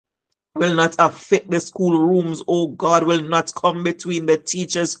will not affect the schoolrooms, oh God, will not come between the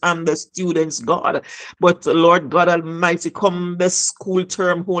teachers and the students, God. But Lord God Almighty, come the school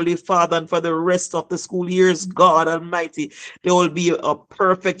term, Holy Father, and for the rest of the school years, God Almighty, there will be a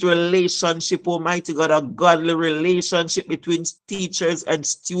perfect relationship, Almighty God, a godly relationship between teachers and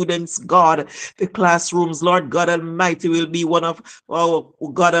students, God. The classrooms, Lord God Almighty, will be one of, oh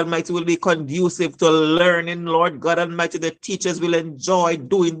God Almighty, will be conducive to learning, Lord God Almighty. The teachers will enjoy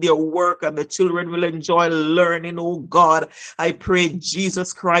doing their work and the children will enjoy learning, oh God. I pray,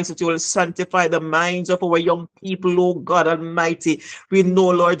 Jesus Christ, that you will sanctify the minds of our young people, oh God Almighty. We know,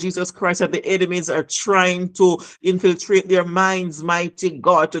 Lord Jesus Christ, that the enemies are trying to infiltrate their minds, mighty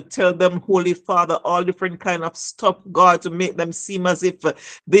God, to tell them, Holy Father, all different kind of stuff, God, to make them seem as if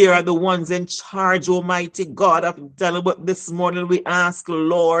they are the ones in charge, Almighty God. I've done, but this morning we ask,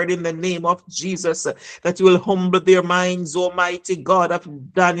 Lord, in the name of Jesus, that you will humble their minds, Almighty God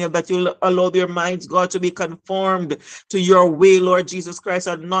of Daniel, that you will allow their minds, God, to be conformed to your way, Lord Jesus Christ,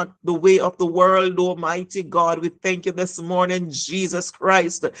 and not the way of the world, Almighty God. We thank you this morning, Jesus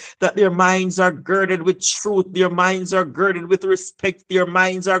Christ, that their minds are girded with truth, their minds are girded with respect, their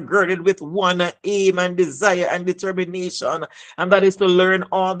minds are girded with one aim and desire and determination, and that is to learn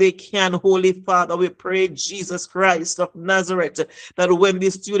all they can, Holy Father. We pray, Jesus Christ of Nazareth, that when the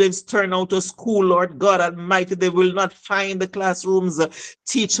students turn out of school, Lord God Almighty, they will not find the classrooms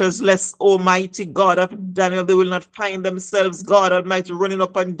teachers less, Almighty God of Daniel. They will not find themselves, God Almighty, running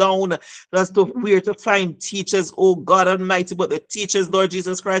up and down as to where to find teachers, oh God Almighty. But the teachers, Lord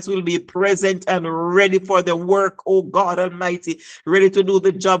Jesus Christ, will be present and ready for the work, oh God Almighty, ready to do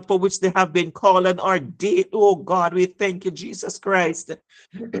the job for which they have been called and ordained, oh God. We thank you, Jesus Christ.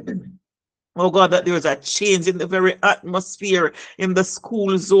 Oh God, that there is a change in the very atmosphere in the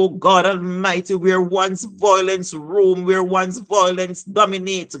schools, oh God Almighty, where once violence roam, where once violence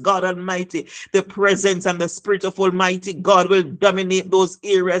dominates, God Almighty, the presence and the spirit of Almighty God will dominate those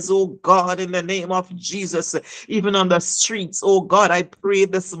areas, oh God, in the name of Jesus, even on the streets, oh God. I pray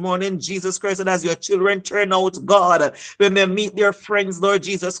this morning, Jesus Christ, that as your children turn out, God, when they meet their friends, Lord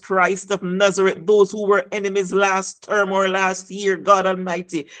Jesus Christ of Nazareth, those who were enemies last term or last year, God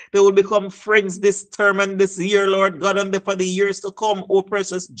Almighty, they will become friends this term and this year, Lord God, and for the years to come, oh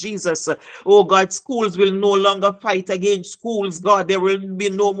precious Jesus. Oh God, schools will no longer fight against schools, God. There will be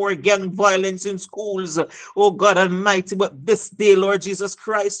no more gang violence in schools, oh God Almighty. But this day, Lord Jesus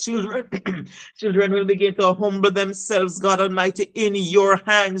Christ, children, children will begin to humble themselves, God Almighty, in your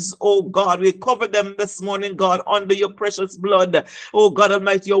hands, oh God. We cover them this morning, God, under your precious blood. Oh God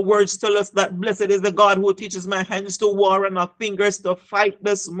Almighty, your words tell us that blessed is the God who teaches my hands to war and my fingers to fight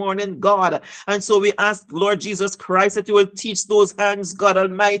this morning, God. And so we ask, Lord Jesus Christ, that you will teach those hands, God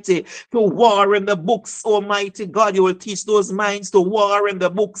Almighty, to war in the books, Almighty God. You will teach those minds to war in the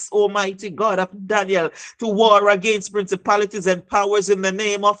books, Almighty God of Daniel, to war against principalities and powers in the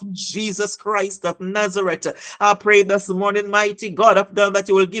name of Jesus Christ of Nazareth. I pray this morning, mighty God of Daniel, that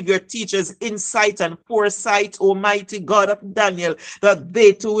you will give your teachers insight and foresight, Almighty God of Daniel, that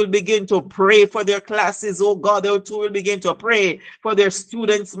they too will begin to pray for their classes, oh God. They too will begin to pray for their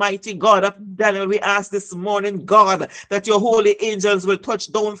students, mighty God of Daniel. We ask this morning, God, that your holy angels will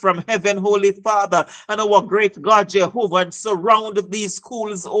touch down from heaven, Holy Father, and our great God Jehovah, and surround these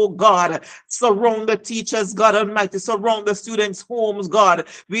schools, oh God. Surround the teachers, God Almighty. Surround the students' homes, God.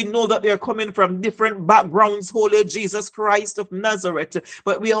 We know that they're coming from different backgrounds, Holy Jesus Christ of Nazareth.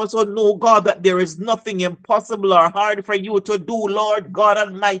 But we also know, God, that there is nothing impossible or hard for you to do, Lord God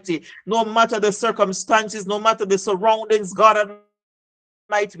Almighty. No matter the circumstances, no matter the surroundings, God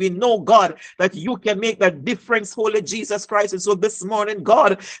Almighty, we know, God, that you can make the difference, Holy Jesus Christ. And so this morning,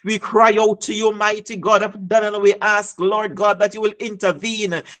 God, we cry out to you, mighty God of Daniel, and we ask, Lord God, that you will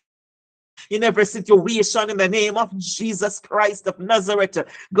intervene in every situation in the name of Jesus Christ of Nazareth.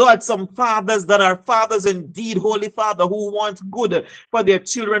 God, some fathers that are fathers indeed, Holy Father, who want good for their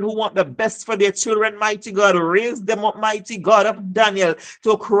children, who want the best for their children, mighty God, raise them up, mighty God of Daniel,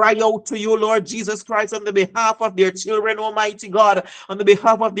 to cry out to you, Lord Jesus Christ, on the behalf of their children, Almighty God, on the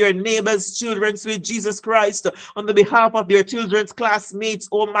behalf of their neighbors' children, sweet Jesus Christ, on the behalf of their children's classmates,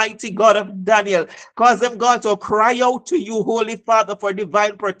 Almighty God of Daniel. Cause them, God, to cry out to you, Holy Father, for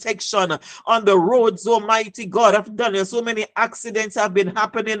divine protection on the roads, Almighty God of Daniel. So many accidents have been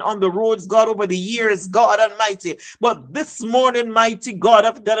happening on the roads, God, over the years, God Almighty. But this morning, mighty God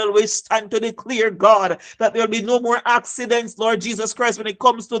of Daniel, we stand to declare, God, that there will be no more accidents, Lord Jesus Christ, when it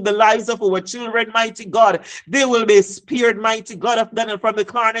comes to the lives of our children, mighty God. They will be spared, mighty God of Daniel, from the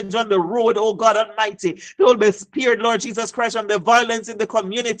carnage on the road, oh God Almighty. They will be spared, Lord Jesus Christ, from the violence in the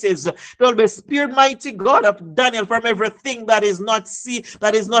communities. They will be spared, mighty God of Daniel, from everything that is not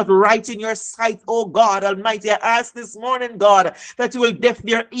that is not right in your sight, oh God Almighty. I ask this morning, God, that you will deafen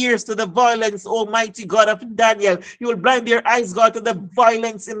their ears to the violence, Almighty God of Daniel. You will blind their eyes, God, to the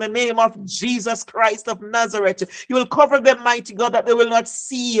violence in the name of Jesus Christ of Nazareth. You will cover them, mighty God, that they will not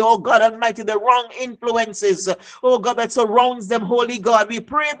see, oh God Almighty, the wrong influences, oh God, that surrounds them, holy God. We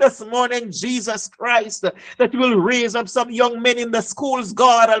pray this morning, Jesus Christ, that you will raise up some young men in the schools,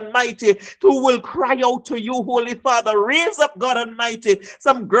 God Almighty, who will cry out to you, Holy Father. Raise up, God Almighty,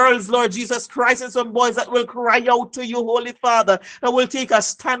 some girls, Lord Jesus Christ, and some boys that will cry out to you, Holy Father, that will take a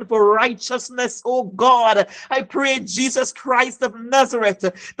stand for righteousness, oh God. I pray, Jesus Christ of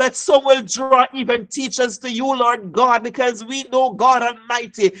Nazareth, that some will draw even teachers to you, Lord God, because we know, God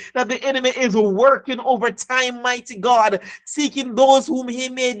Almighty, that the enemy is working overtime, mighty God, seeking those whom he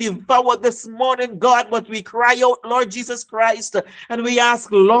may devour this morning, God. But we cry out, Lord Jesus Christ, and we ask,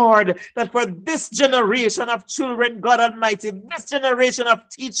 Lord, that for this generation of children, God Almighty, this generation of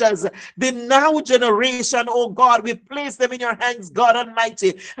teachers, the now generation, oh God, we place them in your hands, God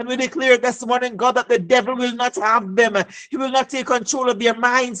Almighty, and we declare this morning, God, that the devil will not have them. He will not take control of their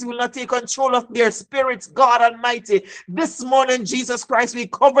minds. He will not take control of their spirits, God Almighty. This morning, Jesus Christ, we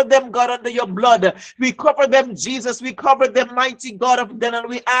cover them, God, under your blood. We cover them, Jesus. We cover them, mighty God of Daniel.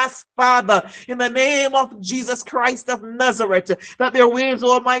 We ask, Father, in the name of Jesus Christ of Nazareth, that their ways,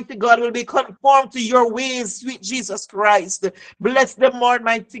 Almighty God, will be conformed to your ways, sweet Jesus Christ. Bless them,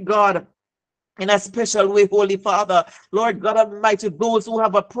 Almighty God, in a special way, Holy Father. Lord God Almighty, those who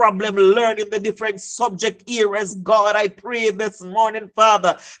have a problem learning the different subject areas, God, I pray this morning,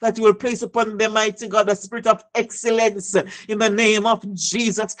 Father, that you will place upon them, mighty God, the spirit of excellence in the name of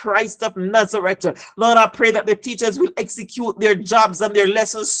Jesus Christ of Nazareth. Lord, I pray that the teachers will execute their jobs and their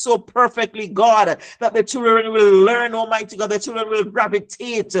lessons so perfectly, God, that the children will learn, Almighty God, the children will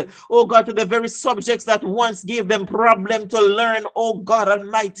gravitate, oh God, to the very subjects that once gave them problem to learn, oh God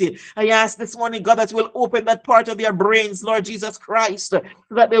Almighty. I ask this morning, God, that will open that part of their brains, Lord Jesus Christ, so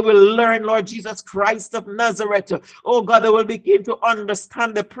that they will learn, Lord Jesus Christ of Nazareth. Oh God, they will begin to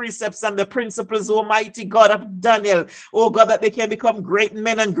understand the precepts and the principles, Almighty God of Daniel. Oh God, that they can become great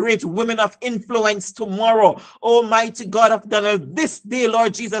men and great women of influence tomorrow. Almighty God of Daniel, this day,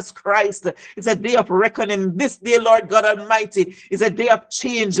 Lord Jesus Christ, is a day of reckoning. This day, Lord God Almighty, is a day of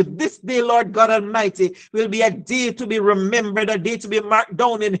change. This day, Lord God Almighty, will be a day to be remembered, a day to be marked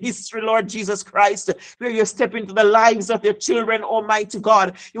down in history, Lord Jesus Christ, where you step into the lives of your children, Almighty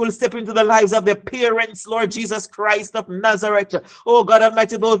God. You will step into the lives of their parents, Lord Jesus Christ of Nazareth. Oh God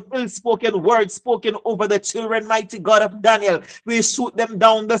Almighty, those ill-spoken words spoken over the children, mighty God of Daniel, we shoot them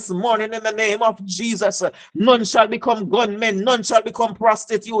down this morning in the name of Jesus. None shall become gunmen, none shall become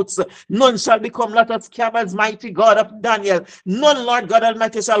prostitutes, none shall become lot of scammers, mighty God of Daniel. None, Lord God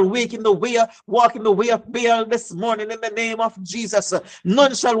Almighty, shall walk in the way of Baal this morning in the name of Jesus.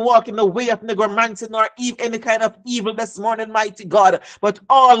 None shall walk in the way of necromancy nor any kind of evil this morning, mighty God. But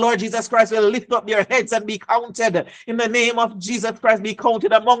all, Lord Jesus Christ, will lift up their heads and be counted in the name of Jesus Christ. Be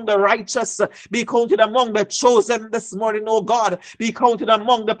counted among the righteous. Be counted among the chosen this morning, oh God. Be counted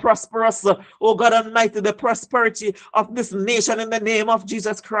among the prosperous, oh God Almighty, the prosperity of this nation in the name of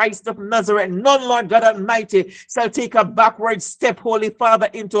Jesus Christ of Nazareth. None, Lord God Almighty, shall take a backward step, Holy Father,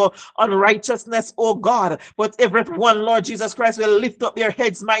 into unrighteousness, oh God. But everyone, Lord Jesus Christ, will lift up their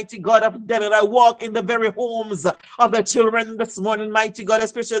heads, mighty God of Daniel. I walk in the very homes of the children this morning, mighty God,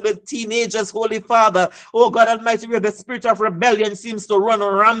 especially the teenagers, Holy Father. Oh God Almighty, where the spirit of rebellion seems to run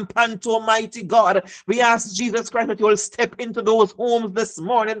rampant, Almighty God. We ask Jesus Christ that you will step into those homes this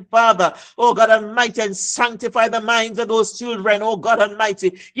morning, Father. Oh God Almighty, and sanctify the minds of those children, oh God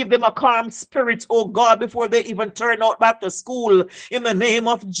Almighty. Give them a calm spirit, oh God, before they even turn out back to school. In the name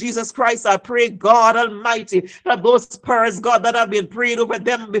of Jesus Christ, I pray, God Almighty, that those prayers, God, that have been prayed over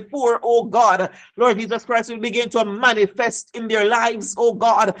them before, oh God, Lord Jesus Christ, will begin to manifest in their lives, oh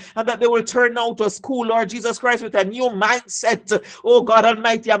God, and that they will turn out to school, Lord Jesus Christ, with a new mindset, oh God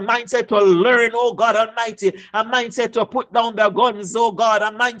Almighty, a mindset to learn, oh God Almighty, a mindset to put down their guns, oh God,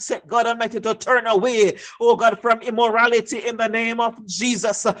 a mindset, God Almighty, to turn away, oh God, from immorality in the name of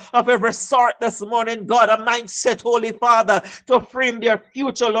Jesus, of every sort this morning, God, a mindset, Holy Father, to frame their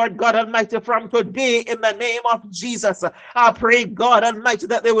future, Lord God Almighty, from today in the name of Jesus. I pray, God Almighty,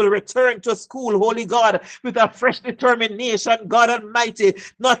 that they will return return to school, Holy God, with a fresh determination, God Almighty,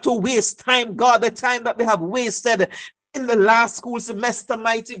 not to waste time, God, the time that they have wasted in the last school semester,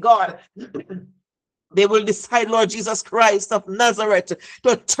 mighty God. They will decide, Lord Jesus Christ of Nazareth,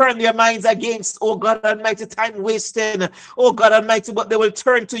 to turn their minds against, oh God Almighty, time wasting, oh God Almighty, but they will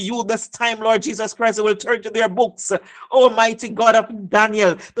turn to you this time, Lord Jesus Christ. They will turn to their books, Almighty God of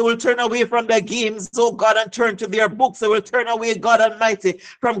Daniel. They will turn away from their games, oh God, and turn to their books. They will turn away, God Almighty,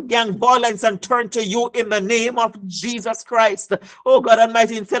 from gang violence and turn to you in the name of Jesus Christ. Oh God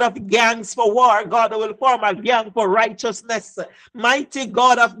Almighty, instead of gangs for war, God, they will form a gang for righteousness. Mighty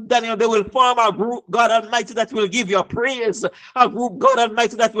God of Daniel, they will form a group, God Almighty, that will give you praise. A group, God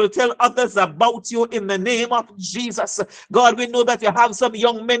Almighty, that will tell others about you in the name of Jesus. God, we know that you have some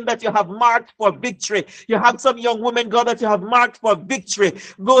young men that you have marked for victory. You have some young women, God, that you have marked for victory.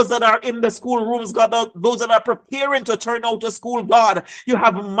 Those that are in the schoolrooms, God, those that are preparing to turn out to school, God, you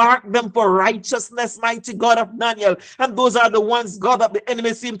have marked them for righteousness, mighty God of Daniel. And those are the ones, God, that the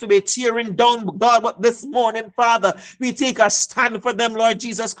enemy seems to be tearing down, God. But this morning, Father, we take a stand for them, Lord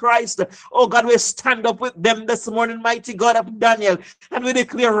Jesus Christ. Oh God, we stand up with them this morning, mighty God of Daniel, and we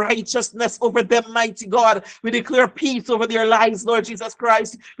declare righteousness over them, mighty God. We declare peace over their lives, Lord Jesus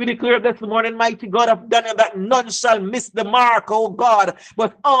Christ. We declare this morning, mighty God of Daniel, that none shall miss the mark, oh God,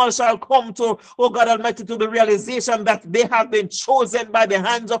 but all shall come to, oh God Almighty, to the realization that they have been chosen by the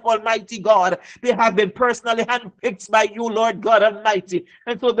hands of Almighty God. They have been personally handpicked by you, Lord God Almighty.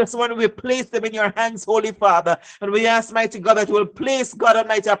 And so this morning we place them in your hands, Holy Father, and we ask, mighty God, that you will place, God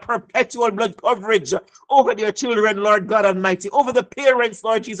Almighty, a perpetual blood coverage over their children, Lord God Almighty, over the parents,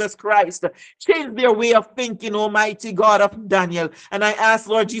 Lord Jesus Christ. Change their way of thinking, Almighty God of Daniel. And I ask,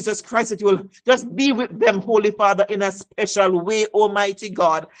 Lord Jesus Christ, that you will just be with them, Holy Father, in a special way, Almighty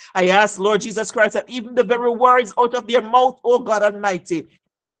God. I ask, Lord Jesus Christ, that even the very words out of their mouth, oh God Almighty,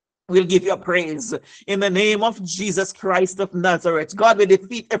 we'll give you praise in the name of Jesus Christ of Nazareth. God, we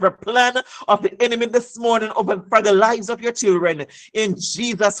defeat every plan of the enemy this morning over for the lives of your children in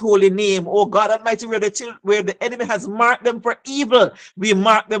Jesus' holy name. Oh God Almighty, where the enemy has marked them for evil, we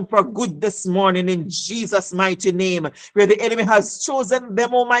mark them for good this morning in Jesus' mighty name. Where the enemy has chosen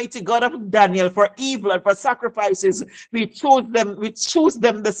them, Almighty God of Daniel, for evil and for sacrifices, we choose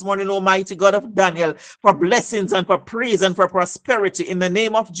them this morning, Almighty God of Daniel, for blessings and for praise and for prosperity in the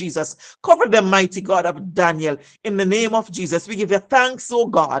name of Jesus. Cover them, mighty God of Daniel, in the name of Jesus. We give you thanks, oh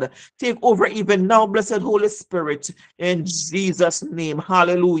God. Take over even now, blessed Holy Spirit, in Jesus' name.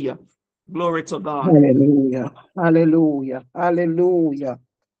 Hallelujah. Glory to God. Hallelujah. Hallelujah. Hallelujah.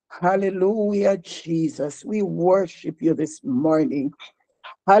 Hallelujah, Jesus. We worship you this morning.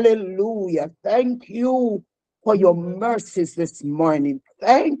 Hallelujah. Thank you for your mercies this morning.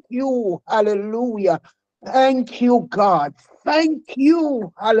 Thank you. Hallelujah. Thank you, God. Thank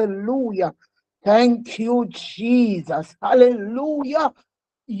you. Hallelujah. Thank you, Jesus. Hallelujah.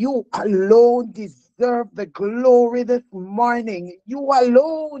 You alone deserve the glory this morning. You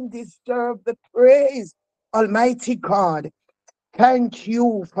alone deserve the praise, Almighty God. Thank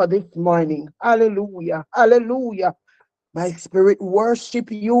you for this morning. Hallelujah. Hallelujah. My spirit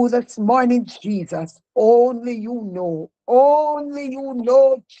worship you this morning, Jesus. Only you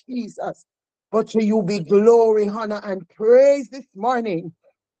know, Jesus. But to you be glory, honor, and praise this morning.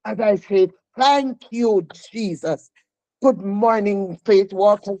 As I say, thank you, Jesus. Good morning, Faith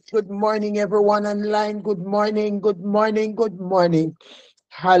Walkers. Good morning, everyone online. Good morning, good morning, good morning.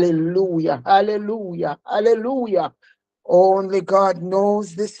 Hallelujah, hallelujah, hallelujah. Only God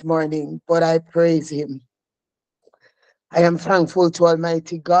knows this morning, but I praise him. I am thankful to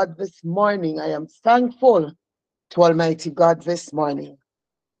Almighty God this morning. I am thankful to Almighty God this morning.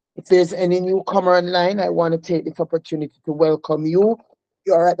 If there's any newcomer online, I want to take this opportunity to welcome you.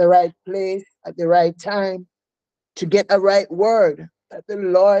 You're at the right place at the right time to get a right word that the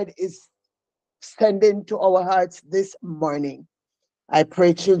Lord is sending to our hearts this morning. I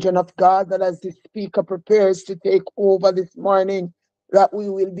pray, children of God, that as the speaker prepares to take over this morning, that we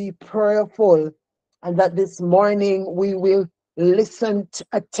will be prayerful and that this morning we will listen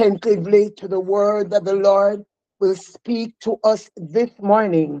attentively to the word that the Lord will speak to us this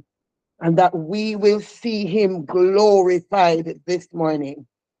morning and that we will see him glorified this morning.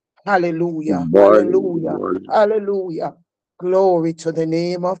 Hallelujah, Good morning. Good hallelujah, morning. hallelujah. Glory to the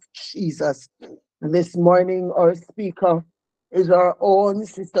name of Jesus. This morning, our speaker is our own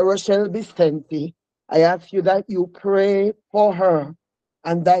Sister Rochelle Vicente. I ask you that you pray for her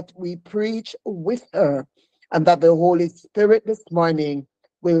and that we preach with her and that the Holy Spirit this morning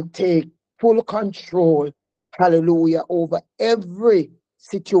will take full control, hallelujah, over every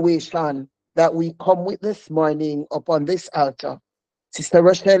situation that we come with this morning upon this altar. Sister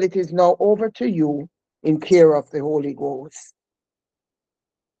Rochelle, it is now over to you in care of the Holy Ghost.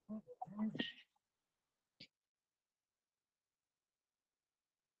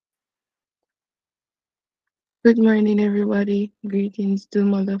 Good morning, everybody. Greetings to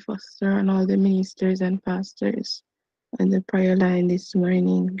Mother Foster and all the ministers and pastors on the prayer line this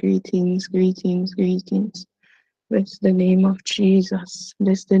morning. Greetings, greetings, greetings. Bless the name of Jesus.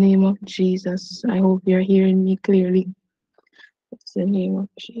 Bless the name of Jesus. I hope you're hearing me clearly. Bless the name of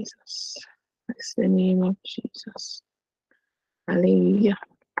Jesus. Bless the name of Jesus. Hallelujah.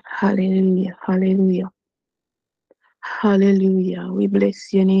 Hallelujah. Hallelujah. Hallelujah. We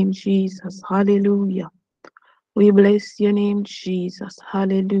bless your name, Jesus. Hallelujah. We bless your name, Jesus.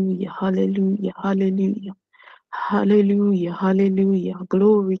 Hallelujah, hallelujah, hallelujah, hallelujah, hallelujah.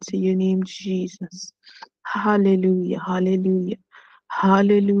 Glory to your name, Jesus. Hallelujah, hallelujah,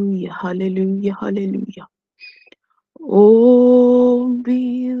 hallelujah, hallelujah, hallelujah. Oh,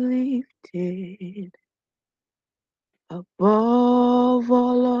 be lifted above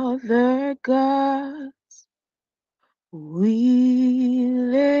all other gods. We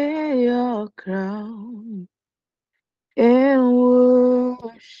lay our crown and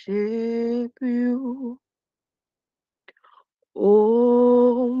worship you.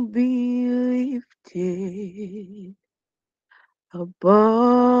 Oh, be lifted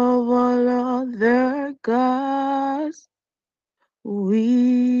above all other gods.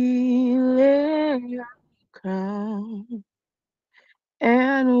 We lay our crown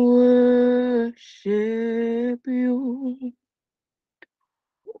and worship you.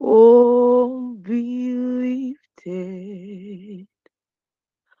 Oh, be lifted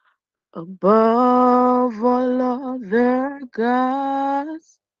above all other gods.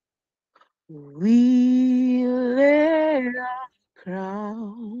 We lay our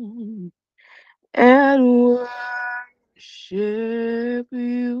crown and worship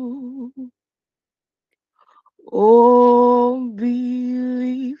you. Oh, be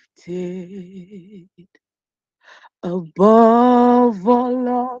lifted above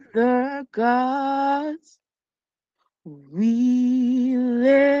all other gods. We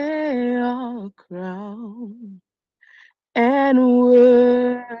lay our crown and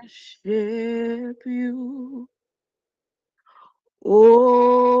worship you.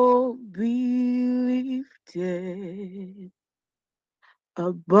 Oh, be lifted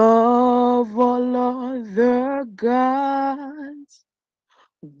above all other gods.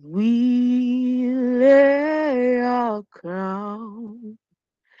 We lay our crown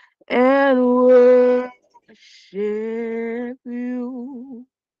and worship you.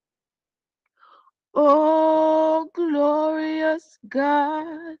 Oh, glorious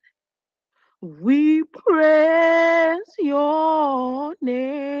God, we praise your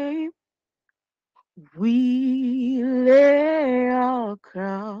name. We lay our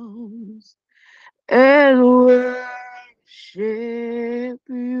crowns and worship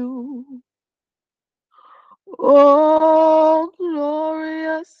you. Oh,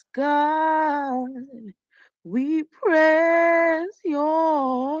 glorious God, we praise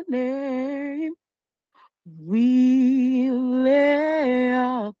your name. We lay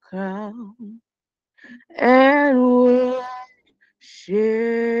our crown and worship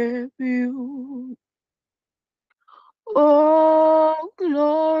you. Oh,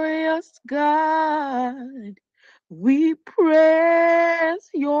 glorious God, we praise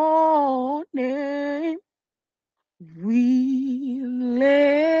your name. We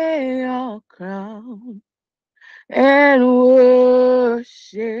lay our crown and worship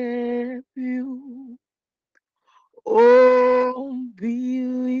you. Oh, be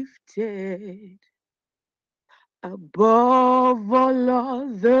lifted above all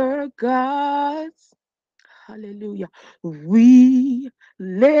other gods. Hallelujah. We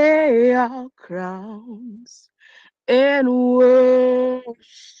lay our crowns and worship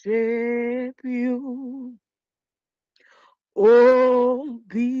you. Oh,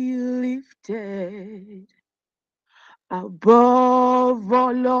 be lifted above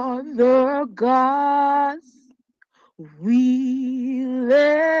all other gods. We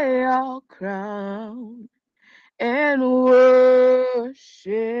lay our crown and worship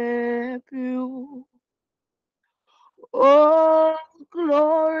you. Oh,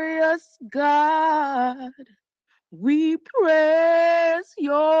 glorious God, we praise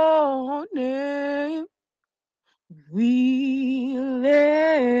your name. We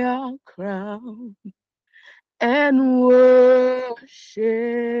lay our crown and worship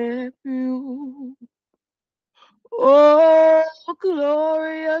you. Oh,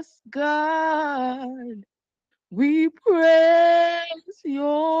 glorious God, we praise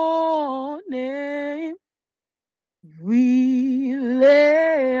your name. We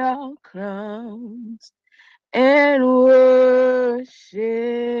lay our crowns and worship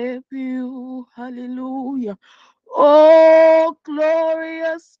you. Hallelujah. Oh,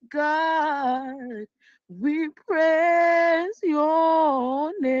 glorious God, we praise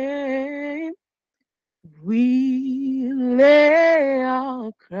your name. We lay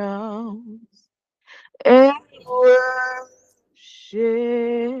our crowns and worship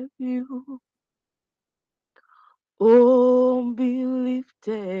you. Oh, be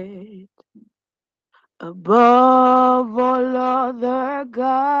lifted above all other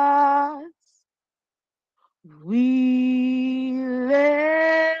gods. We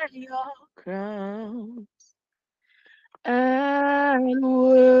lay our crowns and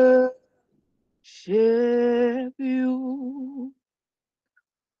worship you.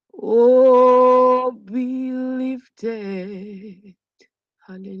 Oh, be lifted,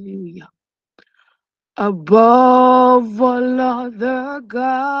 hallelujah, above all other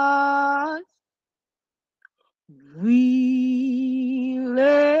gods. We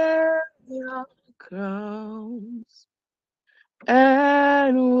lay our crowns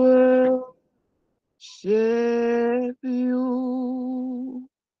and worship you.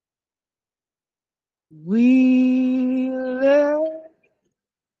 We lay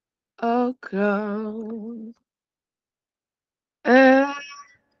our crowns and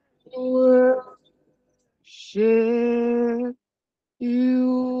worship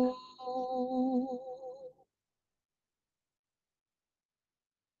you.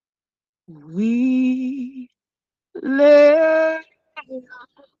 We lay our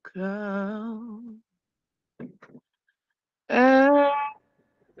crown and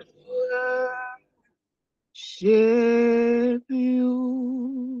worship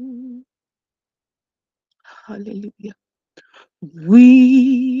you. Hallelujah.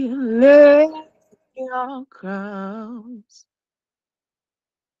 We lay our crowns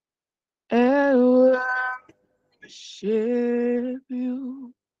and worship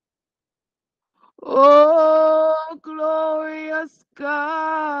you. Oh, glorious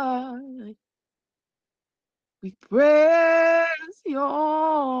God, we praise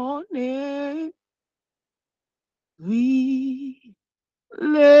your name. We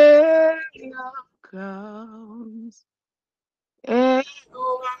lay our crowns and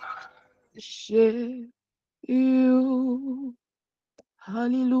worship you.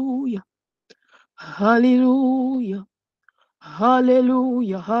 Hallelujah. Hallelujah.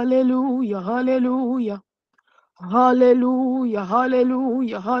 Hallelujah. Hallelujah. Hallelujah. Hallelujah. Hallelujah.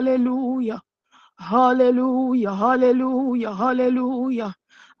 Hallelujah. Hallelujah. Hallelujah. Hallelujah.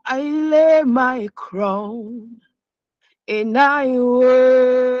 I lay my crown and I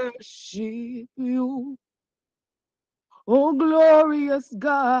worship you. Oh, glorious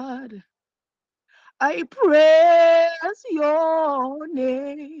God, I praise your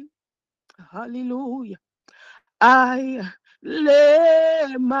name. Hallelujah. I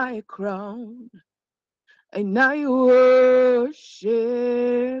lay my crown and I worship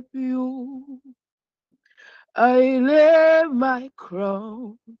you. I lay my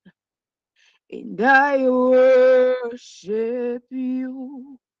crown and I worship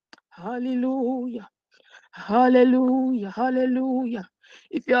you. Hallelujah. Hallelujah. Hallelujah.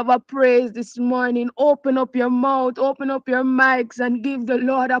 If you have a praise this morning, open up your mouth, open up your mics, and give the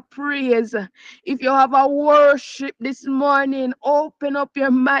Lord a praise. If you have a worship this morning, open up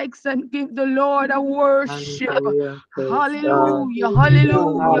your mics and give the Lord a worship. Hallelujah. Praise God. Hallelujah.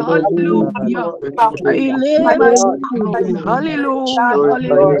 Hallelujah. Hallelujah. Hallelujah. I Hallelujah. lay my Lord, crown. Hallelujah. Glorify your Lord,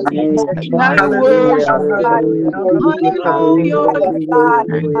 Hallelujah. name. And I Hallelujah. worship you. Hallelujah. Hallelujah. Hallelujah. Hallelujah.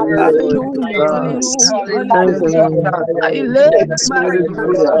 Hallelujah. Praise Hallelujah. God. Hallelujah. Praise the Hallelujah. name. I lay my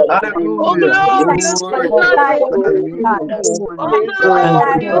Hallelujah. Oh, Hallelujah. glorious God, I lift you. Oh,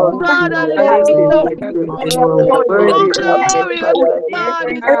 glorious God, I lift up you. You are Oh, worthy of glorious God, we praise you.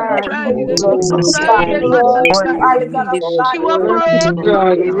 Great and matchless are you. You are broken for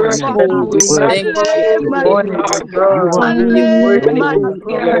us. I lay my crown. I lay my crown. I lay my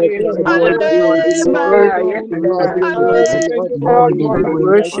crown. I lay my crown.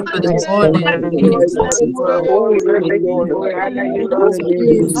 I lay my crown. Hallelujah. Hallelujah.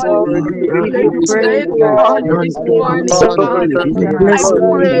 Thank you, Lord, this morning, God. I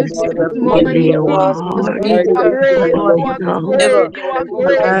praise you this morning, Jesus. You are great, you are great, you are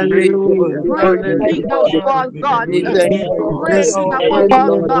great. Hallelujah. Great King of all gods, great King of Yes, all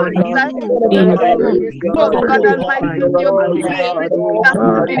Lord. gods. Thank you. Oh God, God Almighty, in your gates with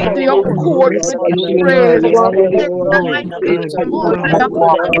thanksgiving, into your courts with praise. Let Almighty this morning of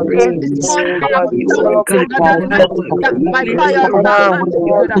praise, this morning of thanks, God Almighty, that my fire burn.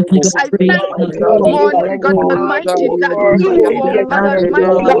 God. I thank you this morning, God Almighty, that you, oh God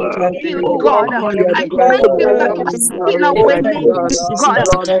Almighty, are still God. I thank you that you're still a way making God.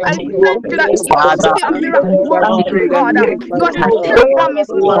 I thank you that you're still miracle working God. You're still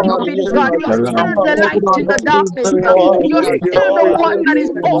promise keeping God. You're still the light in the darkness. You're still the one that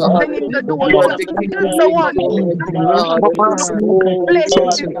is opening the doors. You're still the one place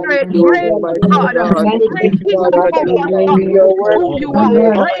to be great. Great God. Great is Jehovah God. Who you are.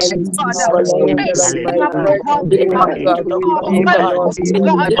 Great God. Great King of the mountain. Almighty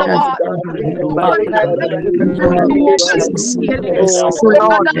God, the one. Healing. Oh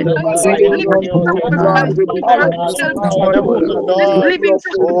God Almighty, living sacrifice. This living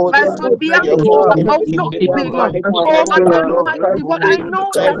sacrifice will be about nothing. Oh God Almighty, but I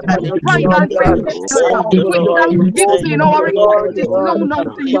know that by prayer and petition, with thanksgiving, our request is known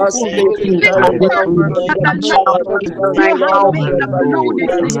unto you. Living God Almighty, you have made us know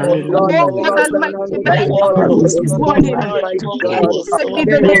this thing. Oh God Almighty, bless this morning. Blessed be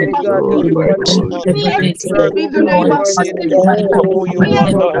the name of Jesus. Blessed be the name of Jesus.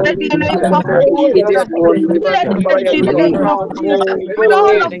 Blessed be the name of Jesus. Blessed be the name of Jesus. With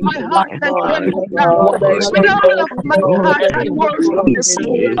all of my heart and with all of my heart I worship you.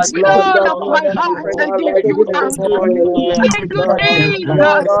 With all of my heart I give you thanks. Thank you,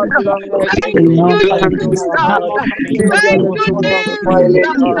 Jesus. Thank you, Jesus. Thank you, Jesus.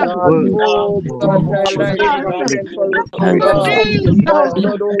 Thank you, Jesus.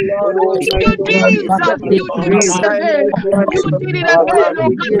 Thank you, Jesus. You did it again. You did it again, oh God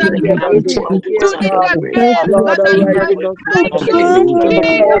Almighty. You did it again, God Almighty. Thank you,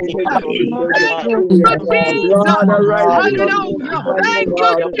 Jesus. Thank you, Jesus. Hallelujah. Thank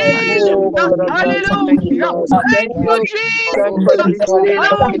you, Jesus. Hallelujah. Thank you, Jesus.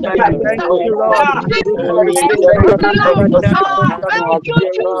 Hallelujah. Thank you, Jesus.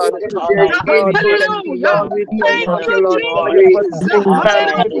 Hallelujah. Thank you, Jesus.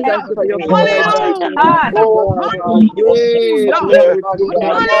 Hallelujah. Thank you, Jesus. Hallelujah. Hallelujah. Hallelujah.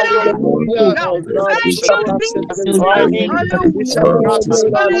 Hallelujah. Thank you, Jesus. Hallelujah.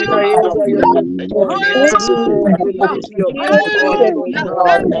 Hallelujah. Hallelujah. Hallelujah.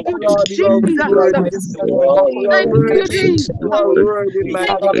 Thank you, Jesus. Thank you, Jesus. Thank you, Jesus.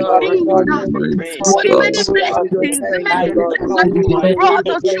 For the many blessings, the many things that you have brought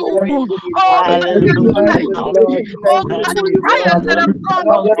us through. Oh, God Almighty. Oh, God, the trials that have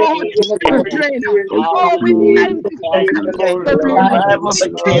gone before children. Oh, we thank you for answering. We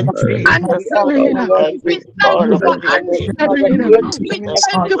thank you for answering. We thank you for answering. We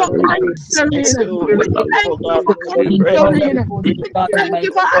thank you for answering. We thank you for answering. We thank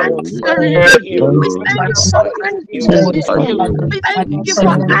you for answering. We thank you for answering. We thank you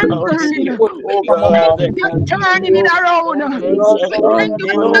for answering. We thank you for turning it around. We thank you for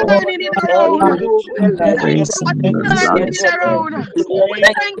turning it around. We thank you for turning it around. We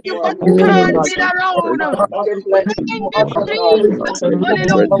thank you for turning it around. We thank you, Jesus.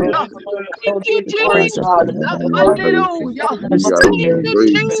 Hallelujah. Thank you, Jesus. Hallelujah. Thank you,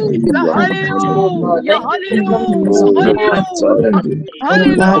 Jesus. Hallelujah. Hallelujah. Hallelujah.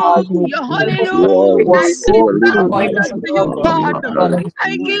 Hallelujah. Hallelujah. I give thanks unto you, God.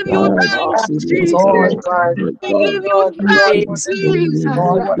 I give you thanks, Jesus. I give you thanks, Jesus.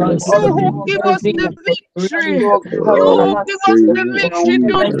 You who give us the victory. You who give us the victory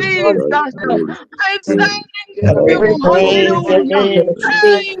through Jesus. I thank you. Hallelujah.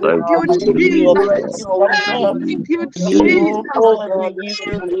 Thank you, Jesus. Thank you, Jesus. Thank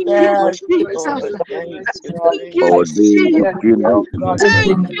you, Jesus. Thank you, Our days Jesus. begin with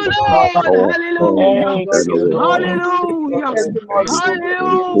Thank you, Lord. our Hallelujah. and our Hallelujah.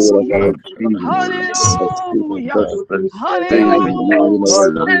 told us Hallelujah. about Jesus, Hallelujah. daily line Hallelujah.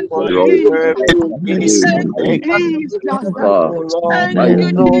 our life Thank you, throughout Jesus. the days Thank and you, weeks. Jesus. Thank Mighty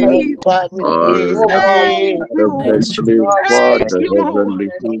you, Jesus. our Thank you. Heavenly Father, Thank you.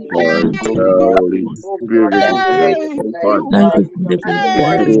 Heavenly Father, Thank you. Holy Spirit of God, Thank upon you.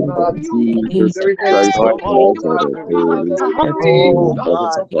 Thank name of you. Jesus Christ of Thank you, Nazareth,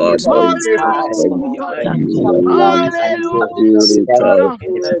 Holy Spirit hallelujah. of Father, I thank Hallelujah. you, Holy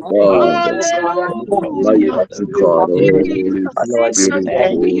Spirit of Hallelujah. Father, Hallelujah. mighty God, Holy Jesus, Spirit, Holy yes, Spirit.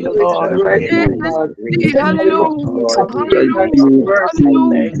 indeed. Hallelujah. Thank Hallelujah. you, Hallelujah. Jesus. Thank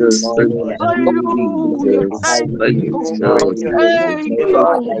you, Hallelujah. Jesus. Thank Thank you.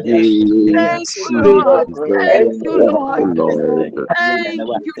 Thank you. you, Thank you, Lord. Jesus. Thank you, Thank Lord. you, Lord.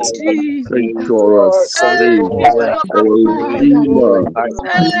 Thank you, Jesus. Thank you, our Thank Savior, you, our Abba Father. Redeemer,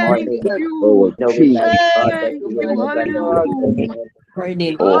 Thank you. our King. Thank you. Hallelujah.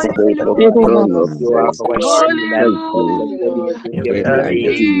 Morning, Oh, Lord. faithful Hallelujah. Son of You are God. our shield and Thank Hallelujah. you. buckler. Yes, We Thank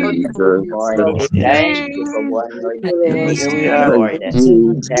praise you, you Jesus. this Jesus. morning. Thank you for one more day, Jesus. Thank Lord.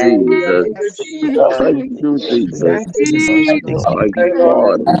 you, Thank Jesus. you, Lord. Thank Jesus. you, Jesus. Mighty Jesus. God, we thank you, Jesus.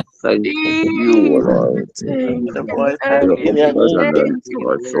 Lord, Thank you. for Thank your you. presence, Thank you.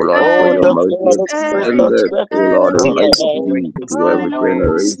 Lord. So, Lord, for your Thank mercy you. Thank extended, you. oh Lord Thank you. Almighty, to every Hallelujah.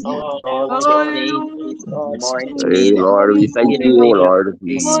 generation. All the praises Hallelujah. this morning. Hey, Lord, we thank you, oh Hallelujah. Lord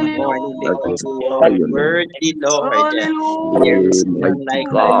This Jesus, morning that because you you Hallelujah. are honor your name. worthy, Lord. There Hallelujah. is Hey, none mighty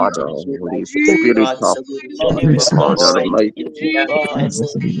like God, unto you, Holy mighty Spirit God. of So we lift Hallelujah. you up, God Lord, Almighty. in the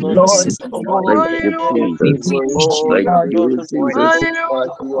Jesus. Lord, this Thank morning. you, We Jesus. worship Thank Hallelujah. you this you, morning Jesus.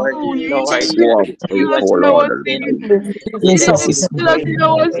 because you are the Hallelujah. You Lord. You are didn't kill You are us faithful, in the Lord our blessed sin. Almighty. You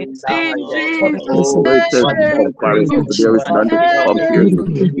Lord. didn't kill us in our sin, Lord. Jesus. Oh, Greatest what a Thank comparison, you. privilege, there is what a none to privilege compare Thank to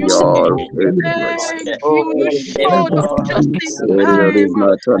you. your to faithfulness. Lord. Thank you. You We lift showed you up up just this in There morning, time. is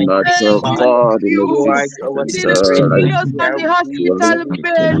not mighty another Thank God. God in You you. are You our existence didn't strength see like us when we on are the weak. hospital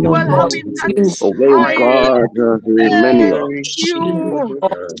bed We while praise having you that this oh great child. morning. God, there are We many Thank are. worship you you.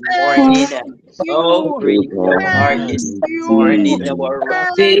 this Thank morning. Oh, you. Great great thou art Thank this God, morning, you. our rock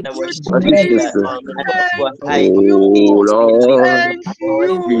Thank and our you, shield, Jesus. magnificent. our Thank high Oh you. Lord, Thank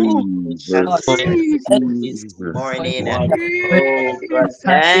Lord. you. We shall Jesus, never Jesus. you this Jesus. morning. Oh God, Jesus.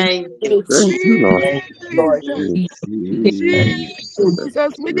 thank you. Thank you, Lord. Thank Thank Jesus. you, Jesus.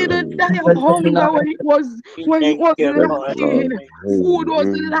 Jesus, we didn't die of hunger you. when it Thank was you, Thank Lord. you, lacking. Lord. Food was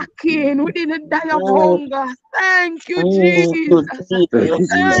Amen. lacking. We didn't die of Mm, hunger. Thank you, Jesus. Thank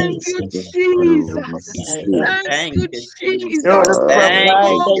Thank you. you, Jesus. Thank you, Holy Jesus. Spirit. Thank Thank you, you, Jesus. Jesus. Thank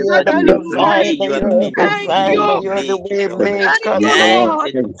Thank Oh you you, for God the Jesus. victory. Almighty. You have been a Thank way you. maker. Thank Thank you, you, Thank Lord.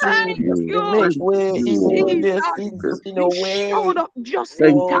 Lord. you, Thank Thank Jesus. you. you, Thank you, Holy Jesus. Spirit. You showed up just Thank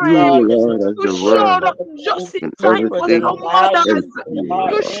in Oh you, time. God, when Lord, we as You the showed word up don't just in in time for the everything. some last Thank mothers. you,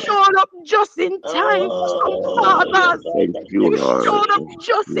 You Lord. showed up just in time for some oh fathers. God, Thank thank you, You you, Lord. showed up Thank Jesus.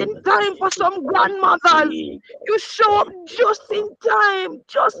 just in you. time for some Thank you, grandmothers. Jesus. You show up Thank you, just Lord. in time,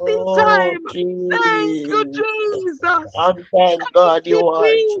 just in Oh time. Thank you, Jesus. Jesus. On time, Thank God, you, you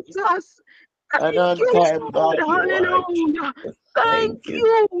are Jesus. Jesus. And Thank on you, time, Lord. God, you are Hallelujah. Jesus. Thank Thank you,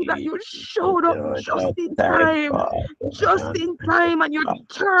 you that you Jesus. showed up You're just on in time, time, God. just in time, and you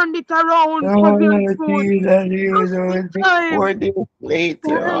turned it around for their Oh, good, Jesus, you just in know, time. before this late,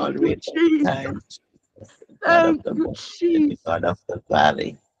 you're Thank you, always on Jesus. time. The God of Thank the you, mountain, the Jesus. God of the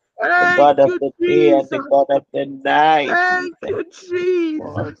valley, the Thank God of you, the day, and the Jesus. God of the night. We Thank thank you, you,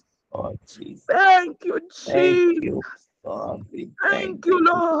 Lord, Jesus. Lord Jesus. Thank you, Thank Jesus. you, Lord. We thank Thank you,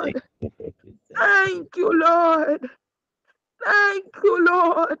 you. We thank Lord. you. We thank you. Thank you, Lord. Thank you,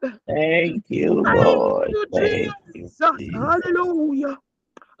 Lord. Thank you, Thank Lord. you, Thank you, Jesus. Jesus. Hallelujah.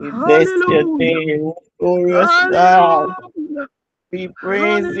 We bless your Hallelujah. name, glorious God. Hallelujah. We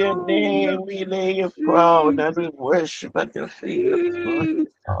praise your Hallelujah. name. We lay your crown Jesus. and we worship at your feet this morning,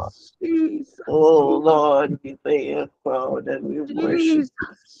 Lord. Jesus. Jesus. Oh Lord, we lay your crown and we worship.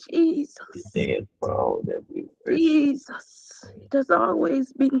 Jesus. We Jesus. lay your crown and we worship. Jesus. It has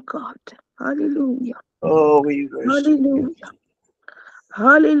always been God. Hallelujah. Oh, we worship you. Hallelujah.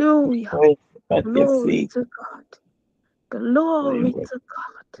 Hallelujah. Worship at your Glory feet. to God. We Glory worship to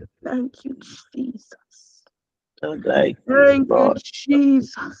God. Thank you, Jesus. not like you, Thank you, Lord.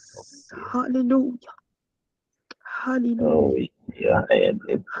 Jesus. Hallelujah. Oh, Hallelujah. we are high and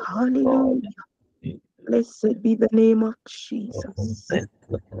lifted up, Lord. Hallelujah. Blessed be the name of Oh, Jesus. bless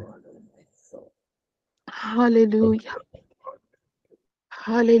the Lord, oh my soul. Thank Hallelujah. you, Lord.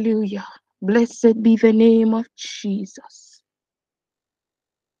 Hallelujah. Blessed be the name of Jesus.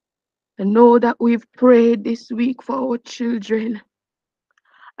 I know that we've prayed this week for our children.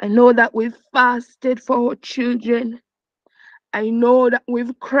 I know that we've fasted for our children. I know that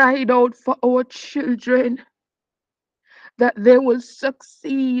we've cried out for our children, that they will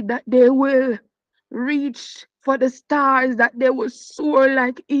succeed, that they will reach for the stars, that they will soar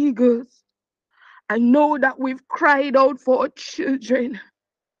like eagles. I know that we've cried out for our children,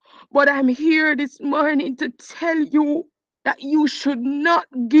 but I'm here this morning to tell you that you should not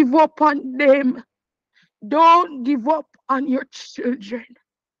give up on them. Don't give up on your children.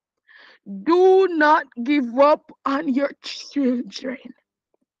 Do not give up on your children.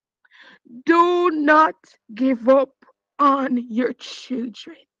 Do not give up on your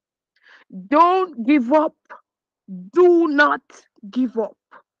children. Don't give up. Do not give up.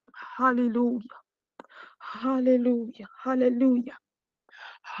 Hallelujah. Hallelujah. Hallelujah.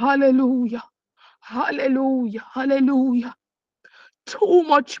 Hallelujah. Hallelujah. Hallelujah. Too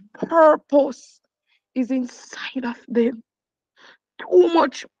much purpose is inside of them. Too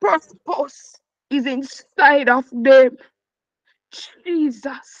much purpose is inside of them.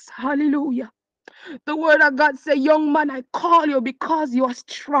 Jesus. Hallelujah. The word of God say, young man, I call you because you are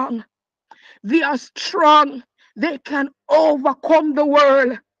strong. They are strong. They can overcome the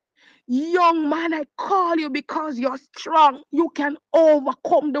world. Young man, I call you because you're strong. You can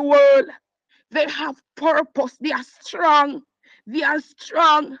overcome the world. They have purpose. They are strong. They are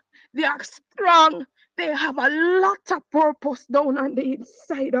strong. They are strong. They have a lot of purpose down on the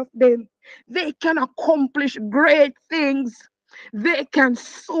inside of them. They can accomplish great things. They can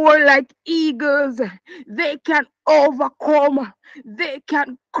soar like eagles. They can overcome. They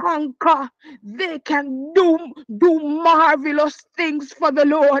can conquer. They can do marvelous things for the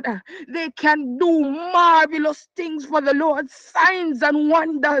Lord. They can do marvelous things for the Lord. Signs and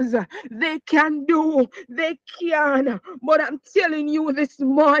wonders they can do. They can. But I'm telling you this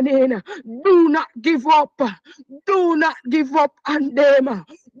morning, do not give up. Do not give up on them.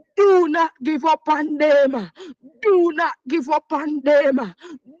 Do not give up on them. Do not give up on them.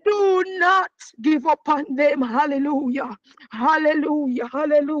 Do not give up on them. Hallelujah. Hallelujah.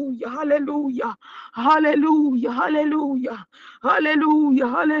 Hallelujah. Hallelujah. Hallelujah. Hallelujah. Hallelujah.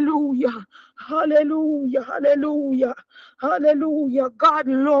 Hallelujah. Hallelujah. Hallelujah. Hallelujah. God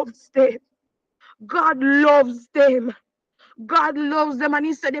loves them. God loves them. God loves them. And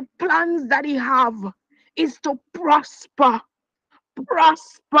he said the plans that he have is to prosper.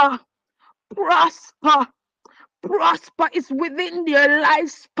 Prosper. Prosper. Prosper is within their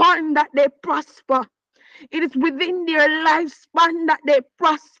lifespan that they prosper. It is within their lifespan that they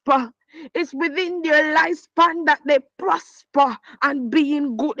prosper. It's within their lifespan that they prosper and be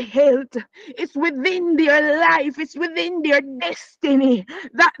in good health. It's within their life, it's within their destiny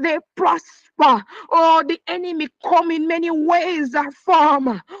that they prosper. Oh, the enemy come in many ways or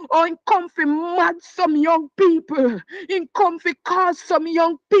form. Oh, in come to mad some young people. In come to cause some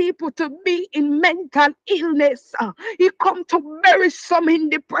young people to be in mental illness. He come to bury some in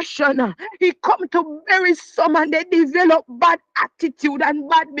depression. He come to bury some and they develop bad attitude and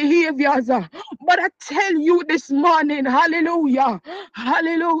bad behaviors. But I tell you this morning, hallelujah,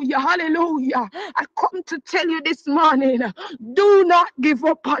 hallelujah, hallelujah. I come to tell you this morning, do not give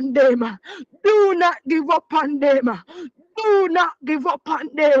up on them. Do not give up on them. Do not give up on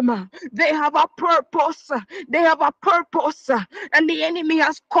them. They have a purpose. They have a purpose. And the enemy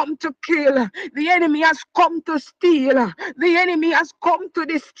has come to kill. The enemy has come to steal. The enemy has come to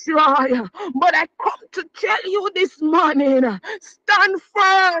destroy. But I come to tell you this morning, stand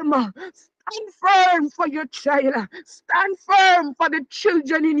firm. Stand firm for your child. Stand firm for the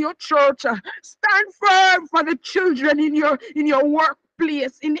children in your church. Stand firm for the children in your workplace.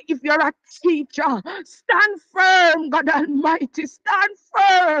 If you're a teacher, stand firm, God Almighty. Stand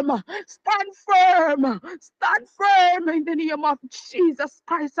firm. Stand firm. Stand firm in the name of Jesus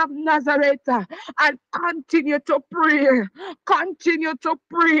Christ of Nazareth. And continue to pray. Continue to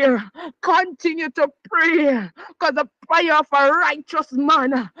pray. Continue to pray. Because the prayer of a righteous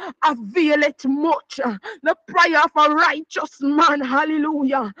man availeth much. The prayer of a righteous man,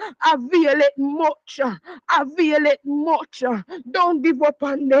 hallelujah, availeth much. Availeth much. Don't give up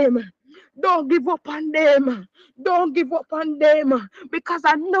on them. Don't give up on them. Don't give up on them. Because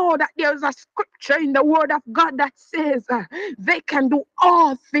I know that there's a scripture in the word of God that says they can do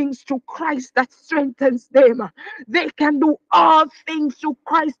all things through Christ that strengthens them. They can do all things through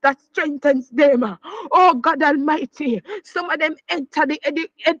Christ that strengthens them. Oh God Almighty. Some of them enter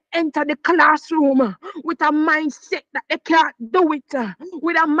the classroom with a mindset that they can't do it.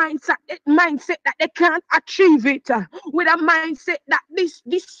 With a mindset that they can't achieve it. With a mindset that this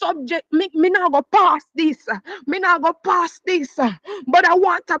subject me not go pass this. Me not go pass this. But I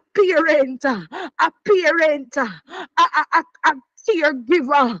want a parent, a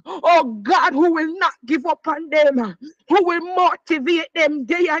caregiver, oh God, who will not give up on them, who will motivate them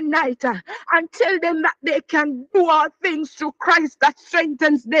day and night and tell them that they can do all things through Christ that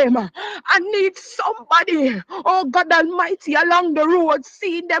strengthens them. I need somebody, oh God Almighty, along the road,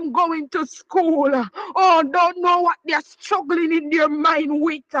 seeing them going to school, oh, don't know what they're struggling in their mind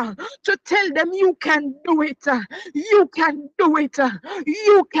with, to tell them you can do it, you can do it,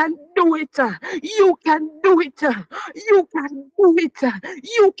 you can do it, you can do it, you can do it,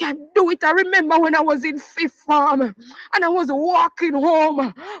 you can do it. I remember when I was in fifth form and I was walking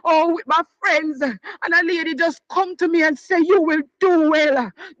home with my friends, and a lady just come to me and say, you will do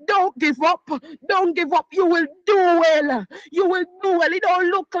well. Don't give up. Don't give up. You will do well. You will do well. It don't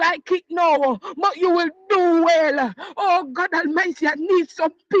look like it now, but you will do well. Oh God Almighty, I need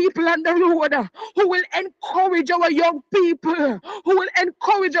some people on the road who will encourage our young people, who will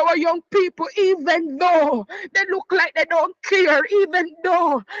encourage our young people, even though they look like they don't care, even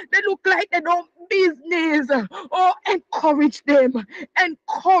though they look like they don't business. Oh, encourage them,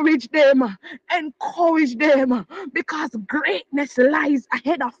 encourage them, encourage them, because greatness lies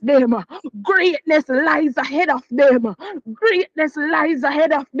ahead of them. Greatness lies ahead of them. Greatness lies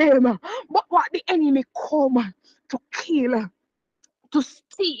ahead of them. But what the enemy come to kill, to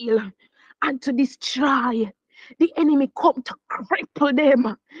steal, and to destroy. The enemy come to cripple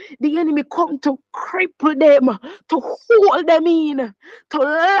them. The enemy come to cripple them, to hold them in, to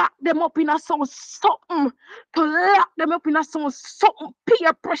lock them up in a something, to lock them up in a something.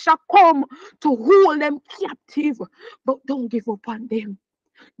 Peer pressure come to hold them captive. But don't give up on them.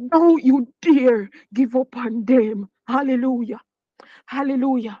 Don't you dare give up on them. Hallelujah.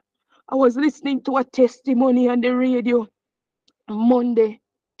 Hallelujah. I was listening to a testimony on the radio Monday,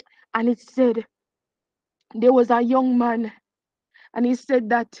 and it said there was a young man, and he said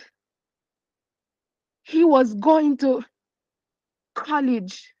that he was going to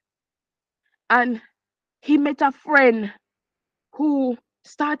college, and he met a friend who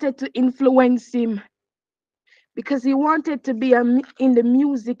started to influence him because he wanted to be in the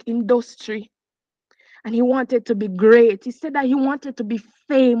music industry, and he wanted to be great. He said that he wanted to be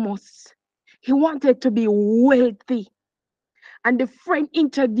famous. He wanted to be wealthy. And the friend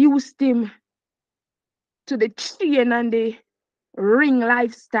introduced him to the chain and the ring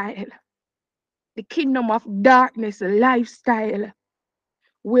lifestyle, the kingdom of darkness lifestyle,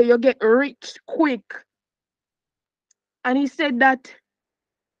 where you get rich quick. And he said that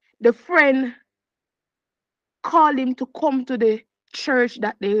the friend called him to come to the church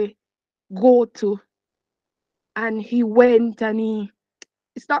that they go to. And he went, and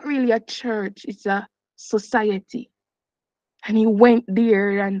it's not really a church, it's a society. And he went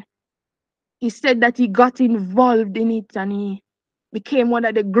there, and he said that he got involved in it, and he became one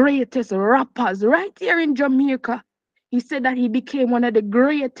of the greatest rappers right here in Jamaica. He said that he became one of the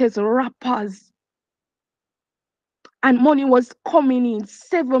greatest rappers. And money was coming in,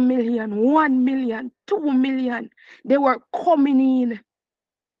 7 million, 1 million, 2 million. They were coming in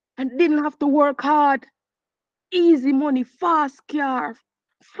and didn't have to work hard. Easy money, fast car,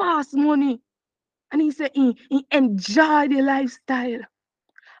 fast money. And he said he enjoyed the lifestyle.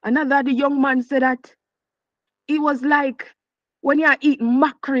 Another the young man said that it was like when you eat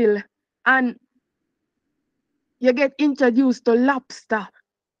mackerel and you get introduced to lobster.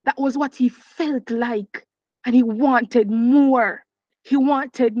 That was what he felt like. And he wanted more. He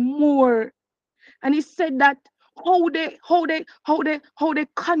wanted more. And he said that how they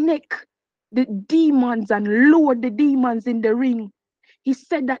connect the demons and load the demons in the ring. He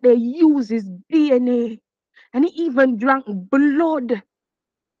said that they use his DNA. And he even drank blood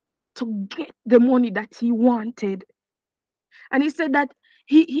to get the money that he wanted. And he said that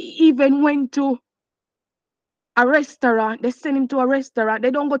he even went to a restaurant. They send him to a restaurant. They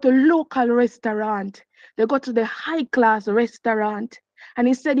don't go to local restaurant. They go to the high class restaurant. And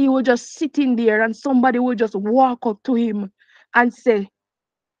he said he was just sitting there, and somebody would just walk up to him and say,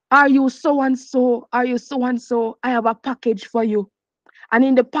 "Are you so and so? Are you so and so? I have a package for you." And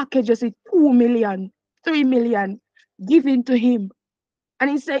in the package, you see 2 million, 3 million given to him. And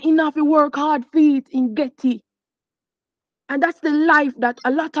he said, enough to work hard for it in get it. And that's the life that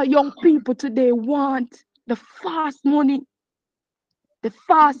a lot of young people today want. The fast money, the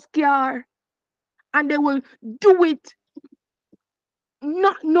fast car. And they will do it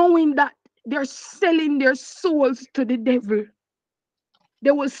not knowing that they're selling their souls to the devil.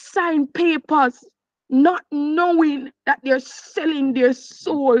 They will sign papers not knowing that they're selling their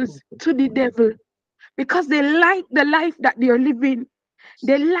souls to the devil, because they like the life that they're living.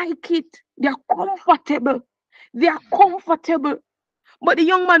 They like it. They're comfortable. They are comfortable. But the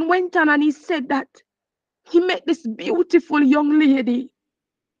young man went on and he said that he met this beautiful young lady.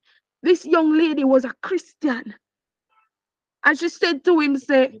 This young lady was a Christian. And she said to him,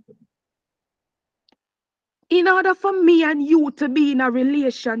 say, in order for me and you to be in a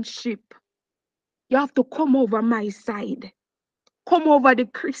relationship, you have to come over my side. Come over the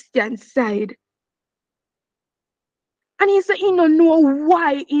Christian side. And he said he don't know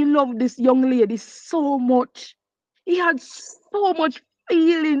why he loved this young lady so much. He had so much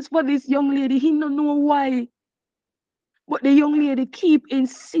feelings for this young lady. He don't know why. But the young lady keep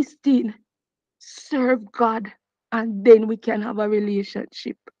insisting, serve God, and then we can have a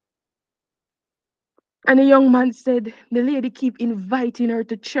relationship. And the young man said, the lady keep inviting her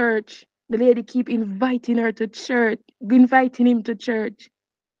to church. The lady keep inviting her to church, inviting him to church.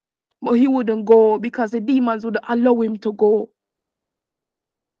 But he wouldn't go because the demons would allow him to go.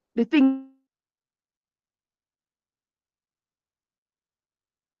 The thing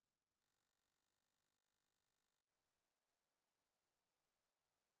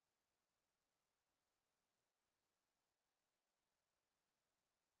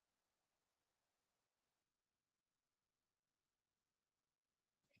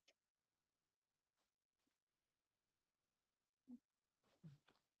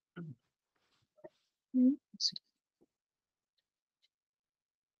Praise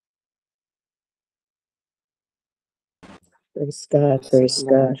God, praise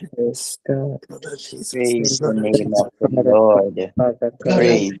God, praise God. Praise the Praise name of the God, Lord. Father God,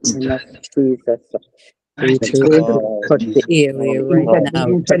 in Praise the name of Jesus. We the pray to God. touch the airway Oh right God, Internet, now,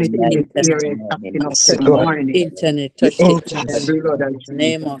 we touch internet the in tonight this this internet, area is morning. acting up touch this the morning. internet, The touch the internet, internet. the Lord of In the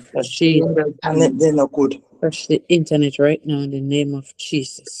name Jesus. of Touch The Jesus, Lord of And Jesus. they're not good. touch the internet right now in the name of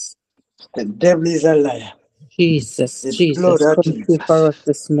Jesus. The devil is a liar. Jesus, The blood Jesus, of come through for Jesus. us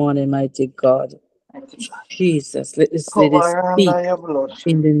this morning, mighty God. Jesus, let this lady Cover her speak under your blood.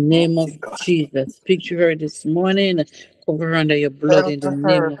 in the name of Mighty God. Jesus. Speak to her this morning, cover her under your blood in the Shelter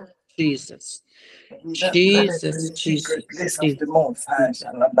name of her. Jesus. He that dwelleth in Jesus, the secret Jesus, place of Jesus, the Most High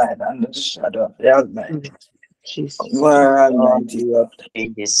shall abide under the shadow of the Almighty. Jesus. Cover her, God, Almighty we are God.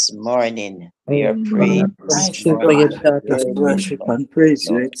 praying this morning. We Oh are God, praying come this Mighty through for your God. morning. daughter Just Lord, tonight. worship Lord, and praise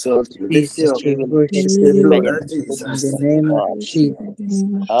you, Lord. exalt you, lift Jesus, you up. We we will worship The you blood declare of in Jesus. the The name of blood God. of Jesus. Jesus. In the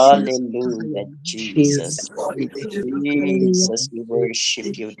name of Jesus. Hallelujah, Jesus, Jesus. Hallelujah. Jesus, we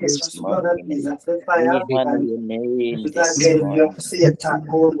worship you this Jesus, blood of morning. Jesus. The We fire of honor God. your name It this against you, morning. Satan,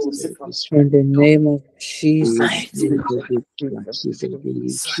 oh Lucifer. in the name of Jesus. Mighty God.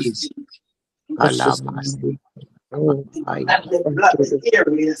 Jesus. Touch this Alamasi. morning. Oh, Let me come block through the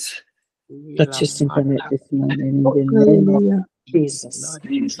areas. touch this internet this morning in the name of Hallelujah. Jesus.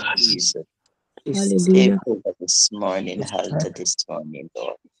 Jesus. Jesus. Jesus. Take Hallelujah. over this morning, halter this morning,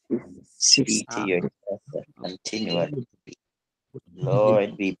 Lord. Jesus. Speak to your daughter continually.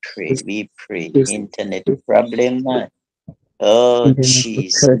 Lord, we pray. Jesus. Internet problem, man. Oh, In the name of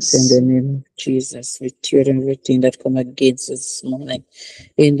curse, in the Jesus. name of Jesus, we tear everything that come against us this morning.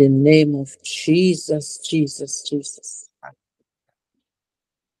 In the name of Jesus, Jesus, Jesus,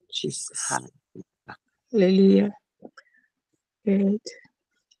 Jesus. Hallelujah. Right.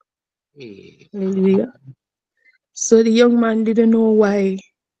 Hallelujah. So the young man didn't know why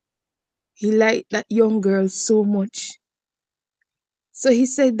he liked that young girl so much. So he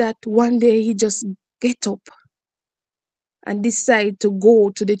said that one day he just get up and decide to go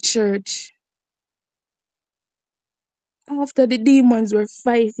to the church. After the demons were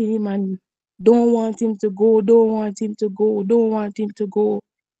fighting him and don't want him to go, don't want him to go, don't want him to go.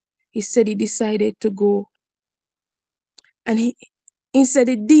 He said he decided to go. And he said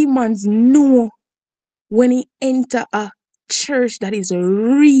the demons know when he enter a church that is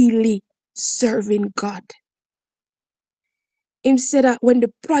really serving God. He said that when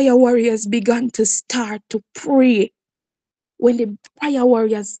the prayer warriors began to start to pray, when the prayer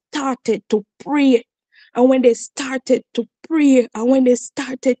warriors started to pray, and when they started to pray, and when they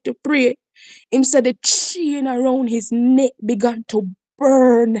started to pray, him said the chain around his neck began to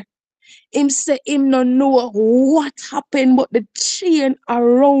burn. Him said him no know what happened, but the chain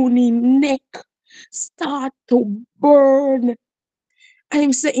around his neck start to burn. And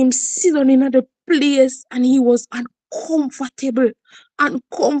him say him sit on another place and he was uncomfortable,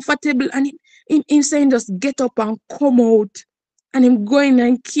 uncomfortable. And him saying just get up and come out. And him going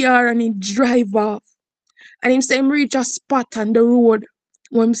in car and he drive off. And him say him reach a spot on the road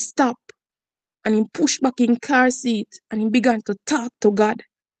when him stop and him push back in car seat and he began to talk to God.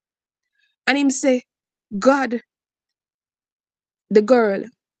 And him say, God, the girl,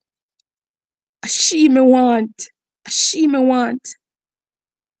 she me want, she me want,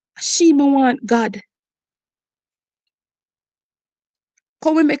 she me want, God.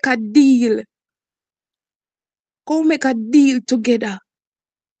 Come we make a deal. Come make a deal together.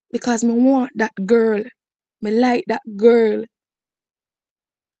 Because me want that girl. Me like that girl.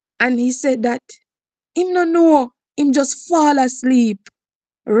 And he said that him no know. Him just fall asleep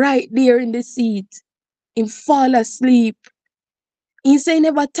right there in the seat. Him fall asleep. He say he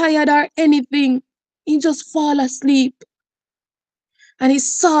never tired or anything. He just fall asleep. And he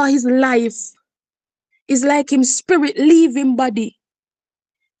saw his life. It's like him spirit leave him body.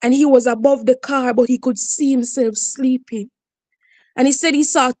 And he was above the car, but he could see himself sleeping. And he said he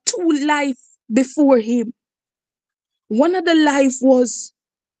saw two lives before him. One of the life was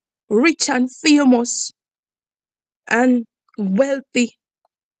rich and famous and wealthy.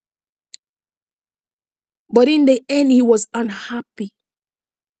 But in the end, he was unhappy.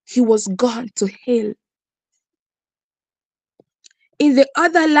 He was gone to hell. In the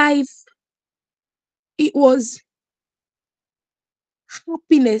other life, it was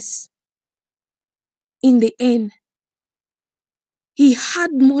happiness in the end. He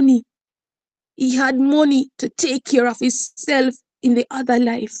had money. He had money to take care of himself in the other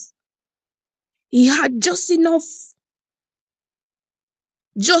life. He had just enough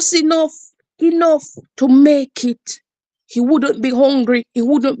to make it. He wouldn't be hungry. He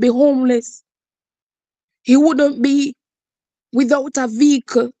wouldn't be homeless. He wouldn't be without a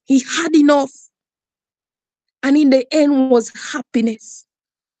vehicle. He had enough. And in the end was happiness.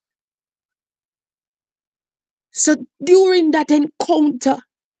 So during that encounter,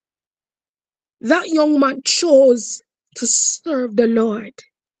 that young man chose to serve the Lord.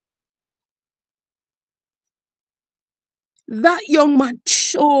 That young man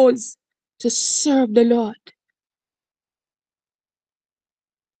chose to serve the Lord.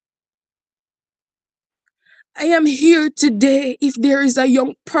 I am here today. If there is a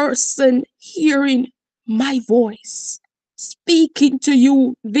young person hearing my voice, speaking to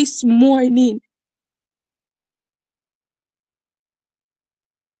you this morning,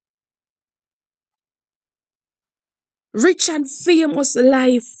 rich and famous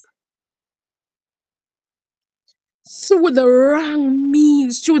life through the wrong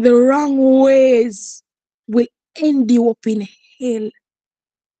means, through the wrong ways, will end you up in hell.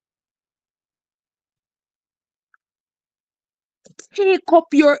 Take up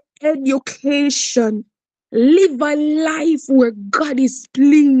your education. Live a life where God is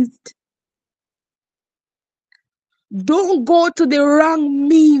pleased. Don't go to the wrong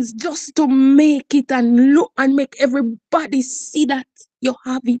means just to make it and look and make everybody see that you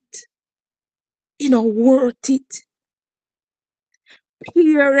have it. You know, worth it.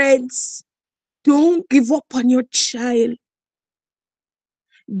 Parents, don't give up on your child.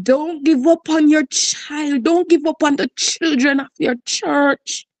 Don't give up on your child. Don't give up on the children of your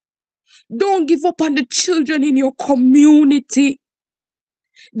church. Don't give up on the children in your community.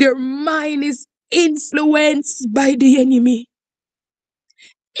 Their mind is influenced by the enemy,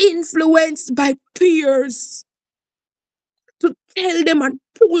 influenced by peers to tell them and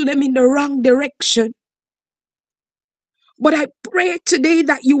pull them in the wrong direction. But I pray today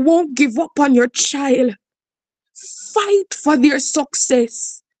that you won't give up on your child. Fight for their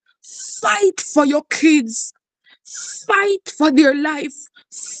success. Fight for your kids. Fight for their life.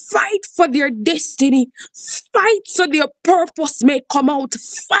 Fight for their destiny. Fight so their purpose may come out.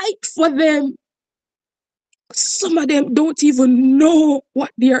 Fight for them. Some of them don't even know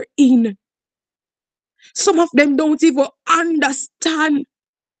what they're in. Some of them don't even understand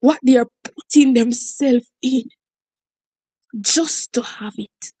what they're putting themselves in just to have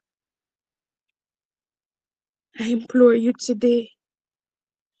it. I implore you today,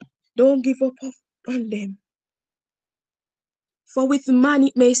 don't give up on them. For with man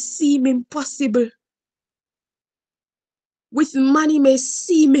it may seem impossible. With man it may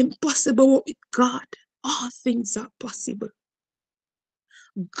seem impossible, but with God, all things are possible.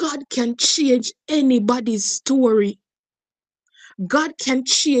 God can change anybody's story. God can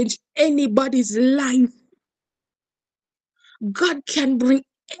change anybody's life. God can bring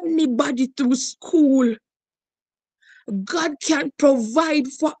anybody through school. God can provide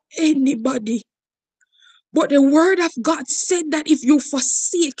for anybody. But the word of God said that if you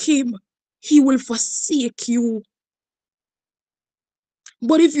forsake him, he will forsake you.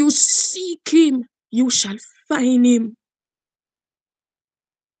 But if you seek him, you shall find him.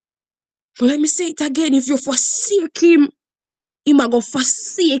 But let me say it again. If you forsake him, he might go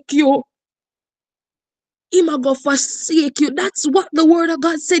forsake you. He might go forsake you. That's what the word of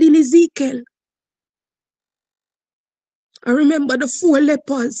God said in Ezekiel. I remember the 4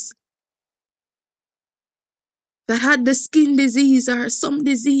 lepers that had the skin disease or some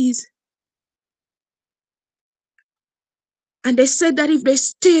disease. And they said that if they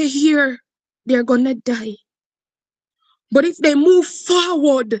stay here, they're gonna die. But if they move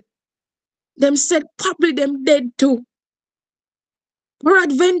forward, them said probably them dead too.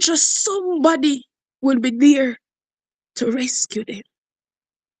 Peradventure somebody will be there to rescue them.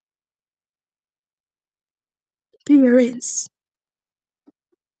 Parents,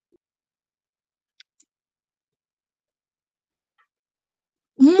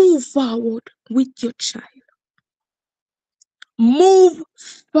 move forward with your child. Move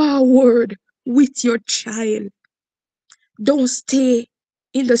forward with your child. Don't stay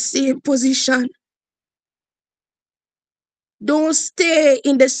in the same position. Don't stay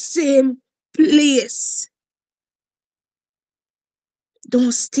in the same place.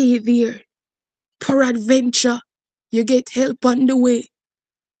 Don't stay there. Peradventure, you get help on the way.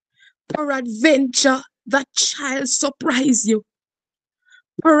 Peradventure, that child surprise you.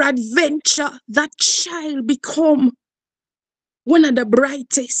 Peradventure, that child become one of the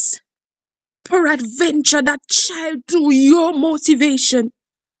brightest. Peradventure, that child, through your motivation,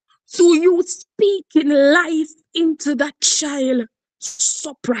 through you speaking life into that child,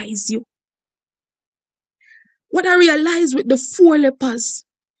 surprise you. What I realized with the 4 lepers,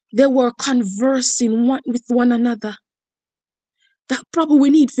 they were conversing with one another. That probably we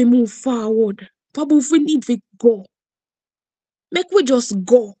need to move forward Papa, if we need to go, make we just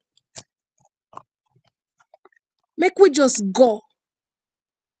go. Make we just go.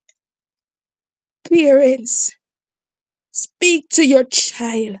 Parents, speak to your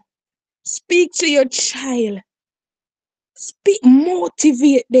child. Speak to your child. Speak,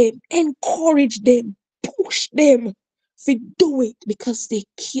 motivate them, encourage them, push them to do it because they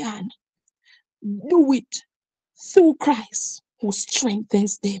can. Do it through Christ who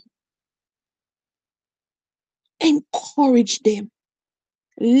strengthens them. Encourage them,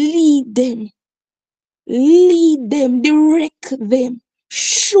 lead them, direct them,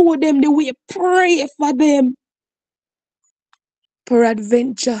 show them the way, pray for them.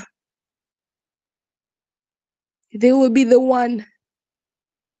 Peradventure, they will be the one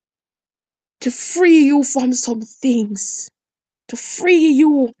to free you from some things, to free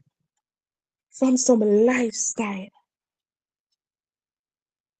you from some lifestyle.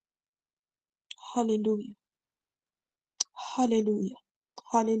 Hallelujah. Hallelujah.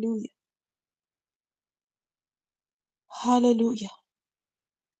 Hallelujah. Hallelujah.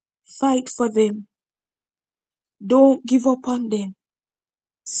 Fight for them. Don't give up on them.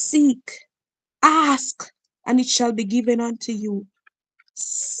 Seek, ask, and it shall be given unto you.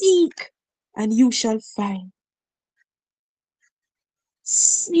 Seek, and you shall find.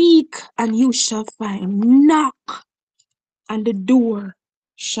 Seek, and you shall find. Knock, and the door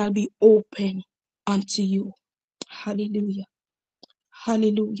shall be open unto you. Hallelujah.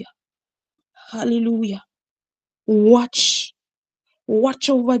 Hallelujah. Hallelujah. Watch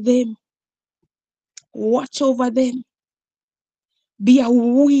over them. Watch over them. Be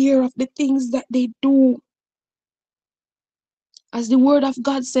aware of the things that they do. As the word of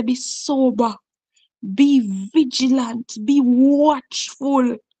God said, be sober, be vigilant, be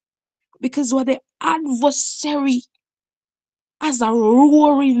watchful. Because what the adversary, as a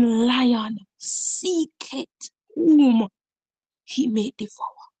roaring lion, seeketh whom he may devour.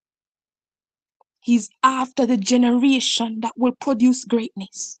 He's after the generation that will produce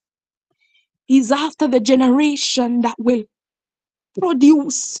greatness. He's after the generation that will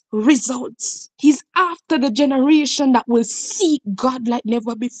produce results. He's after the generation that will seek God like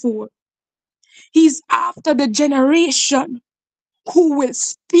never before. He's after the generation who will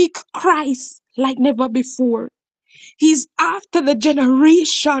speak Christ like never before. He's after the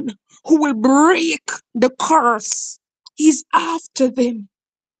generation who will break the curse. He's after them.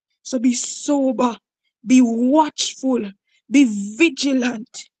 So be sober, be watchful, be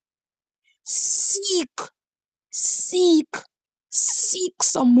vigilant. Seek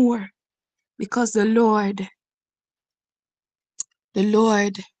some more, because the Lord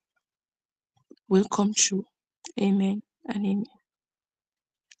will come true. Amen and amen.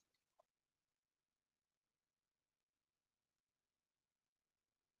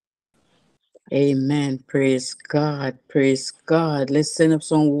 Amen. Praise God. Praise God. Let's send up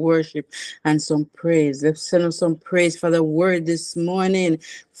some worship and some praise. Let's send up some praise for the word this morning.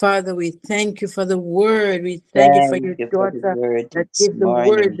 Father, we thank you for the word. We thank you for Thank your you for the daughter word that this gave the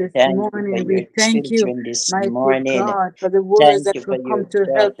word morning. this Thank you for morning. your We thank you, children this mighty morning. God, for the words Thank that you for will your come to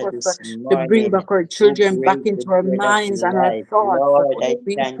help daughter us this to bring morning back our who children back brings the into our bread of minds and our life. thoughts. Lord, I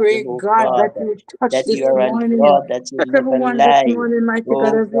We thank you, pray, oh God, God, that you touch that this you are a morning. God that will Touch never everyone this lie. morning, mighty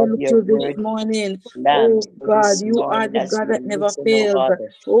God, Oh as we God, look your to this word morning. lamps Oh for God, this you are morning the as God we that never listen, oh fails. God,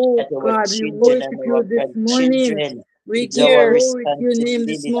 Oh that our God, we children worship and our you this morning. grandchildren We is give our glory to your name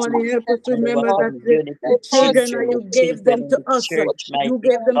this responsibility morning. Help us to and our remember that the community children children, that the you gave children them in to the us, church, you mighty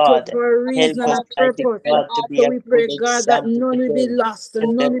gave them to us God. for a Help reason and us, a mighty purpose. God, to be So a we good pray, God, that example none to will be them. lost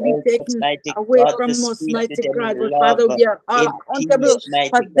and Help none them, will be help us, taken mighty away God, to from us, speak to mighty them God. in But love, Father, we are all in accountable peace,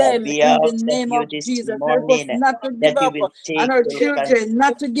 for mighty God. them We in the ask of name you of this Jesus. Help us morning not to give that you up will on take our full children,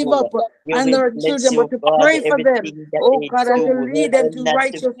 not to give up control. You on will our bless children, but you, to God, pray for them. everything that Oh they God, and to do. lead Help them them to not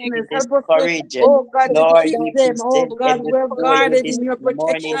to be righteousness. Help us to, discouraged. oh God, to Lord, keep we them, oh present God, them well before you guarded this in your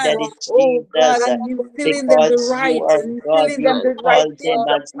morning, protection. Daddy Oh God, Jesus, and you instilling them the because you right, are and God. instilling You them the right call things them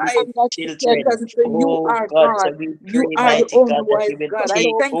of as life. little children. Because you Oh are God, so God. we You pray, are the mighty only God, that wise you will God. I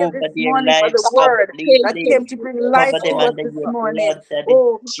take thank you over this their morning for the lives word that completely. came to bring life Cover to them us under this your morning. blood, Daddy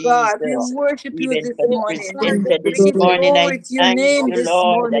Oh God, we Jesus. worship you Even this for the morning. presenter We this give morning, I glory to your thank name you, this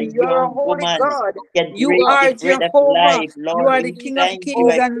Lord, a morning. You are a young holy woman God. can You break the are bread of Jehovah. life. You Lord, are the we King of thank you. Kings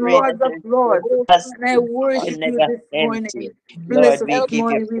I and pray Lords that of her Lords. And I husband will worship you never this empty. morning. Bless Lord, us we this Help give you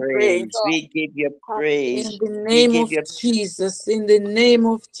morning, we pray. praise. We give you In praise. the We name give of you Jesus, in the name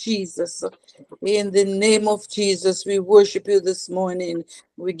of Jesus, in the name of Jesus, we worship you this morning.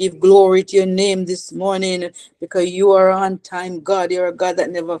 We give glory to your name this morning because you are on time, God. You're a God that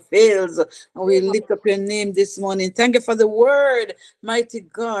never fails. And we lift up your name this morning. Thank you for the word, mighty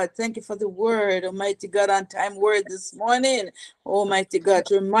God. Thank you for the word, Almighty God, on time word this morning. Almighty God,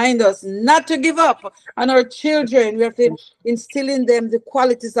 to remind us not to give up on our children. We have to instill in them the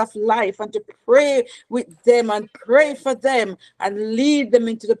qualities of life and to pray with them and pray for them and lead them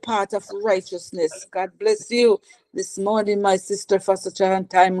into the path of righteousness. God bless you this morning, my sister, for such a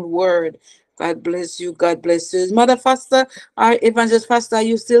on-time word. God bless you. God bless you. Mother Foster, our Evangelist Foster, are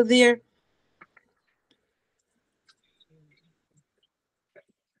you still there?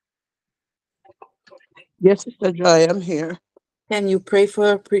 Yes, Sister Joy, I'm here. Can you pray for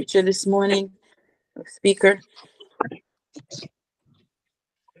our preacher this morning, speaker?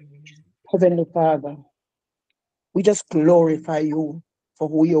 Heavenly Father, we just glorify you for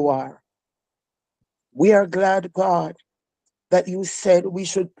who you are. We are glad, God, that you said we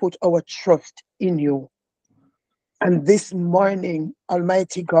should put our trust in you. And this morning,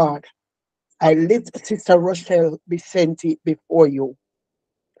 Almighty God, I lift Sister Rochelle Vicente before you.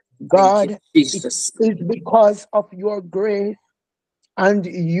 Thank you, God, it Jesus. is because of your grace and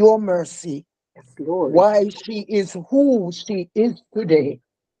your mercy Glory. why she is who she is today.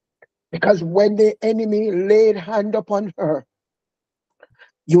 Because when the enemy laid hand upon her,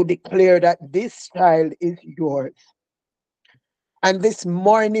 you declare that this child is yours. And this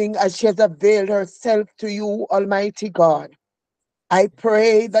morning, as she has availed herself to you, Almighty God, I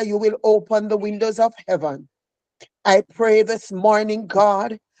pray that you will open the windows of heaven. I pray this morning,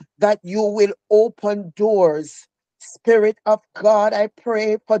 God, that you will open doors. Spirit of God, I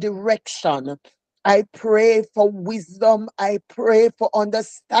pray for direction. I pray for wisdom. I pray for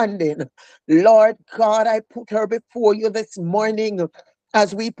understanding. Lord God, I put her before you this morning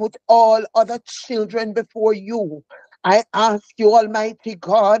as we put all other children before you. I ask you, Almighty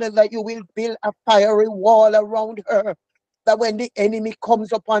God, that you will build a fiery wall around her, that when the enemy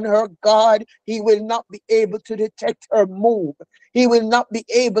comes upon her, God, he will not be able to detect her move. He will not be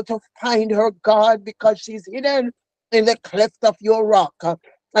able to find her, God, because she's hidden in the cleft of your rock.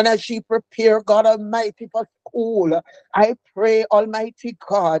 And as she prepare, God Almighty, for school, I pray, Almighty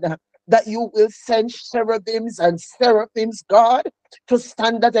God, that you will send cherubims and seraphims, God, to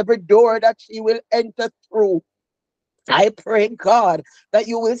stand at every door that she will enter through. I pray, God, that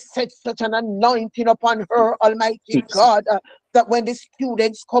you will set such an anointing upon her, Almighty Jesus. God, that when the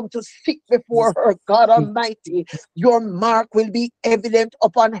students come to sit before her, God Almighty, your mark will be evident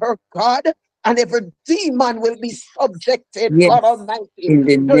upon her, God, and every demon will be subjected, Yes, God Almighty, in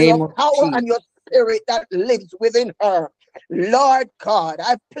the to your name of power Jesus. and your spirit that lives within her. Lord God,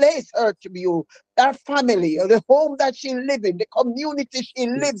 I place her to you, that family, the home that she lives in, the community she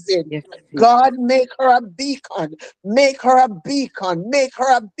lives in. Yes, God, make her a beacon. Make her a beacon. Make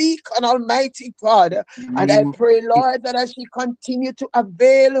her a beacon, Almighty God. in the And I name of pray, Jesus. Lord, that as she continue to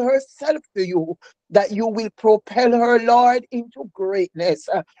avail herself to you, that you will propel her, Lord, into greatness,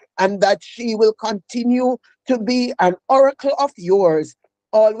 and that she will continue to be an oracle of yours,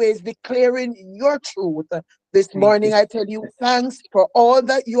 always declaring your truth. This Thank morning, you. I tell you thanks for all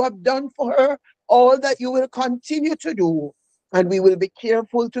that you have done for her, all that you will continue to do. And we will be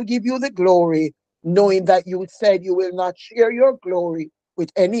careful to give you the glory, knowing that you said you will not share your glory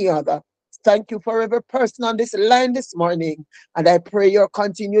with any other. Thank you for every person on this line this morning. And I pray your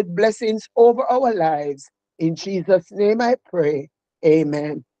continued blessings over our lives. In Jesus' name I pray.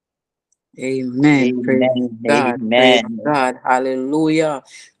 Amen. Amen. Praise Amen. God. Praise Amen. God. Hallelujah.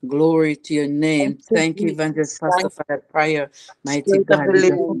 Glory to your name. Thank you, Thank you, Evangelist Jesus. Pastor, for that prayer. Mighty Spirit of God, the we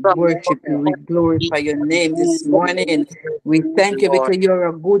just living God. worship you. We glorify your name this morning. We thank you because you're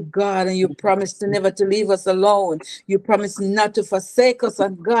a good God and you promise to never to leave us alone. You promise not to forsake us.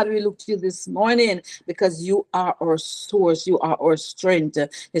 And God, we look to you this morning because you are our source. You are our strength.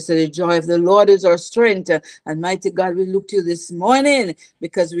 You said the joy of the Lord is our strength. And mighty God, we look to you this morning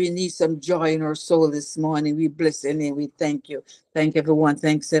because we need some joy in our soul this morning. We bless your name. We thank you. Thank everyone.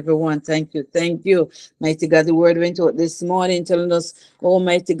 Thanks everyone. Thank you. Thank you. Mighty God, the word went out this morning telling us,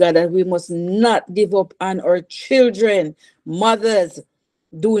 Almighty God, that we must not give up on our children. Mothers,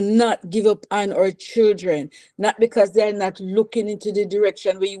 do not give up on our children, not because they're not looking into the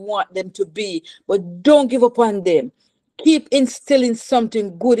direction where you want them to be, but don't give up on them. Keep instilling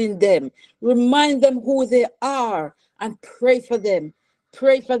something good in them. Remind them who they are and pray for them.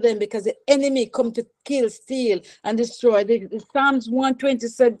 Pray for them because the enemy come to kill, steal, and destroy. The Psalms 120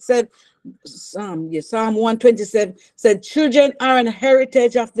 said, Psalm 127 said, children are an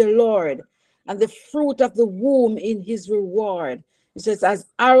heritage of the Lord, and the fruit of the womb in his reward. It says, as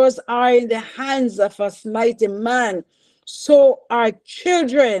arrows are in the hands of a mighty man, so are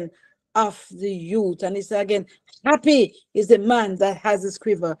children of the youth. And he said again, happy is the man that has his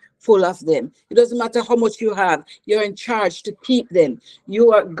quiver full of them. It doesn't matter how much you have, you're in charge to keep them.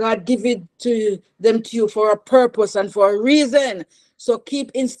 You are God give it to them to you for a purpose and for a reason. So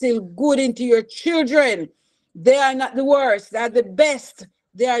keep instill good into your children. They are not the worst, they are the best.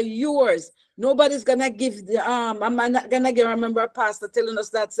 They are yours. Nobody's gonna give the I'm not gonna give. Remember a pastor telling us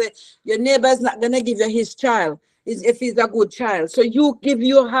that, say your neighbor is not gonna give you his child if he's a good child. So you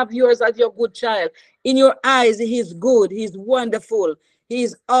have yours as your good child. In your eyes, he's good, he's wonderful,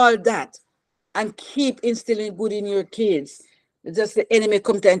 he's all that. And keep instilling good in your kids. Just the enemy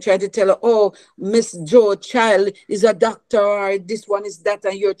come to and try to tell her, oh, Miss Joe child is a doctor, or this one is that,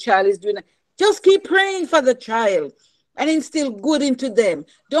 and your child is doing that. Just keep praying for the child and instill good into them.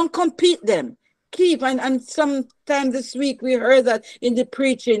 Don't compete them. Keep, and sometime this week we heard that in the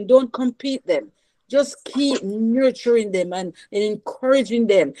preaching, don't compete them. Just keep nurturing them and encouraging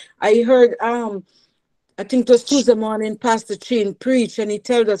them. I heard I think it was Tuesday morning, Pastor Chin preached, and he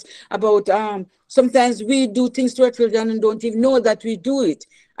told us about sometimes we do things to our children and don't even know that we do it.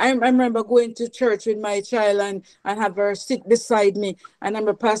 I remember going to church with my child and have her sit beside me. And I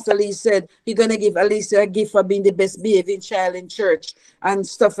remember Pastor Lee said he's going to give Alicia a gift for being the best behaving child in church and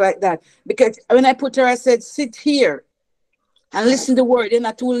stuff like that. Because when I put her, I said, sit here and listen to the word. You're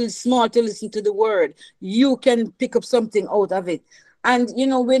not too small to listen to the word. You can pick up something out of it. And, you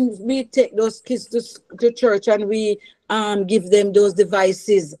know, when we take those kids to church and we give them those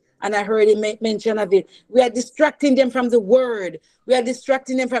devices, and I heard him make mention of it, we are distracting them from the word. We are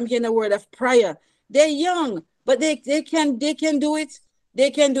distracting them from hearing the word of prayer. They're young, but they can do it.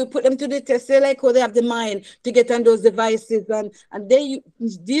 They can do it. Put them to the test. They like how they have the mind to get on those devices. And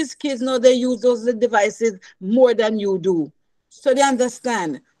these kids know they use those devices more than you do. So they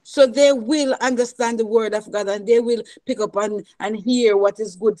understand. So they will understand the word of God, and they will pick up and hear what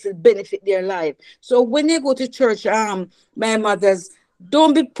is good to benefit their life. So when they go to church, my mothers,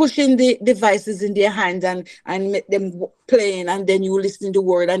 don't be pushing the devices in their hands and make them playing, and then you listen to the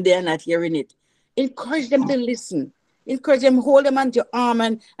word and they are not hearing it. Encourage them to listen. Encourage them, hold them onto your arm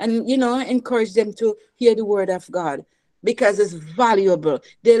and you know, encourage them to hear the word of God, because it's valuable.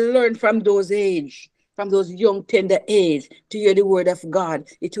 They learn from those age. From those young, tender age, to hear the word of God.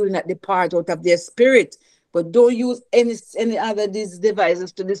 It will not depart out of their spirit. But don't use any other these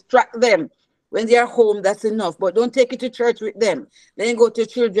devices to distract them. When they are home, that's enough. But don't take it to church with them. Then go to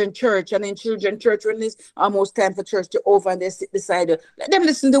children's church. And in children's church, when it's almost time for church to over and they sit beside you, let them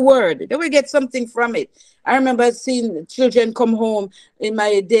listen to the word. They will get something from it. I remember seeing children come home in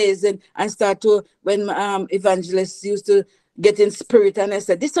my days and start to, when evangelists used to get in spirit, and I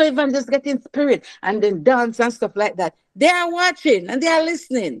said, this is how evangelists get in spirit, and then dance and stuff like that. They are watching and they are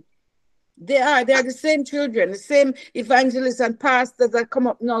listening. They are the same children, the same evangelists and pastors that come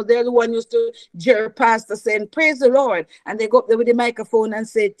up now. They're the one used to jeer pastor saying, praise the Lord, and they go up there with the microphone and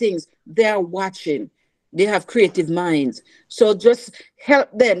say things. They are watching. They have creative minds. So just help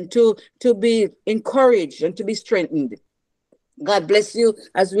them to be encouraged and to be strengthened. God bless you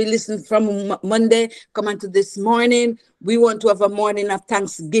as we listen from Monday, come on to this morning. We want to have a morning of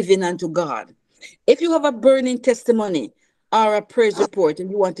thanksgiving unto God. If you have a burning testimony or a praise report and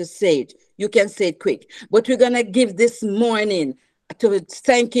you want to say it, you can say it quick. But we're going to give this morning to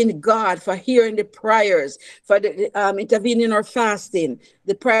thanking God for hearing the prayers, for the, intervening in our fasting,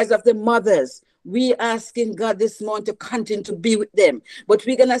 the prayers of the mothers. We asking God this morning to continue to be with them. But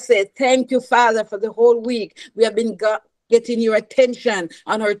we're going to say, thank you, Father, for the whole week. We have been getting your attention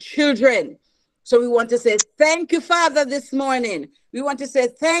on our children. So we want to say thank you, Father, this morning. We want to say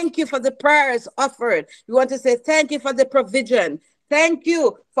thank you for the prayers offered. We want to say thank you for the provision. Thank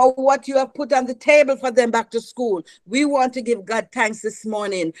you for what you have put on the table for them back to school. We want to give God thanks this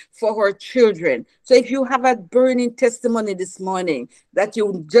morning for our children. So if you have a burning testimony this morning that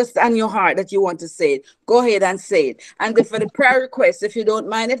you just on your heart that you want to say it, go ahead and say it. And for the prayer request, if you don't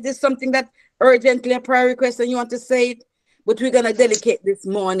mind, if there's something that urgently a prayer request and you want to say it, but we're going to dedicate this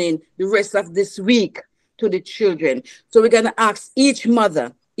morning, the rest of this week, to the children. So we're going to ask each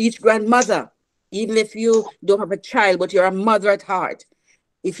mother, each grandmother, even if you don't have a child, but you're a mother at heart,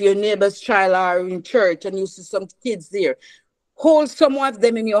 if your neighbor's child are in church and you see some kids there, hold some of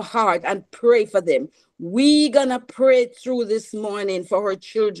them in your heart and pray for them. We're going to pray through this morning for our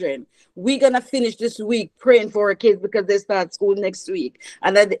children. We're going to finish this week praying for our kids because they start school next week.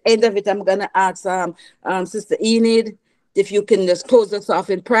 And at the end of it, I'm going to ask Sister Enid, if you can just close us off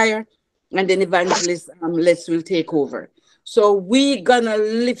in prayer. and then Evangelist Les will take over. So we gonna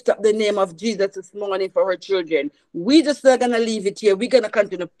lift up the name of Jesus this morning for her children. We just not gonna leave it here. We're gonna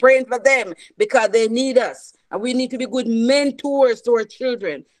continue praying for them because they need us, and we need to be good mentors to our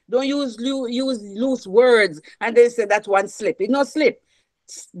children. Don't use loose words and they say that one slip. It's not slip.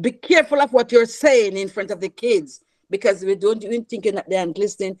 Be careful of what you're saying in front of the kids, because we don't even thinking that they aren't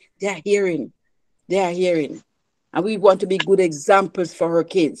listening. They are hearing. They are hearing. And we want to be good examples for our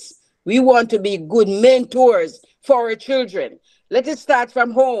kids. We want to be good mentors for our children. Let it start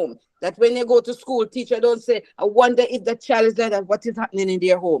from home. That when they go to school, teacher don't say, I wonder if the child is like that, what is happening in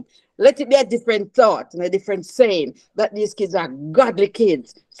their home. Let it be a different thought and a different saying that these kids are godly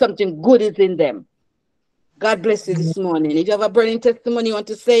kids. Something good is in them. God bless you this morning. If you have a burning testimony, you want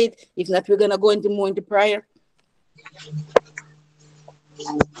to say it. If not, we're going to go into more into prayer.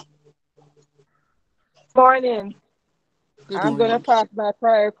 Morning. Good I'm going to morning. pass my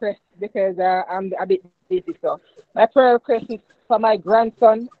prayer request because I'm a bit busy. So my prayer request is for my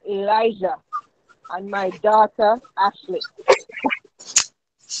grandson Elijah and my daughter Ashley.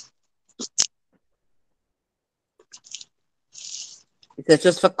 Is that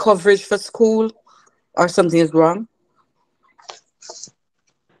just for coverage for school or something is wrong?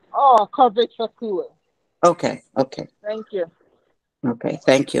 Oh, coverage for school. Okay. Thank you. Okay.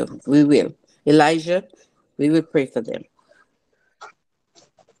 Thank you. We will. Elijah, we will pray for them.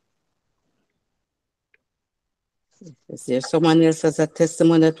 Is there someone else has a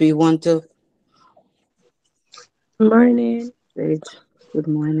testimony that we want to Morning. say? Good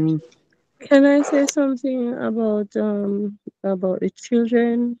morning. Can I say something about the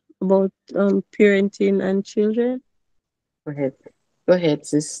children, about parenting and children? Go ahead. Go ahead,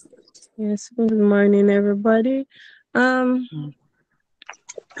 sis. Yes, good morning everybody. Um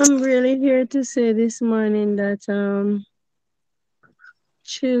I'm really here to say this morning that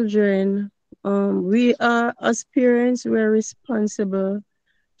children, we are as parents, we're responsible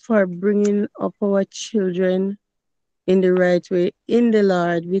for bringing up our children in the right way in the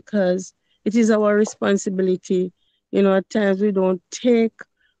Lord, because it is our responsibility. At times we don't take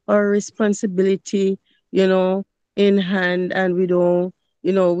our responsibility, in hand, and we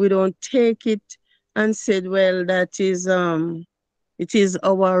don't take it and said, well, that is it is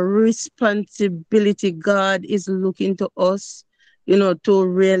our responsibility. God is looking to us, to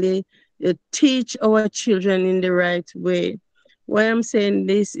really teach our children in the right way. Why I'm saying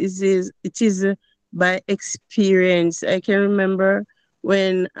this is it is by experience. I can remember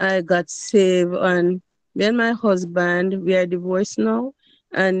when I got saved, and me and my husband, we are divorced now,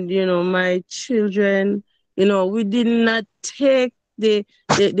 and my children, we did not take the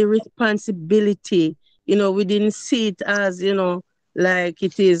responsibility. We didn't see it as, like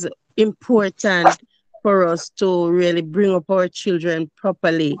it is important for us to really bring up our children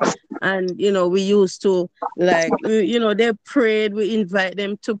properly. And we used to, like, they prayed, we invite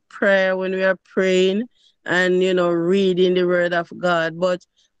them to prayer when we are praying and reading the word of God, but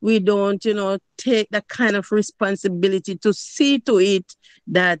we don't take that kind of responsibility to see to it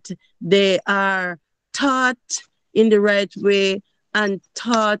that they are taught in the right way and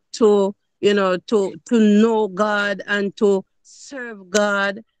taught to to know God and to serve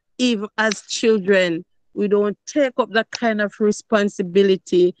God even as children. We don't take up that kind of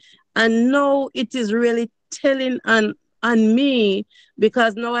responsibility. And now it is really telling on me,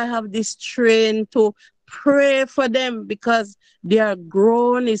 because now I have this train to pray for them because they are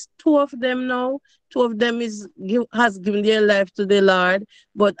grown. It's two of them now. Two of them has given their life to the Lord,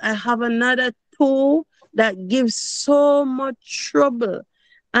 but I have another two that gives so much trouble.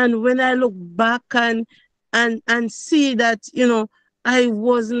 And when I look back and see that, I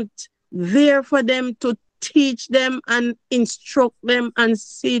wasn't there for them to teach them and instruct them and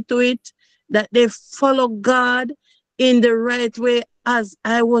see to it that they follow God in the right way as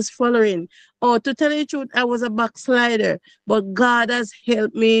I was following. Or to tell you the truth, I was a backslider, but God has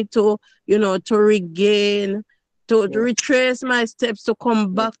helped me to, to regain, to retrace my steps, to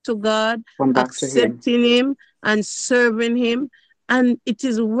come back to God, Come back to him. accepting Him and serving Him. And it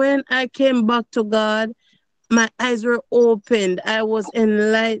is when I came back to God, my eyes were opened. I was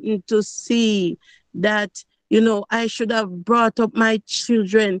enlightened to see that, I should have brought up my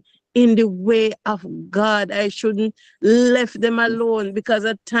children in the way of God. I shouldn't left them alone, because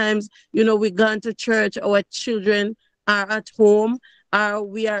at times, we gone to church, our children are at home,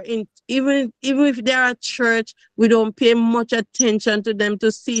 we are in, even if they are at church, we don't pay much attention to them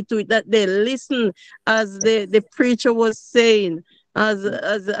to see to it that they listen, as the preacher was saying,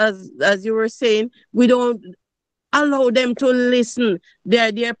 as you were saying, we don't allow them to listen.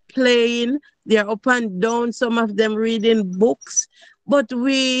 They're playing, they're up and down, some of them reading books, but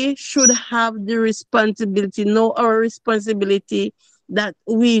we should have the responsibility, know our responsibility that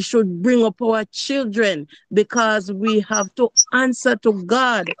we should bring up our children because we have to answer to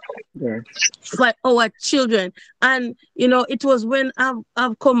God Yes. for our children. And you know, it was when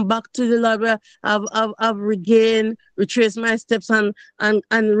I've come back to the Lord where I've regained, retraced my steps and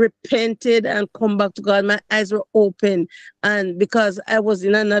repented and come back to God. My eyes were open, and because I was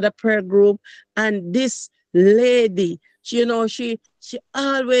in another prayer group, and this lady, you know, she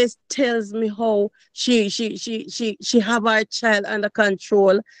always tells me how she have her child under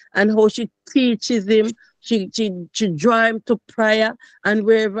control and how she teaches him. She draw him to prayer, and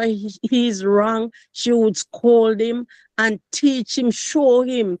wherever he's wrong, she would scold him and teach him, show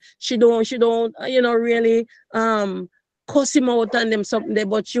him. She don't you know, really cuss him out and them something there,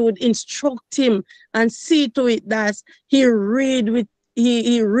 but she would instruct him and see to it that he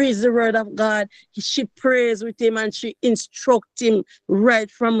reads the word of God. She prays with him and she instructs him right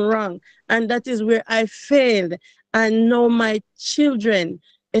from wrong. And that is where I failed. And now my children,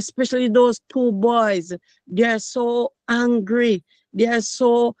 especially those two boys, they are so angry. They are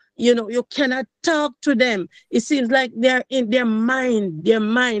so, you know, you cannot talk to them. It seems like they're in their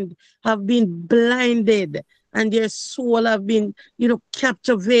mind have been blinded and their soul have been, you know,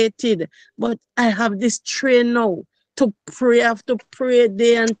 captivated. But I have this train now to pray. I have to pray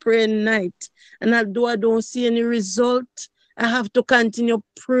day and pray night. And although I don't see any result, I have to continue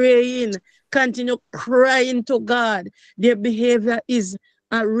praying, continue crying to God. Their behavior is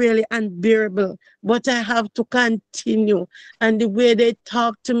really unbearable, but I have to continue. And the way they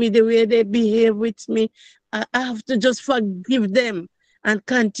talk to me, the way they behave with me, I have to just forgive them and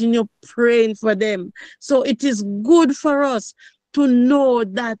continue praying for them. So it is good for us to know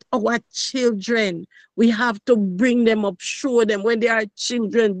that our children, we have to bring them up, show them when they are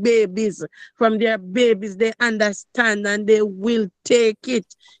children, babies. From their babies, they understand and they will take it.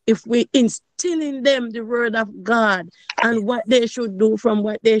 If we instill in them the word of God and what they should do from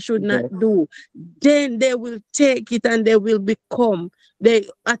what they should not do, then they will take it and they will become. They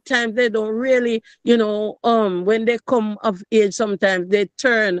at times they don't really, you know, when they come of age, sometimes they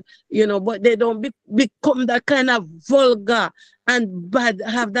turn, you know, but they don't become that kind of vulgar and bad,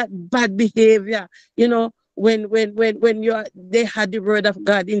 have that bad behavior, you know, when they had the word of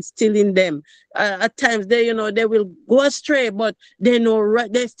God instilled in them. At times they, you know, they will go astray, but they know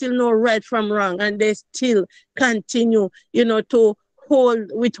right, they still know right from wrong, and they still continue, you know, to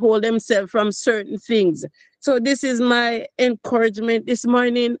withhold themselves from certain things. So this is my encouragement this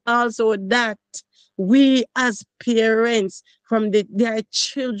morning also, that we as parents from their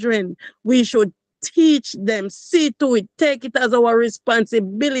children, we should teach them, see to it, take it as our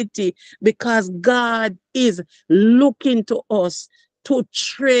responsibility, because God is looking to us to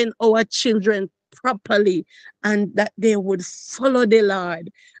train our children properly and that they would follow the Lord.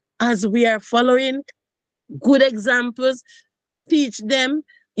 As we are following good examples, teach them,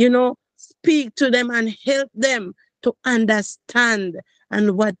 you know, speak to them and help them to understand.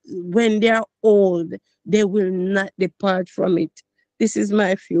 And what when they are old, they will not depart from it. This is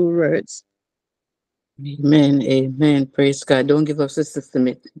my few words. Amen. Amen. Praise God. Don't give up, Sister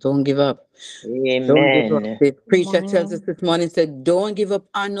Smith. Don't give up. Don't give up. Amen. The preacher tells us this morning, said, don't give up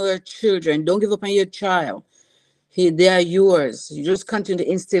on your children. Don't give up on your child. They are yours. You just continue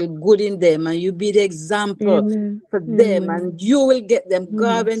to instill good in them and you be the example Amen. for them, Amen. and you will get them.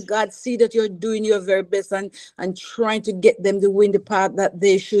 God, when Yes. God see that you're doing your very best and trying to get them to win the path that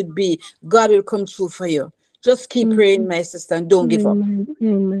they should be, God will come through for you. Just keep praying, my sister, and don't give up. Amen.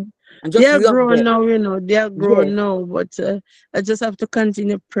 Amen. And They just are love grown them. now, you know. They are Yes, grown now, but I just have to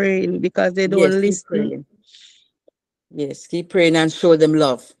continue praying because they yes, don't keep listen. praying. Yes, keep praying and show them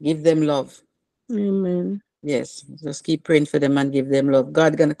love. Give them love. Amen. Yes, just keep praying for them and give them love.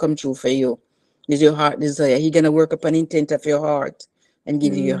 God gonna come true for you. Is your heart desire. He gonna work upon intent of your heart and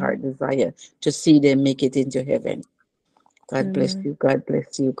give you your heart desire to see them make it into heaven. God bless Amen. you. God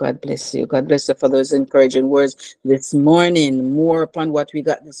bless you. God bless you. God bless you for those encouraging words this morning. More upon what we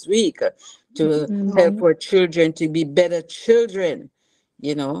got this week to help Amen. our children to be better children.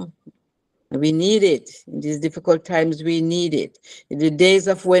 You know, we need it. In these difficult times, we need it. In the days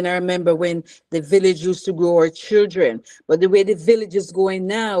of when I remember when the village used to grow our children, but the way the village is going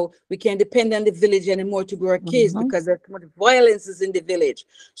now, we can't depend on the village anymore to grow our kids because there's too much violence is in the village.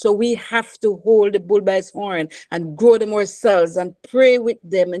 So we have to hold the bull by its horn and grow them ourselves and pray with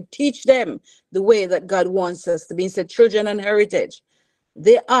them and teach them the way that God wants us to be. Instead, children and heritage.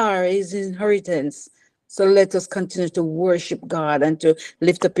 They are his inheritance. So let us continue to worship God and to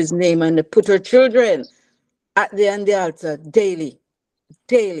lift up his name and to put our children at the altar daily.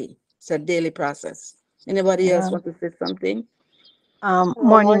 Daily. It's a daily process. Anybody else want to say something?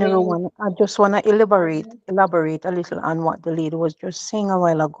 Morning, everyone. I just want to elaborate a little on what the lady was just saying a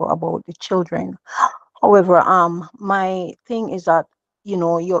while ago about the children. However, my thing is that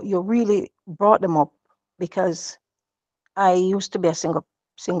you really brought them up because I used to be a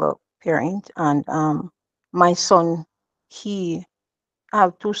single parent, and my son, he I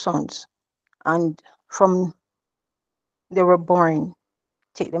have two sons, and from they were born,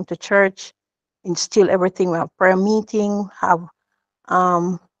 take them to church, instill everything. We have prayer meeting, have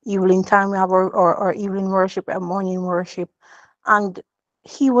evening time, we have our evening worship and morning worship, and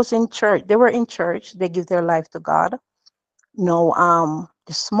he was in church. They were in church. They give their life to God. No,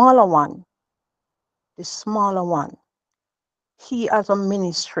 the smaller one, he has a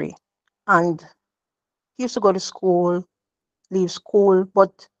ministry, and he used to go to school, leave school,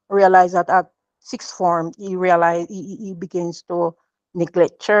 but realize that at sixth form, he begins to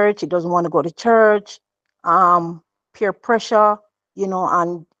neglect church. He doesn't want to go to church. Um, Peer pressure,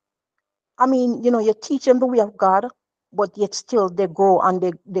 and I mean, you teach them the way of God, but yet still they grow and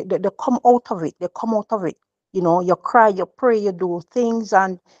they come out of it. They come out of it. You cry, you pray, you do things,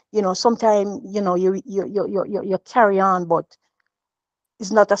 and sometimes you carry on, but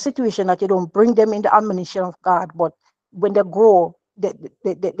it's not a situation that you don't bring them in the admonition of God. But when they grow,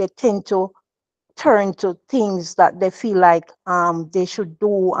 they tend to turn to things that they feel like they should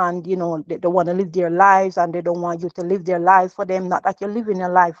do, and they want to live their lives, and they don't want you to live their life for them. Not that you're living a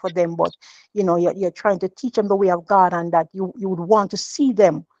life for them, but you're trying to teach them the way of God, and that you would want to see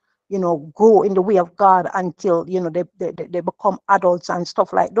them grow in the way of God until they become adults and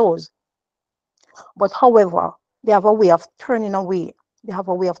stuff like those. But however, they have a way of turning away. They have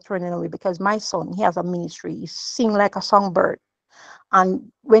a way of turning away, because my son, he has a ministry. He sing like a songbird.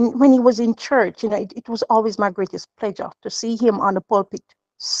 And when he was in church, it was always my greatest pleasure to see him on the pulpit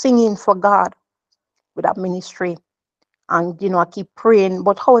singing for God with that ministry. And I keep praying.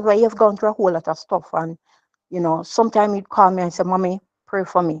 But however, he have gone through a whole lot of stuff. And sometimes he'd call me and say, "Mommy, pray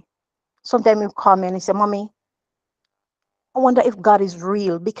for me." Sometimes he'd call me and he say, "Mommy, I wonder if God is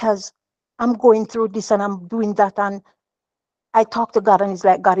real, because I'm going through this and I'm doing that." And I talk to God, and it's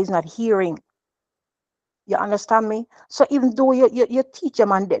like God is not hearing. You understand me? So even though you teach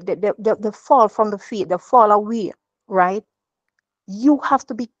them, and they fall from the faith, they fall away, right? You have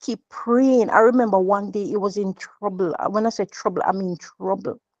to keep praying. I remember one day it was in trouble. When I say trouble, I mean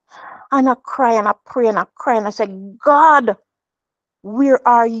trouble. And I cry and I pray and I cry and I said, "God, where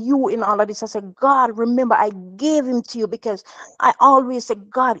are you in all of this?" I said, "God, remember, I gave him to you, because I always say,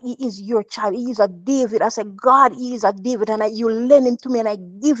 God, he is your child. He is a David." I said, "God, he is a David, and you lend him to me, and I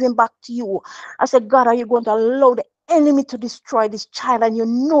give him back to you." I said, "God, are you going to allow the enemy to destroy this child? And you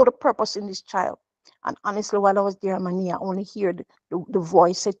know the purpose in this child." And honestly, while I was there, Mania, I only hear the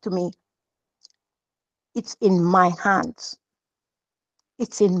voice said to me, "It's in my hands.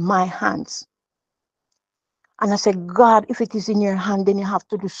 It's in my hands." And I said, "God, if it is in your hand, then you have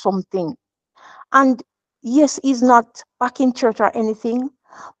to do something." And yes, he's not back in church or anything,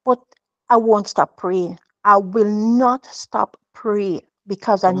 but I won't stop praying. I will not stop praying,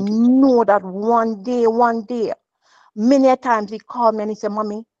 because I know that one day, many a times he called me and he said,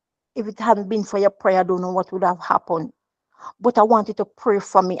 "Mommy, if it hadn't been for your prayer, I don't know what would have happened. But I wanted to pray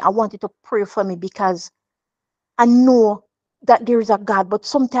for me. I wanted to pray for me, because I know that there is a God." But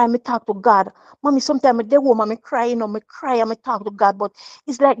sometimes I talk to God. "Mommy, sometimes I go home and I cry, I cry and I talk to God, but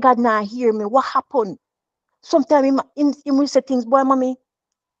it's like God not hear me. What happened?" Sometimes he will say things, "Boy, mommy,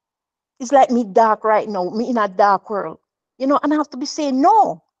 it's like me dark right now, me in a dark world." And I have to be saying,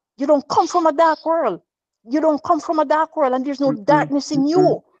 "No, you don't come from a dark world. You don't come from a dark world, and there's no darkness in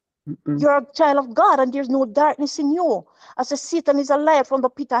you. You're a child of God, and there's no darkness in you." I said, Satan is a liar from the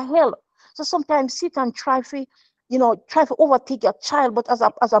pit of hell. So sometimes Satan try to overtake your child, but as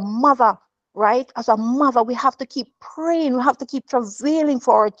a mother, right? As a mother, we have to keep praying. We have to keep travailing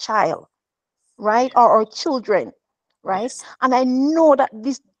for our child, right? Or our children, right? And I know that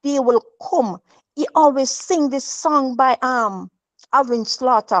this day will come. He always sing this song by Alvin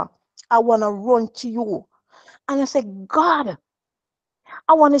Slaughter, "I wanna run to you." And I said, "God,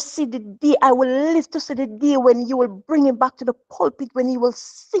 I want to see the day. I will live to see the day when you will bring him back to the pulpit, when he will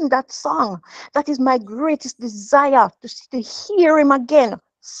sing that song." That is my greatest desire, to hear him again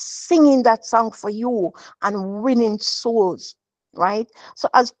singing that song for you and winning souls, right? So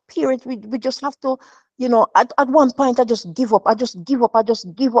as parents, we just have to, at one point, I just give up. I just give up. I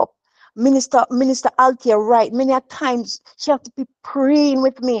just give up. Minister Althea, right? Many a times she have to be praying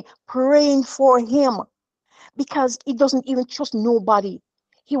with me, praying for him, because he doesn't even trust nobody.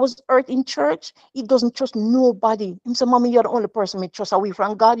 He was hurt in church. He doesn't trust nobody. He said, "Mommy, you're the only person me trust. Away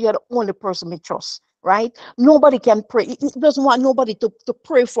from God, you're the only person me trust." right? Nobody can pray. He doesn't want nobody to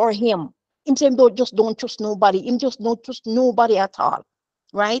pray for him. Him say, don't trust nobody. Him just don't trust nobody at all,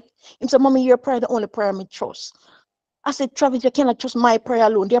 right? Him say, Mommy, your prayer the only prayer me trust. I said, Travis, you cannot trust my prayer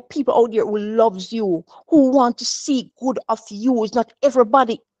alone. There are people out there who loves you, who want to see good of you. It's not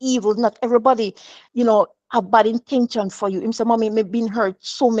everybody evil, not everybody, have bad intention for you. Him say, Mommy, me been hurt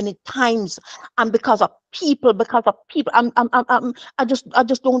so many times, and because of people, I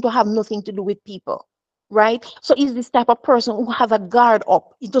just don't want to have nothing to do with people. Right? So he's this type of person who have a guard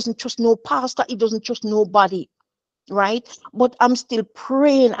up. He doesn't trust no pastor, he doesn't trust nobody. Right? But I'm still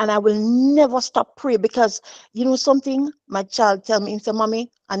praying, and I will never stop praying, because you know something, my child tell me, he said,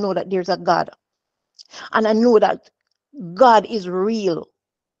 Mommy, I know that there's a God, and I know that God is real,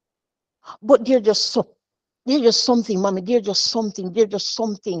 but there's just something, Mommy, there's just something,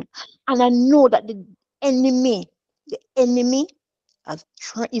 and I know that enemy the enemy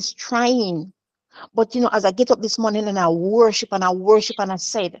is trying. But as I get up this morning and I worship and I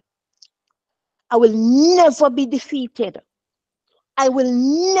said, I will never be defeated. I will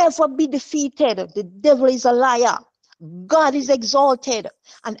never be defeated. The devil is a liar. God is exalted,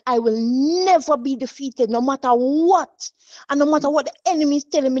 and I will never be defeated, no matter what. And no matter what the enemy is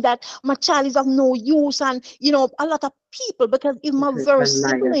telling me that my child is of no use, and a lot of people, because even my very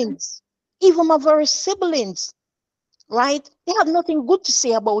siblings, right? They have nothing good to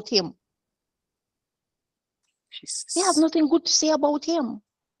say about him. They have nothing good to say about him.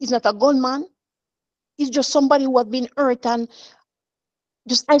 He's not a gunman. He's just somebody who has been hurt and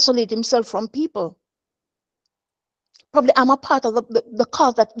just isolate himself from people. Probably I'm a part of the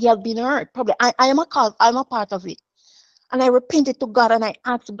cause that he has been hurt. Probably I am a cause, I'm a part of it. And I repented to God, and I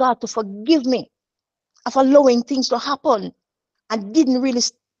asked God to forgive me of allowing things to happen and didn't really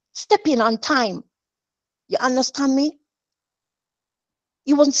step in on time. You understand me?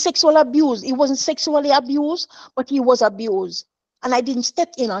 He wasn't sexual abuse. He wasn't sexually abused, but he was abused. And I didn't step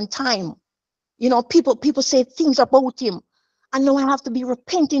in on time. People say things about him. And now I have to be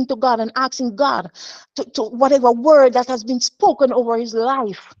repenting to God and asking God to whatever word that has been spoken over his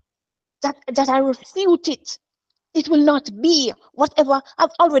life, that I refute it. It will not be. Whatever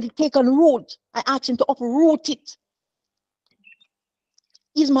I've already taken root, I ask him to uproot it.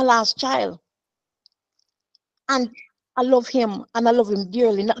 He's my last child. And I love him, and I love him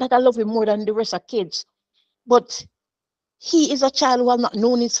dearly. Not that I love him more than the rest of kids, but he is a child who has not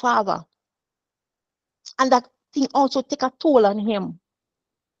known his father. And that thing also take a toll on him.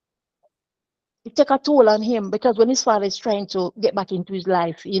 It take a toll on him, because when his father is trying to get back into his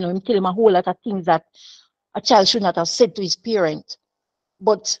life, him tell him a whole lot of things that a child should not have said to his parent.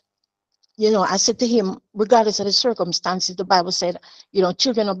 But I said to him, regardless of the circumstances, the Bible said,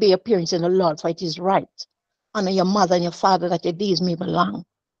 children obey your parents in the Lord, for it is right. Honor your mother and your father, that your days may be long.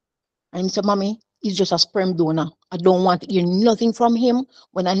 And he said, Mommy, he's just a sperm donor. I don't want to hear nothing from him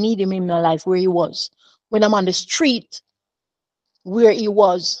when I need him in my life, where he was. When I'm on the street, where he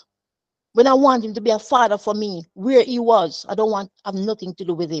was. When I want him to be a father for me, where he was. I don't want have nothing to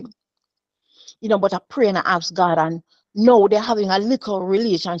do with him. But I pray and I ask God, and no, they're having a little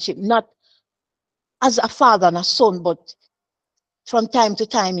relationship, not as a father and a son, but from time to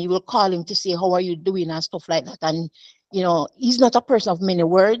time he will call him to say, how are you doing, and stuff like that. And he's not a person of many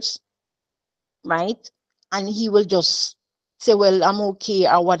words, right? And he will just say, well, I'm okay,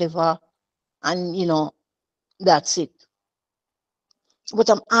 or whatever, and that's it. But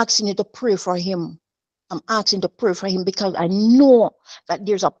I'm asking you to pray for him. I'm asking to pray for him, because I know that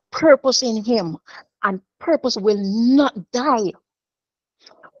there's a purpose in him, and purpose will not die.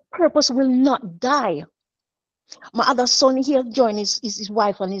 Purpose will not die. My other son, he has joined his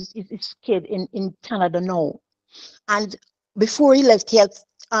wife and his kid in Canada now. And before he left, he had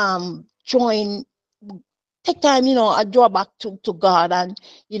joined, take time, I draw back to God, and,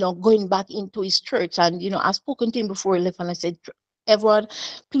 going back into his church. And, I've spoken to him before he left, and I said, everyone,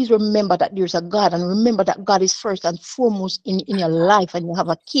 please remember that there's a God, and remember that God is first and foremost in your life, and you have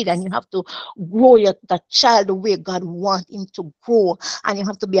a kid, and you have to grow that child the way God wants him to grow. And you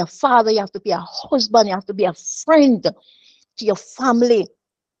have to be a father, you have to be a husband, you have to be a friend to your family.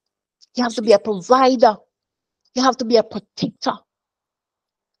 You have to be a provider. You have to be a protector,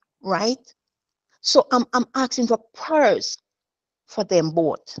 right? So I'm asking for prayers for them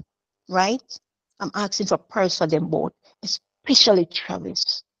both, right? I'm asking for prayers for them both, especially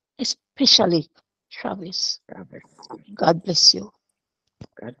Travis. Especially Travis. God bless you.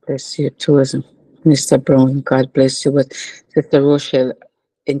 God bless you too, Mr. Brown. God bless you. But Sister Rochelle,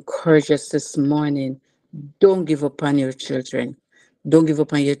 encourage us this morning. Don't give up on your children. Don't give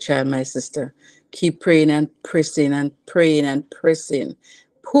up on your child, my sister. Keep praying and pressing and praying and pressing.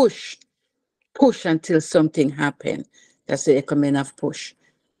 Push. push until something happen. That's the economy of push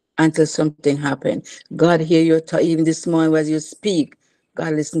until something happen. God hear your even this morning as you speak.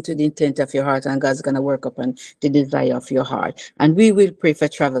 God listen to the intent of your heart, and God's gonna work upon the desire of your heart. And we will pray for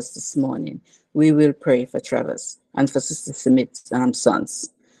Travis this morning. We will pray for Travis and for Sister Smith's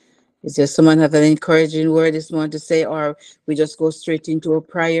sons. Is there someone have an encouraging word this morning to say, or we just go straight into a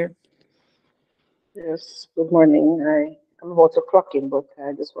prayer? Yes, good morning. I'm about to clock in, but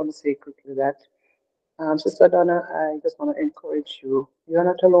I just want to say quickly that, Sister Donna, I just want to encourage you. You're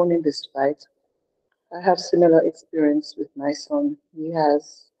not alone in this fight. I have similar experience with my son. He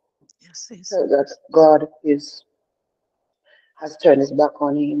has Yes, yes. felt that God has turned his back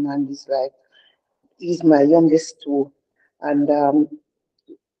on him, and he's like, he's my youngest too, and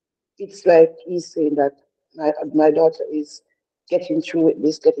it's like he's saying that my daughter is getting through with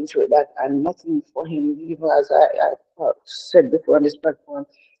this, getting through with that, and nothing for him. Even as I said before on this platform,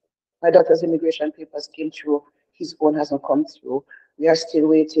 my daughter's immigration papers came through. His own hasn't come through. We are still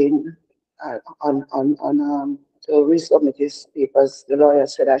waiting on to resubmit his papers. The lawyer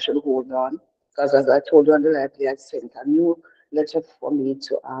said I should hold on because, as I told you on the live, they had sent a new letter for me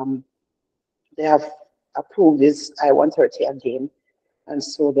to they have approved this I-130 again, and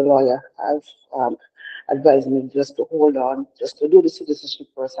so the lawyer has advised me just to hold on, just to do the citizenship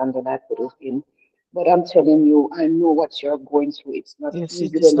first, and then I put it in. But I'm telling you, I know what you're going through. It's not Yes, it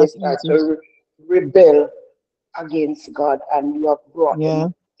easy is when they not start easy. to rebel against God, and you have brought them Yeah.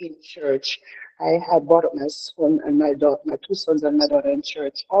 up in church. I had brought up my son and my daughter, my two sons and my daughter in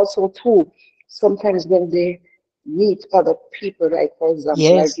church. Also, too, sometimes when they meet other people, like for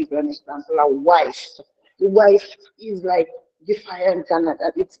example, I'll Yes. give you an example, a wife. The wife is like defiant, and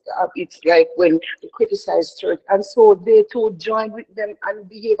it's like when they criticize church, and so they too join with them and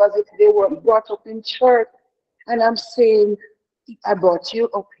behave as if they were brought up in church. And I'm saying, I brought you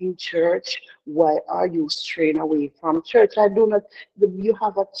up in church. Why are you straying away from church? I do not. You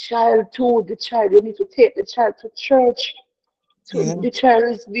have a child too. The child, you need to take the child to church. So Yeah. the child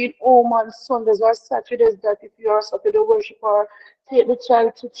is being home on Sundays or Saturdays. That if you are a Saturday worshiper, take the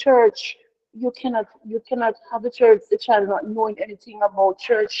child to church. You cannot have the child not knowing anything about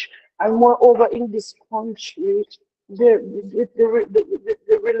church. And moreover, in this country, the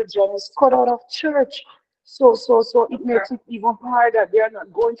religion is cut out of church. So it makes it even harder. They are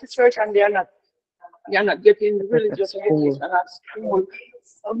not going to church, and they are not getting At religious school. education at school.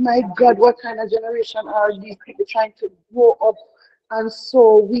 Oh my God, what kind of generation are these people trying to grow up? And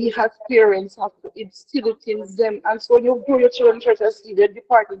so we as parents have to instill it in them. And so when you grow your children in church and see them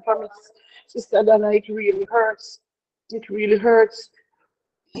departing from it, Sister Dana, it really hurts. It really hurts.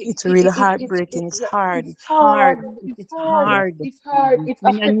 It's really heartbreaking. It's hard. It's hard. It's hard. It's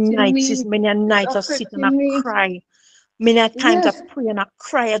Many affecting nights, me. many It's nights I sit and I affecting me. cry. Many times I Yes, pray and I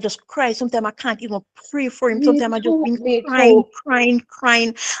cry. I just cry. Sometimes I can't even pray for him. me Sometimes I just too. been Me crying, too. crying,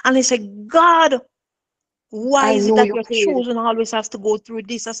 crying. And I say, God, why I is it know that your your pain. children always has to go through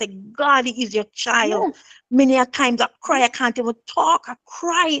this? I say, God, he is your child. Yes, Many a times I cry, I can't even talk. I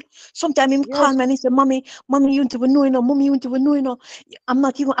cry. Sometimes him call yes, me and he say, Mommy, you don't even know, Mommy, you don't even know. I'm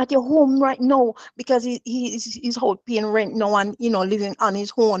not even at your home right now because he's out paying rent now and living on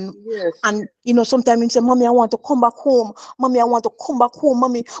his own. yes. And sometimes he say, Mommy, I want to come back home. Mommy, I want to come back home,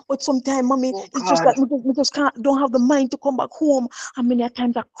 Mommy. But sometimes, Mommy, Oh it's just that God, we just can't don't have the mind to come back home. And many a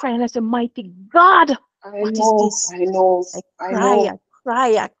times I cry and I say, Mighty God, I what is know, this? I know, I I cry, know. I cry,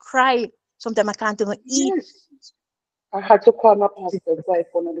 I cry. Sometimes I can't even eat. Yes. I had to call my pastor's wife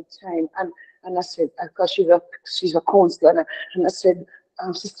one at a time, and I said, because she's a counselor, and I said,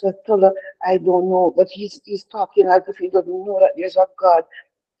 Sister, tell her I don't know, but he's talking as if he doesn't know that there's a God,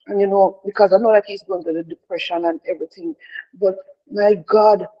 and because I know that he's going to the depression and everything, but my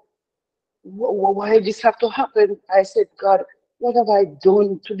God, why this have to happen? I said, God, what have I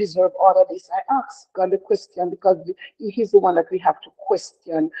done to deserve all of this? I asked God the question because He's the one that we have to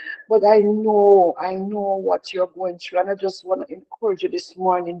question. But I know what you're going through, and I just want to encourage you this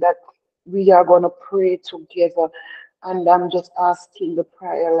morning that we are going to pray together. And I'm just asking the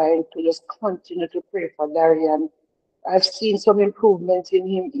prayer line to just continue to pray for Darian. I've seen some improvement in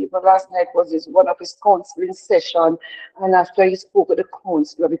him. Even last night was one of his counseling session, and after he spoke with the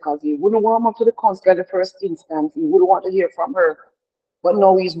counselor, because he wouldn't warm up to the counselor in the first instance, he wouldn't want to hear from her. But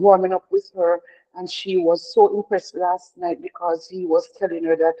now he's warming up with her, and she was so impressed last night because he was telling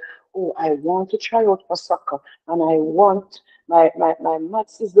her that, oh, I want to try out for soccer, and I want my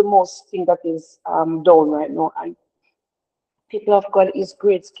maths is the most thing that is down right now, and people of God, his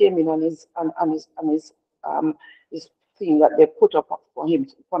grades came in on um his thing that they put up for him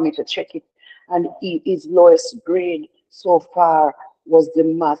for me to check it, and his lowest grade so far was the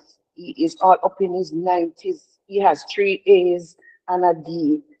math. he is all up in his 90s. He has 3 A's and a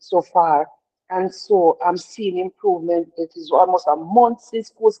D so far. And so I'm seeing improvement. It is almost a month since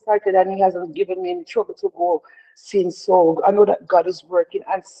school started, and he hasn't given me any trouble to go since. So I know that God is working.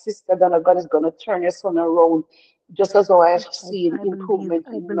 And Sister Donna, God is going to turn your son around. Just as how I have seen improvement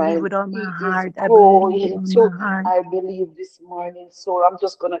in mine, with all my he is heart. I believe going with to, all my heart. I believe this morning. So I'm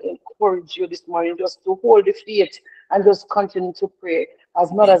just going to encourage you this morning just to hold the faith and just continue to pray.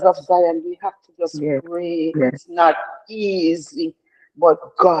 As mothers of Zion, we have to just Yes. pray. Yes. It's not easy,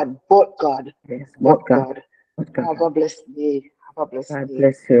 but God, but God, Yes. but But God. God. But God. Have a blessed day. Have a blessed God day.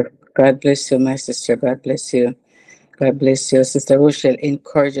 bless you. God bless you, my sister. God bless you. God bless you. Sister Rochelle,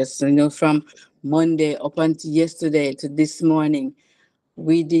 encourage us. From Monday up until yesterday to this morning,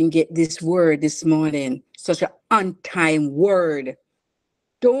 we didn't get this word this morning. Such an on-time word.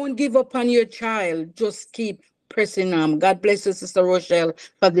 Don't give up on your child. Just keep pressing on. God bless you, Sister Rochelle,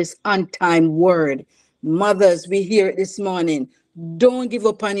 for this on-time word. Mothers, we hear it this morning. Don't give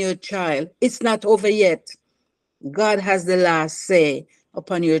up on your child. It's not over yet. God has the last say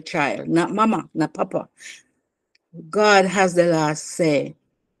upon your child. Not mama, not papa. God has the last say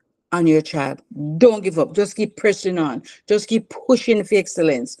on your child. Don't give up. Just keep pressing on. Just keep pushing for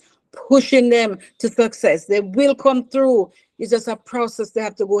excellence, pushing them to success. They will come through. It's just a process they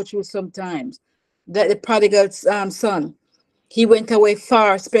have to go through sometimes. That the prodigal son, he went away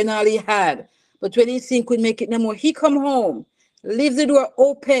far, spent all he had. But when he seen could make it no more, he come home. Leave the door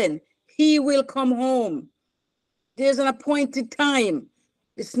open. He will come home. There's an appointed time.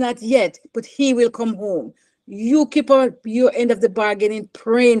 It's not yet, but he will come home. You keep up your end of the bargain in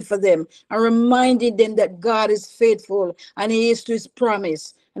praying for them and reminding them that God is faithful and he is to his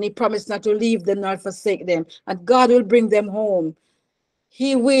promise. And he promised not to leave them nor forsake them. And God will bring them home.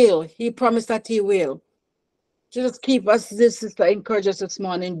 He will. He promised that he will. Just keep us, this sister encourage us this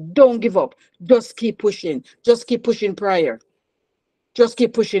morning. Don't give up. Just keep pushing. Just keep pushing prayer. Just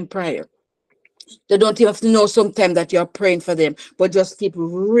keep pushing prayer. They don't even have to know sometime that you're praying for them, but just keep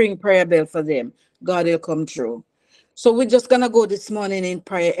ring prayer bell for them. God will come through. So we're just gonna go this morning in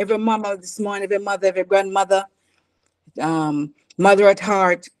prayer. Every mama this morning, every mother, every grandmother, mother at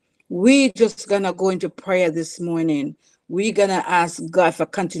heart, we just gonna go into prayer this morning. We're gonna ask God for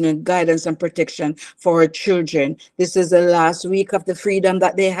continued guidance and protection for our children. This is the last week of the freedom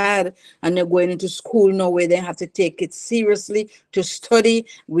that they had, and they're going into school now where they have to take it seriously to study.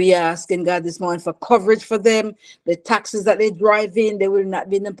 We are asking God this morning for coverage for them. The taxis that they drive in, they will not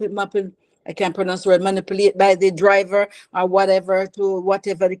be I can't pronounce the word, manipulate by the driver or whatever, to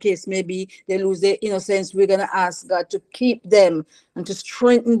whatever the case may be. They lose their innocence. We're going to ask God to keep them and to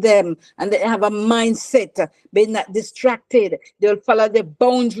strengthen them, and they have a mindset, being not distracted. They'll follow the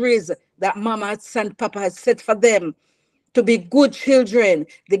boundaries that mama and papa has set for them to be good children.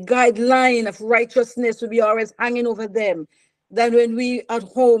 The guideline of righteousness will be always hanging over them. Then when we at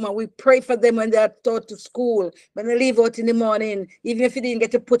home and we pray for them when they are taught to school, when they leave out in the morning, even if you didn't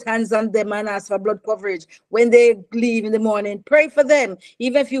get to put hands on them and ask for blood coverage, when they leave in the morning, pray for them.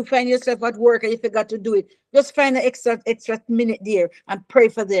 Even if you find yourself at work and you forgot to do it, just find an extra minute there and pray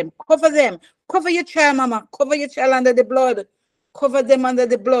for them. Cover them. Cover your child, mama. Cover your child under the blood. Cover them under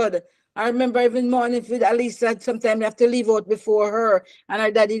the blood. I remember every morning with Alisa, sometimes I have to leave out before her, and her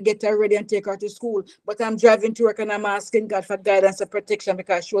daddy get her ready and take her to school. But I'm driving to work and I'm asking God for guidance and protection,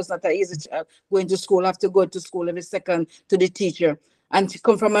 because she was not an easy child going to school. I have to go to school every second to the teacher. And she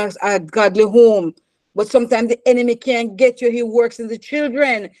come from a godly home. But sometimes the enemy can't get you. He works in the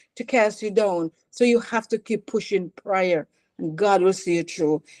children to cast you down. So you have to keep pushing prayer, and God will see you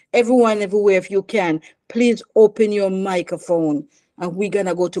through. Everyone, everywhere, if you can, please open your microphone. And we're going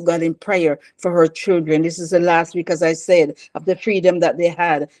to go to God in prayer for her children. This is the last week, as I said, of the freedom that they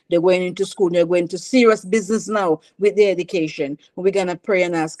had. They're going into school. They're going to serious business now with their education. We're going to pray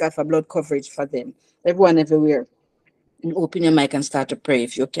and ask God for blood coverage for them. Everyone everywhere. And open your mic and start to pray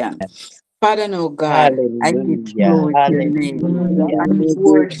if you can. Father, no God, I give Hallelujah. glory to your name. Hallelujah. I Worship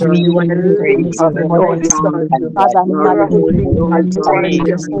worship We you you and and lift you praise up, lift you, you Lord up. Lord. God. And Father, God, I'm you are You're not a going holy, holy to God. holy, You Jesus. are We the praise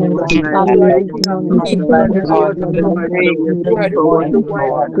just you, need Jehovah Lord. you. God. Father, You we are are the giving King you of the Kings Keep and us, the praise. We are Lord. Lord We of giving will you Lords. the praise praise You this are this the morning, only morning.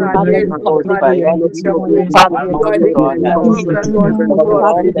 wise Lord. God. Father, There we is come no Oh, God before God, you as beside this we Yahweh. morning. open Father, our we You mouth, are come the before Lord, you, King of and Lord. Kings we and Lord of Oh, cover Lords.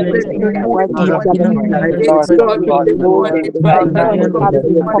 Father, under we the There just is thank blood you, of no Lord God Jesus, Jesus that beside you Christ, you. never Lord There is fail. God. no Oh, God God beside Heavenly you. Almighty, Father,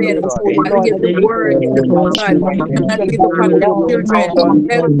 we And come there is before no you, we Lord, give and we God you lift beside up praise you. your this name, You Jesus. are morning. We God not We give and up give God on you you, alone. Lord. praise, You Lord. are Father, God we We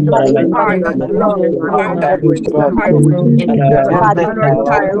come and before God you, heart of love, heart of peace, heart of unity. On our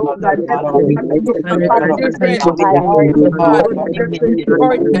child, oh God, help us not to look at our children oh God, just to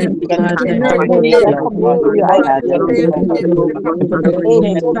support them, to nurture them, oh God, to stay oh God, help us to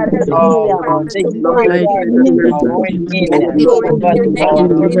mold them, oh glory to your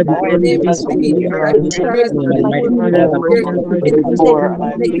name, in the name of Jesus, as make me God,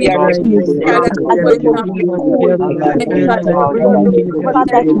 as we go into school, make me God, oh God,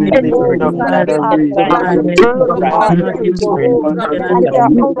 I oh God, understanding,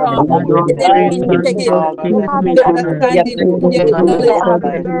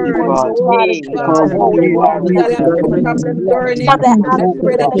 knowledge to learn,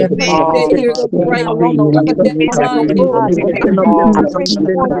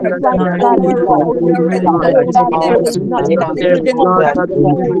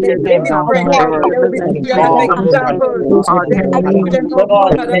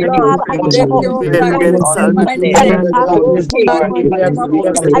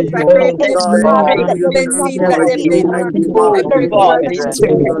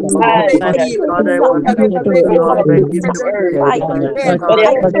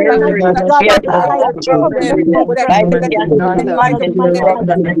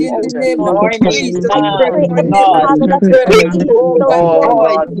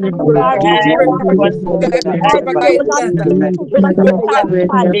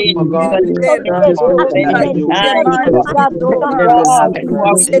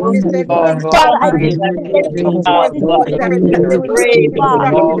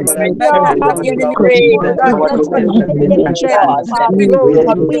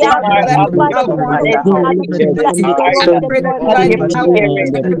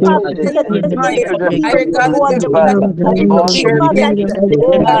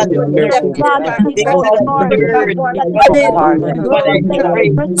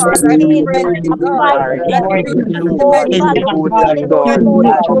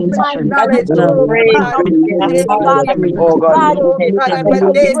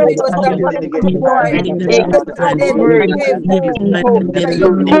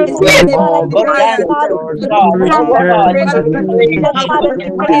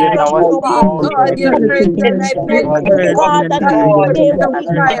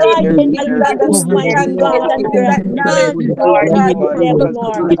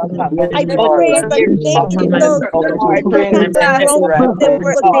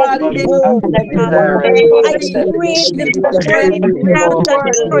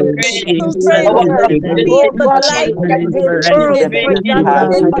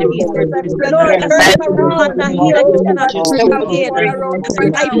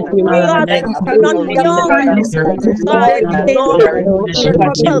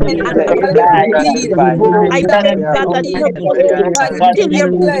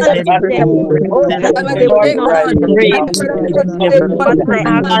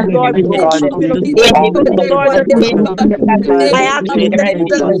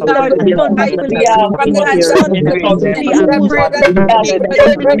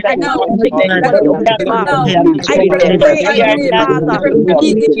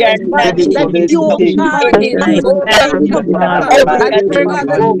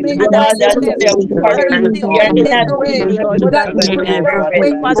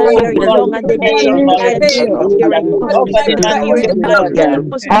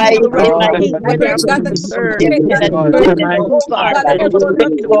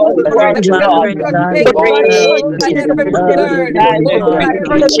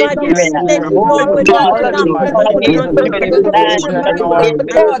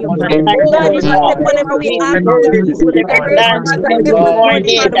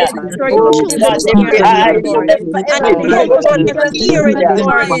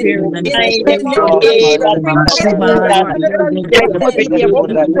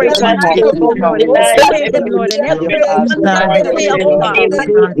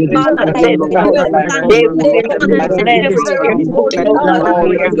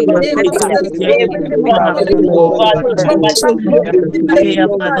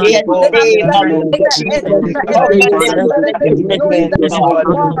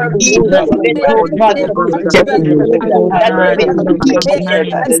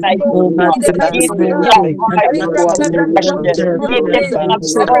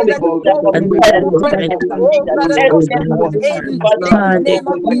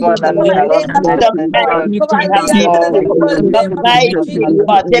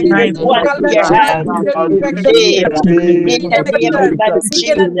 oh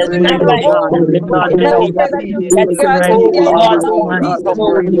God, problem learning. I pray that you stay here right over their mind, oh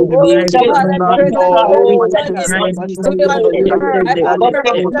in the name of Jesus, I pray for the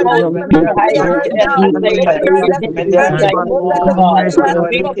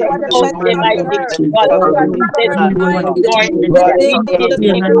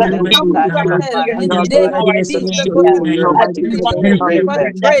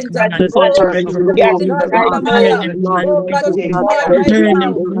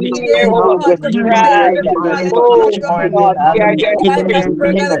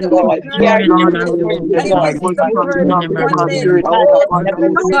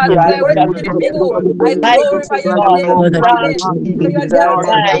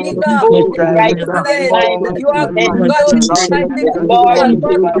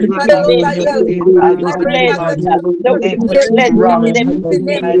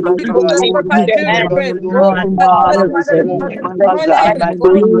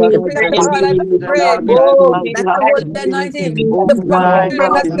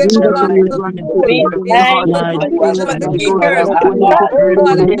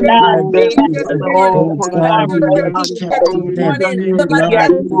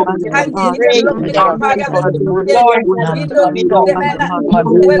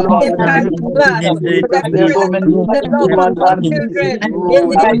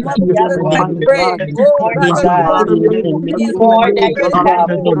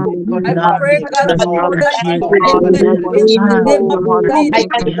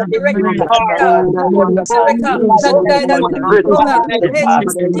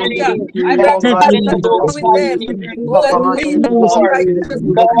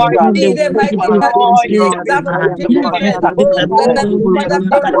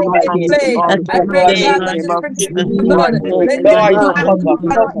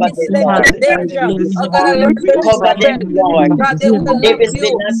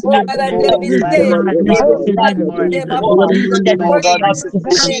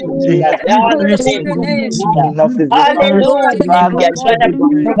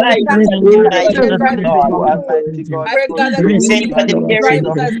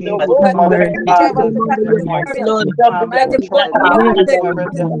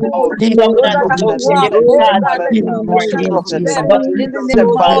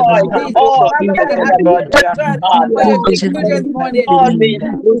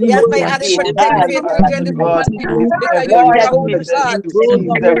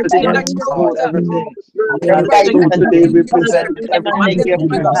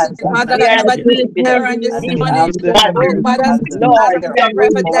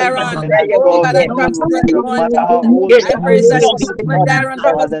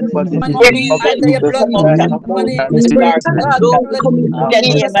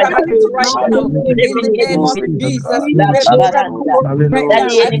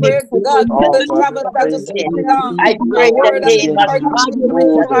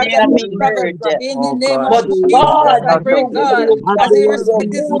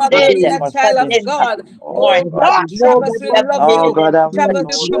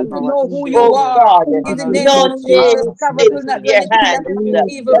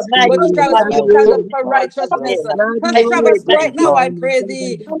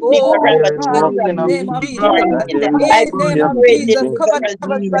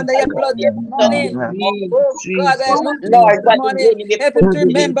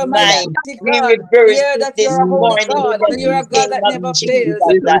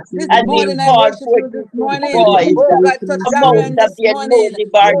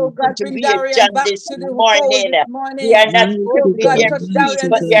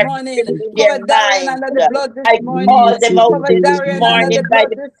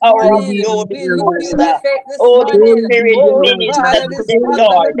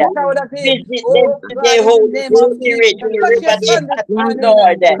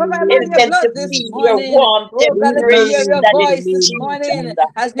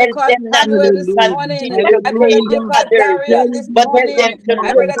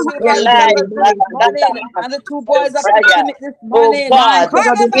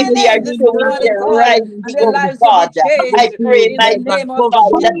they are name this doing morning, the God, right and thing, their oh lives will be God. I changed pray, in the mighty name of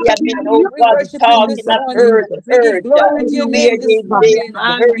God, that they have Jesus. been, oh We God, worship you talking this of morning. earth, We give earth, glory to your where name this they morning.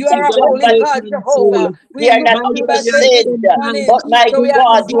 heard You are a you, holy Almighty God, Jehovah. We they are look not to you by faith this innocent, morning. but my So we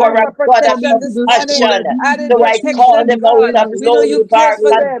God, ask you are God a for God of protection this morning. compassion. Added So I call protection, them out God. of We know those you bar cares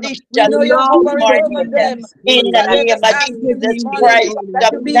for them. We condition know you're this hovering over morning. them. In So the let name us of ask him this Jesus morning Christ that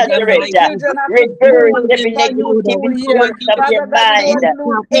of you be there for Nazareth, the children at the reverse school every for new negative school year. thoughts of their Father God, we don't want mind. to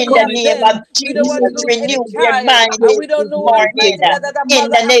lose In any the of name of them. We don't want Jesus, to lose any renew their child. mind And this we don't know, morning. mighty God, that a In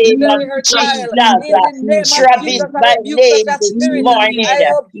mother the has to name of bury her Jesus, child. In the name of Jesus, Travis, I my rebuke such name a this spirit. morning. I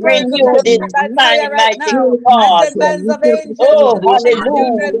burn such Renew a this spirit by fire mind, right mighty now. I God. send bands of angels Oh, to bring our hallelujah.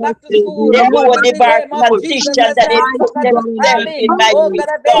 children back to school. Remove In the the bar name of Jesus, condition I that say, they I put cover them them family. in Oh mighty God,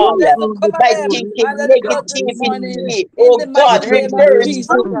 I beg you God. just to cover By them thinking under the blood this morning. negativity, In oh the God, mighty name of reverse Jesus.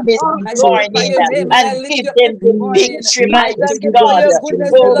 them this I glorify morning your name and I and lift give you up this them the morning. victory, I mighty thank you for God, your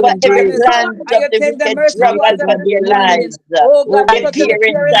goodness, your over loving every kindness, plan and of your the tender wicked mercy travel towards them upon this their morning. lives. Oh God, I Their touch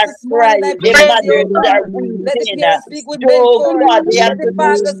every parents parents are this morning. I crying, their pray for the oh mothers God. are Let the weeping. parents speak with Oh mentor. God, they have Let the to do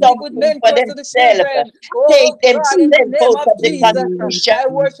father speak with something for mentors to the themselves. children. Take Oh God, in the themselves name out of of the Jesus, condition I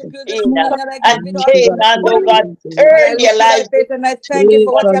worship you this in morning and I give it and all take to and oh you. God, God, I turn their look to thy lives faith and I thank you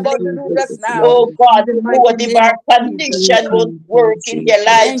for what you're into about to do you. just now. Oh In God, the before mighty the name bar of Jesus. condition won't work in their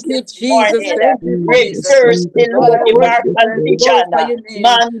lives Thank you, this Jesus. morning. Thank you, Jesus. Reverse the Lord, Lord, I the bar worship you and I condition. glorify your name.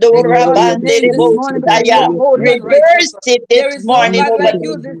 I Mandora exalt your bande name de this morning because you bosaya. are holy and righteous. Reverse it this There is no morning God over like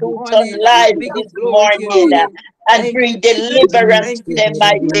you the this Newton morning. life We this give glory to your morning name. and Thank you, bring Jesus. deliverance Thank to you, them, Jesus.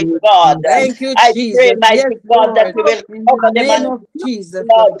 mighty God. Thank you, I pray, Jesus. Yes, mighty God, that Lord. you will In the cover them name and of Jesus.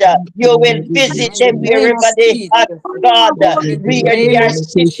 Lord, you will visit In the them name of wherever they are, Jesus. God, In the where they name are of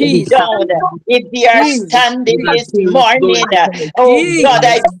sitting Jesus. down. If they are Jesus. standing this Jesus. morning, oh God,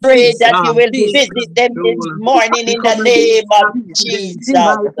 I Jesus. pray Jesus. that you will Jesus. visit them this morning in the name of Jesus.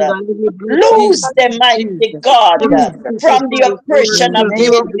 Loose Jesus. them, mighty God, Jesus. from the In oppression the of name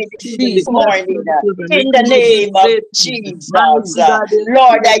the of enemy this Jesus. morning. In the name of Jesus.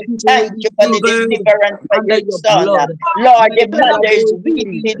 Lord, I thank you for the Jesus. deliverance for your son. Lord, the mother is Jesus.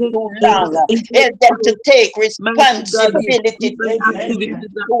 weeping too long. Help them to take responsibility to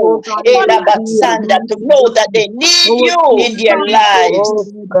Elabatsanda, to know that they need you in their lives. Oh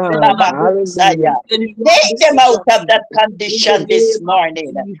God, hallelujah. Labakosaya. Take them out of that condition this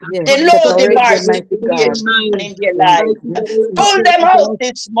morning. Yes, The Lord separate debar them, mighty God. situation in their In the lives. name of Pull Jesus. them out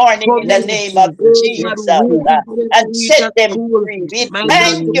this morning in the Yes, name of Jesus. Jesus Yes, Jesus. and set them free. We In the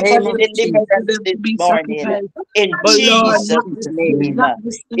thank you for name the of Jesus. deliverance this morning. In In Jesus' Jesus' name. name.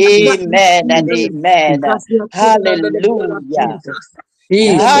 Amen and Jesus. amen. Jesus. Hallelujah. Jesus.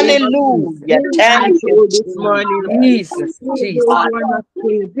 Jesus. Hallelujah. Jesus. Thank you, Jesus. Jesus. Jesus.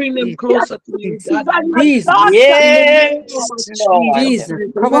 Jesus. Jesus. Jesus. Yes, Lord. Jesus.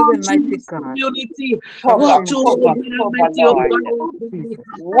 Cover them, mighty God. Cover Cover, them, cover, Jesus. cover, Lord. Jesus.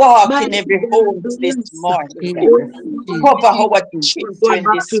 Walk in every home this morning. Jesus. Cover Jesus. our Jesus. children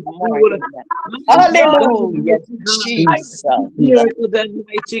this morning. Hallelujah, Jesus. Jesus. Jesus. Yes,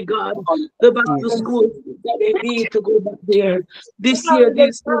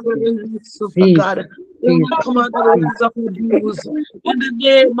 Jesus. Jesus. Jesus. Jesus.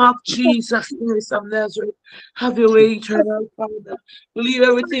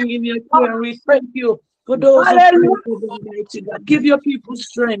 Jesus.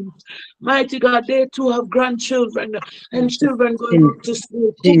 Jesus.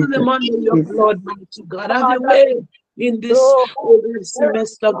 Jesus. Jesus. Jesus.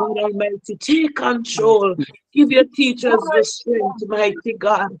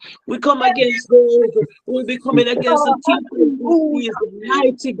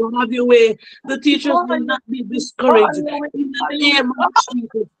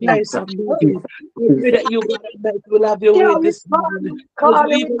 Jesus. Jesus. Jesus.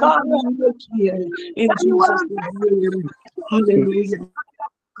 Jesus.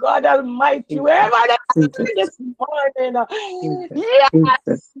 God Almighty, wherever they Jesus. are this morning. Jesus. Jesus. Yes,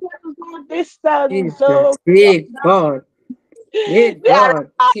 distance. So Jesus. Hey God. Hey they are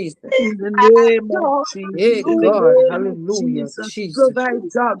God. Jesus. so Hey God. Hallelujah. Jesus. Jesus.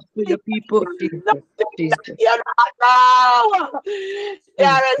 Jesus. you don't know.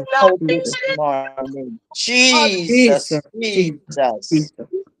 There is Jesus. Out nothing Jesus. this morning. God Jesus. Jesus, Jesus. Jesus, Jesus.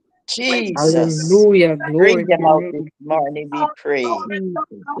 with Jesus. Hallelujah. Bring Glory to them your out name. this morning, we pray. Jesus.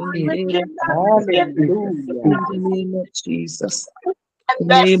 we give Jesus. Hallelujah. Jesus. and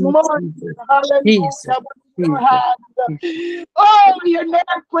this morning, Jesus. hallelujah, with your Jesus. hand. Oh, your nail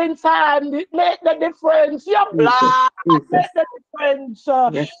Prince hand, it make the difference. Your Jesus. blood Jesus. make the difference.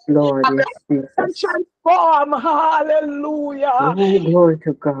 Yes, Lord. Yes, And Jesus. transform, hallelujah. Oh, glory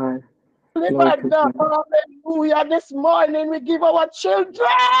to God. Glory to Live God. hallelujah. This morning we give our children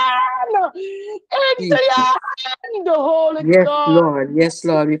into Jesus. your hand, Holy Yes, God. Lord. Yes,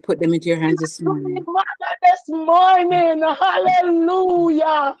 Lord. We put them into your hands this morning. Mother, this morning,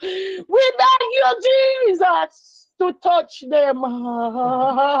 hallelujah. We beg you, Jesus, to touch them.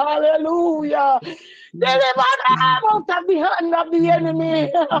 Hallelujah. Deliver them out of the hand of the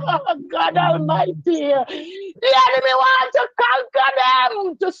enemy. God Almighty. The enemy wants to conquer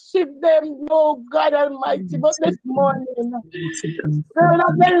them, to sift them, oh God Almighty. But this morning, Spirit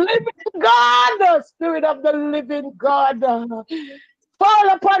of the living God, the Spirit of the living God, fall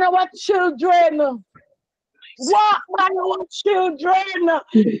upon our children. Walk by our children.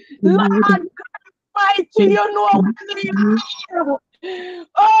 Lord God Mighty, you know where they are.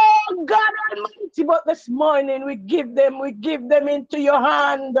 Oh God Almighty, but this morning we give them into your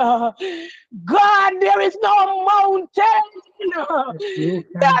hand. God, there is no mountain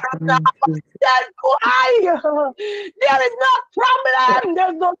that is not too high. There is no problem.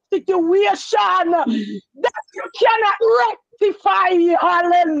 There's no situation that you cannot rectify.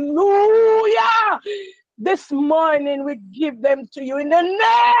 Hallelujah. This morning we give them to you in the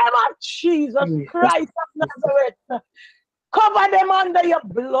name of Jesus Christ of Nazareth. Cover them under your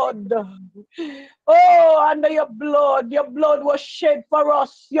blood. Oh, under your blood. Your blood was shed for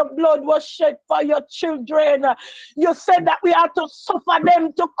us. Your blood was shed for your children. You said that we are to suffer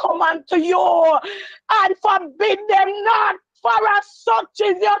them to come unto you and forbid them not. For us, such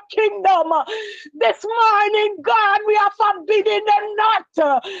is your kingdom. This morning, God, we are forbidding them not,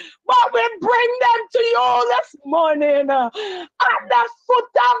 but we bring them to you this morning at the foot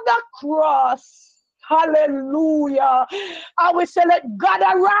of the cross. Hallelujah. I will say, let God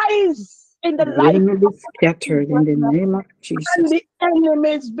arise in the life enemy be of scattered in the name of Jesus. and the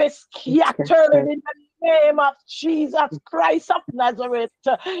enemies be scattered in the name of Jesus Christ of Nazareth.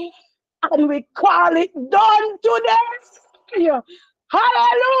 And we call it done today.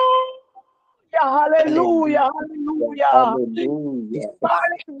 Hallelujah. Hallelujah. Hallelujah. Hallelujah. Call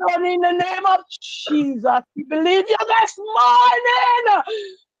it done in the name of Jesus. We believe you this morning.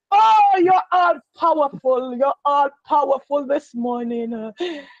 Oh, you're all powerful. You're all powerful this morning.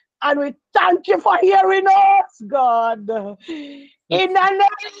 And we thank you for hearing us, God. In the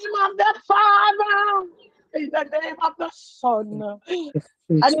name of the Father, in the name of the Son,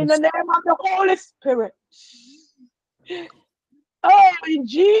 and in the name of the Holy Spirit. Oh, in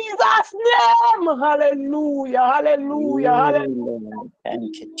Jesus' name. Hallelujah. Hallelujah. Hallelujah.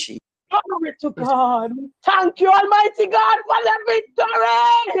 Thank you, Jesus. Glory to God. Thank you, Almighty God, for the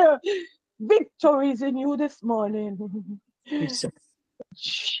victory. Victory is in you this morning. Jesus.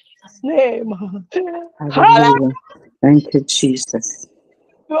 Jesus' name. Hallelujah. Thank you, Jesus.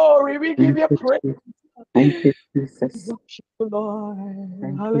 Glory, we give you praise. Thank you, Jesus. Lord. Thank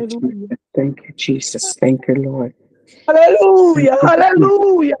you, Hallelujah. Jesus. Thank you, Jesus. Thank you, Lord. Hallelujah.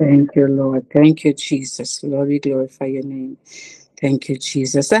 Hallelujah. Thank you, Lord. Thank you, Jesus. Lord, we glorify your name. Thank you,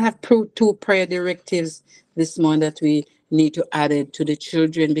 Jesus. I have two prayer directives this morning that we need to add it to the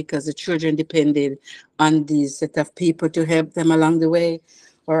children because the children depended on these set of people to help them along the way,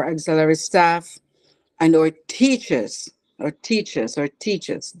 our auxiliary staff and our teachers,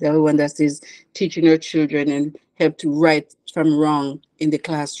 the one that is teaching our children and help to right from wrong in the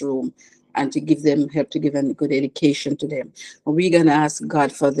classroom and to give them help to give them good education to them. And we're gonna ask God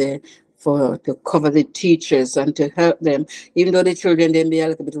to cover the teachers and to help them, even though the children then be a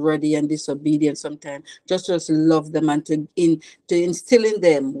little bit ruddy and disobedient sometimes, just love them and to instill in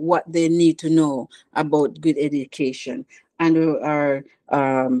them what they need to know about good education. And our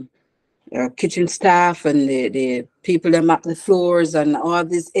kitchen staff and the people that mop the floors and all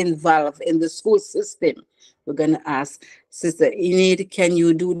this involved in the school system. We're going to ask Sister Enid, can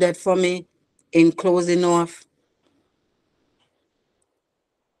you do that for me in closing off?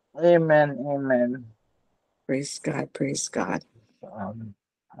 Amen. Amen. Praise God. Praise God.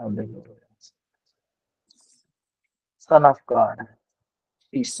 Hallelujah. Son of God, our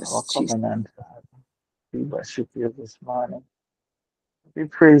Jesus. covenant Father, we worship you this morning. We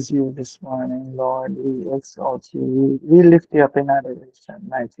praise you this morning, Lord. We exalt you. We lift you up in adoration,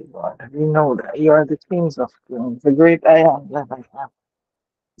 mighty God. We know that you are the Kings of Kings, the great I am that I am.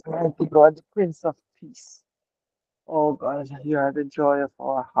 Mighty God, the Prince of Peace. Oh God, you are the joy of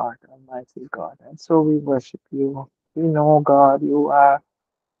our heart, Almighty God. And so we worship you. We know, God, you are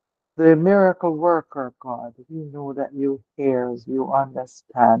the miracle worker, God. We know that you hears, you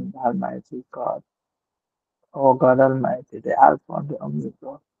understand, Almighty God. Oh God Almighty, the Alpha and the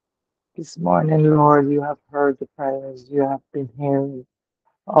Omega. This morning, Lord, you have heard the prayers you have been hearing.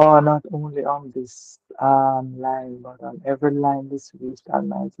 Oh, not only on this line, but on every line this week,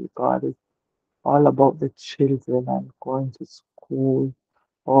 Almighty God. It's all about the children and going to school.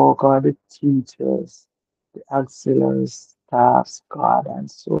 Oh God, the teachers, the auxiliary staffs, God.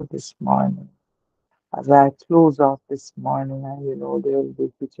 And so this morning, as I close off this morning, and they'll be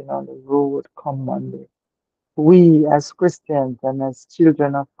putting on the road come Monday. We as Christians and as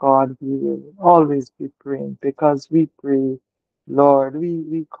children of God, we will always be praying because we pray, Lord,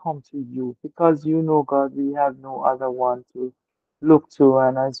 we come to you because God, we have no other one to look to.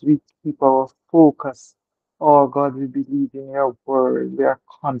 And as we keep our focus, oh God, we believe in your word. We are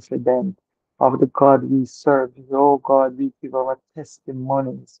confident of the God we serve. Oh God, we give our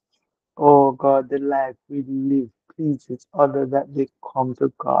testimonies. Oh God, the life we live pleases others that they come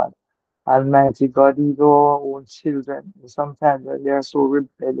to God. Almighty God, even our own children, sometimes when they are so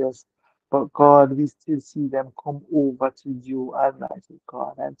rebellious, but God, we still see them come over to you, Almighty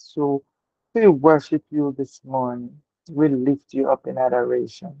God. And so we worship you this morning. We lift you up in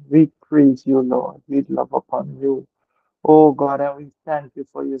adoration. We praise you, Lord. We love upon you. Oh God, and we thank you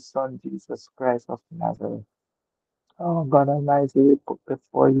for your Son, Jesus Christ of Nazareth. Oh God Almighty, we put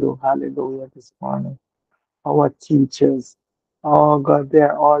before you, hallelujah, this morning. Our teachers, oh God,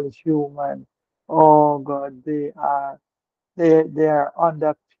 they're all human. Oh God, they are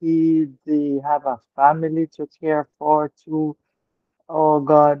underpaid. They have a family to care for too. Oh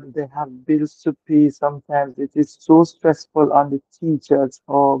God, they have bills to pay. Sometimes it is so stressful on the teachers.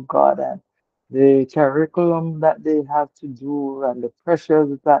 Oh God, and the curriculum that they have to do and the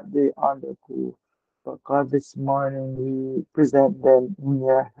pressures that they undergo. But God, this morning we present them in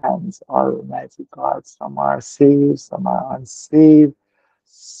your hands, Almighty God. Some are saved, some are unsaved,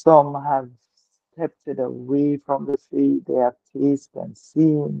 some have stepped away from the faith they have tasted and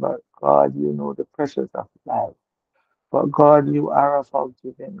seen. But God, you know the pressures of life. But God, you are a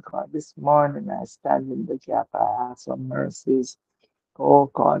forgiving God. This morning I stand in the gap. I ask for mercies. Oh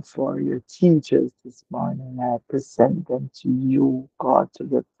God, for your teachers this morning. I present them to you, God, to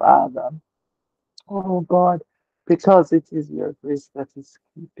the Father. Oh God, because it is your grace that is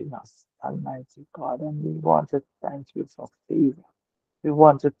keeping us, Almighty God. And we want to thank you for favor. We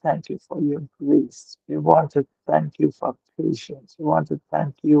want to thank you for your grace. We want to thank you for patience. We want to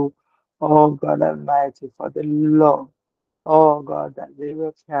thank you, oh God Almighty, for the love. Oh God, that they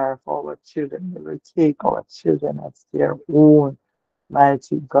will care for our children. They will take our children as their own,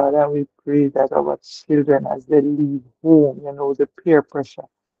 mighty God. And we pray that our children, as they leave home, the peer pressure,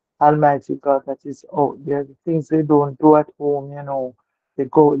 Almighty God, that is out there, the things they don't do at home, they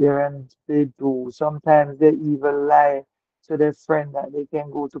go there and they do. Sometimes they even lie to their friend that they can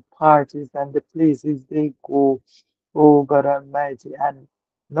go to parties and the places they go, oh God Almighty, and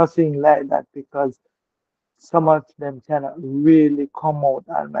nothing like that because some of them cannot really come out,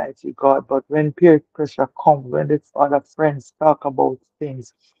 Almighty God. But when peer pressure comes, when the other friends talk about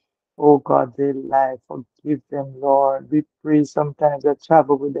things, oh God, they lie. Forgive them, Lord. We pray sometimes they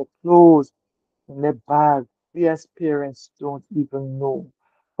travel with their clothes in their bag. We as parents don't even know.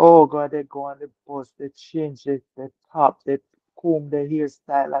 Oh God, they go on the bus, they change the top, they comb their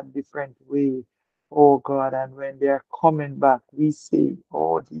hairstyle a different way. Oh God, and when they're coming back, we say,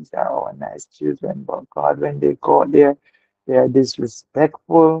 oh, these are our nice children. But God, when they go there, they are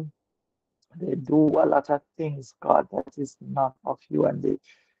disrespectful. They do a lot of things, God, that is not of you. And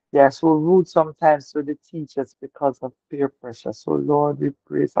they are so rude sometimes to the teachers because of peer pressure. So, Lord, we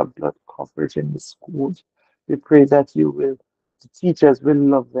pray for blood coverage in the schools. We pray that the teachers will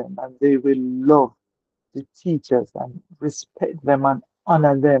love them and they will love the teachers and respect them and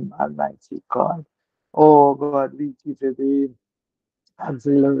honor them, Almighty God. Oh, God, we give you the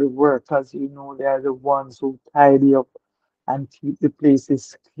auxiliary workers. They are the ones who tidy up and keep the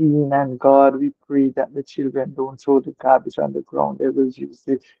places clean. And God, we pray that the children don't throw the garbage on the ground. They will use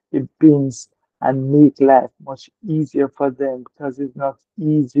the bins and make life much easier for them because it's not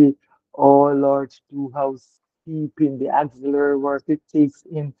easy, oh Lord, to do housekeeping, the auxiliary work it takes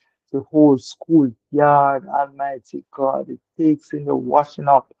in the whole school yard, Almighty God. It takes in the washing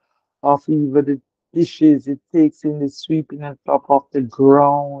up of even the dishes, it takes in the sweeping and top of the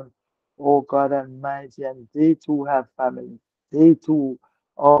ground. Oh God Almighty, and they too have family. They too,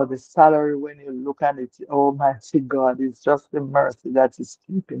 oh, the salary when you look at it, Almighty God, it's just the mercy that is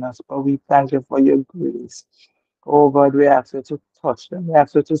keeping us. But we thank you for your grace. Oh God, we ask you to touch them. We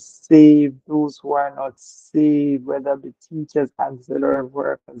ask you to save those who are not saved, whether the teachers, auxiliary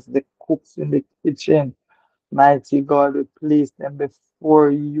workers, the cooks in the kitchen. Mighty God, we place them before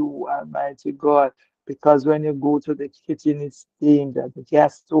you, Almighty God, because when you go to the kitchen, it's danger. The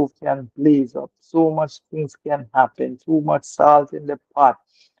gas stove can blaze up. So much things can happen. Too much salt in the pot.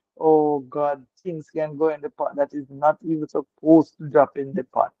 Oh God, things can go in the pot that is not even supposed to drop in the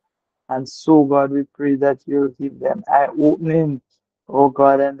pot. And so, God, we pray that you'll give them eye opening, oh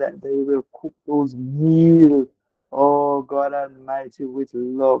God, and that they will cook those meals, oh God Almighty, with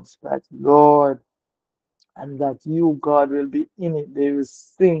love. That Lord, and that you, God, will be in it. They will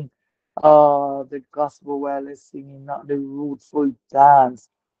sing the gospel while they're singing, not the rootful dance.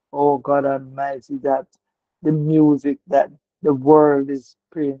 Oh, God Almighty, that the music that the world is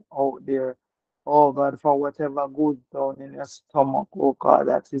playing out there. Oh, God, for whatever goes down in your stomach, oh, God,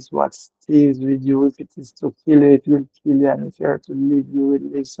 that is what stays with you. If it is to kill you, it will kill you. And if you're to live, you will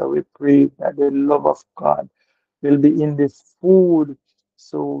live. So we pray that the love of God will be in the food.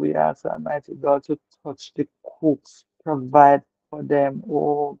 So we ask Almighty God to touch the cooks, provide for them,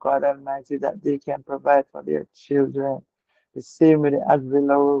 oh God Almighty, that they can provide for their children. The same with the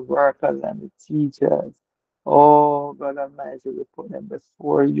auxiliary workers and the teachers. Oh God Almighty, we put them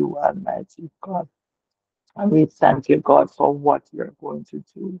before you, Almighty God. And we thank you, God, for what you're going to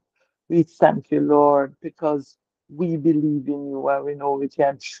do. We thank you, Lord, because we believe in you and we know we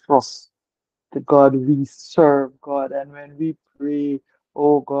can trust the God we serve, God. And when we pray,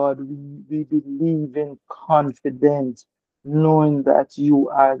 oh God, we believe in confidence, knowing that you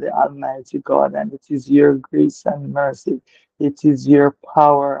are the Almighty God, and it is your grace and mercy. It is your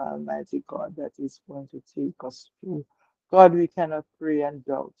power, Almighty God, that is going to take us through. God, we cannot pray and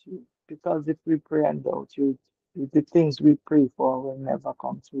doubt you, because if we pray and doubt you, the things we pray for will never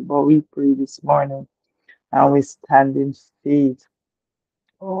come true. But we pray this morning and we stand in faith,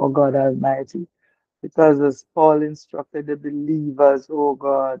 oh God Almighty, because as Paul instructed the believers, oh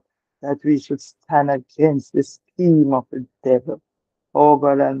God, that we should stand against the scheme of the devil, oh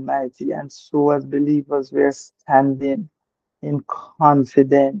God Almighty. And so as believers, we're standing in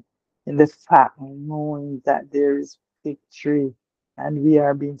confidence in the fact, knowing that there is victory and we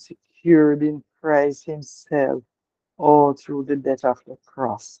are being secured in Christ Himself, all through the death of the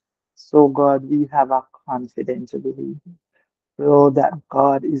cross. So God, we have a confidence to believe. Know that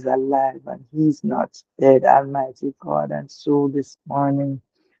God is alive and He's not dead, Almighty God. And so this morning,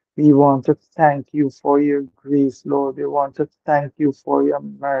 we want to thank you for your grace, Lord. We want to thank you for your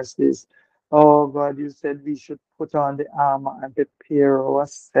mercies. Oh God, you said we should put on the armor and prepare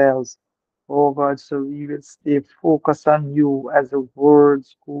ourselves. Oh God, so we will stay focused on you as the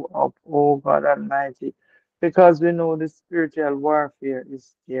words go up, oh God Almighty. Because we know the spiritual warfare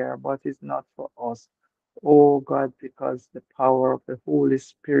is there, but it's not for us. Oh God, because the power of the Holy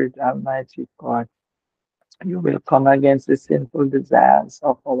Spirit, Almighty God, you will come against the sinful desires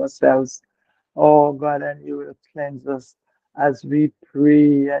of ourselves. Oh God, and you will cleanse us as we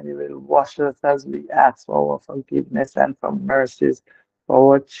pray, and you will wash us as we ask for our forgiveness and for mercies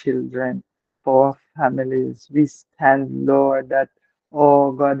for our children, for our families. We stand, Lord, that,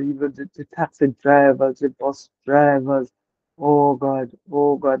 oh God, even the taxi drivers, the bus drivers, oh God,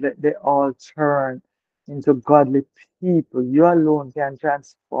 let they all turn into godly people. You alone can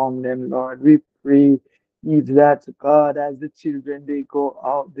transform them, Lord. We pray if that God, as the children they go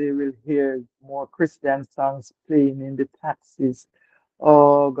out, they will hear more Christian songs playing in the taxis.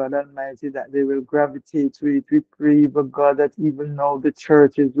 Oh God Almighty, that they will gravitate to it. We pray, but God, that even now the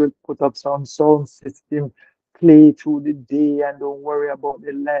churches will put up some sound system, play through the day, and don't worry about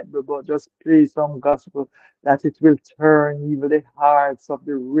the light, but just play some gospel, that it will turn even the hearts of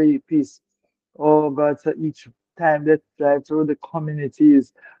the rapists. Oh God, so each time they drive through the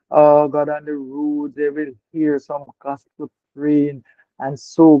communities, oh God, on the road, they will hear some gospel praying. And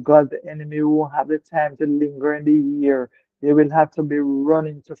so, God, the enemy won't have the time to linger in the ear. They will have to be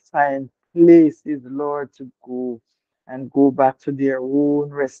running to find places, Lord, to go and go back to their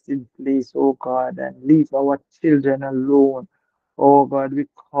own resting place, oh God, and leave our children alone. Oh God, we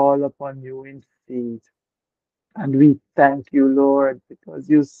call upon you in faith. And we thank you, Lord, because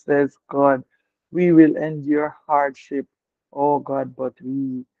you says, God, we will endure hardship, oh God, but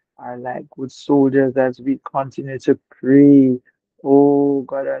we are like good soldiers as we continue to pray. Oh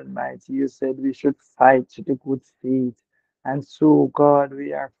God Almighty, you said we should fight to the good faith. And so, God,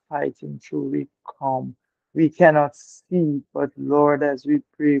 we are fighting through. We come. We cannot see, but Lord, as we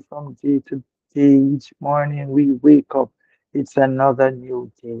pray from day to day, each morning we wake up, it's another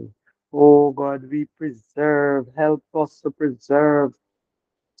new day. Oh God, we preserve, help us to preserve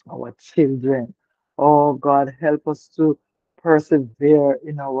our children. Oh God, help us to persevere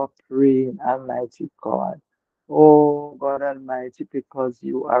in our praying, Almighty God. Oh God Almighty, because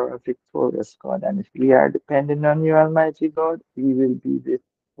you are a victorious God, and if we are depending on you, Almighty God, we will be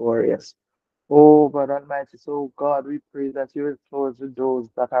victorious. Oh God Almighty, so God, we pray that you will close the doors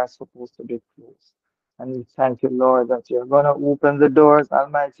that are supposed to be closed. And we thank you, Lord, that you're going to open the doors,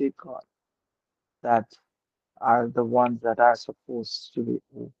 Almighty God, that are the ones that are supposed to be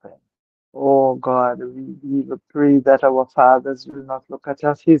open. Oh God, we will pray that our fathers will not look at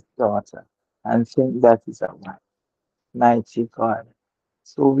us, his daughter, and think that is a wife. Mighty God.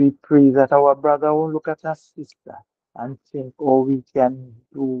 So we pray that our brother will look at our sister and think, oh, we can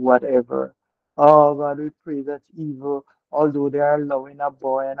do whatever. Oh, God, we pray that evil, although they are allowing a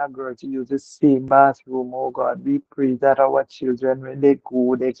boy and a girl to use the same bathroom, oh, God, we pray that our children, when they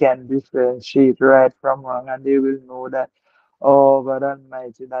go, they can differentiate right from wrong and they will know that, oh, God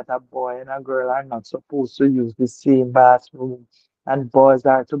Almighty, that a boy and a girl are not supposed to use the same bathroom. And boys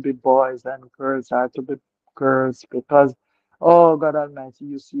are to be boys and girls are to be girls because, oh God Almighty,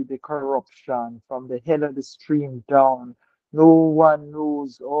 you see the corruption from the head of the stream down. No one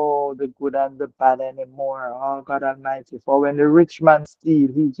knows all the good and the bad anymore. Oh God Almighty. For when the rich man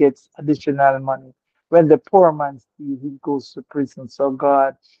steals, he gets additional money. When the poor man steals, he goes to prison. So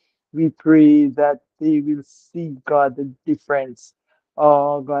God, we pray that they will see, God, the difference.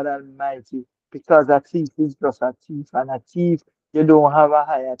 Oh God Almighty. Because a thief is just a thief, and a thief, you don't have a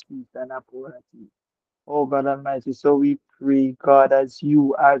higher thief than a poorer thief. Oh God Almighty, so we pray, God, as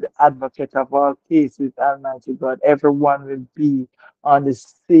you are the advocate of all cases, Almighty God, everyone will be on the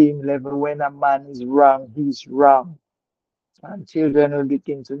same level. When a man is wrong, he's wrong. And children will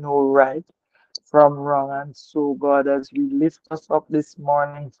begin to know right from wrong. And so, God, as we lift us up this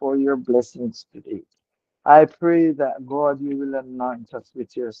morning for your blessings today, I pray that, God, you will anoint us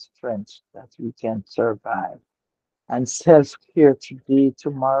with your strength that we can survive. And self care today,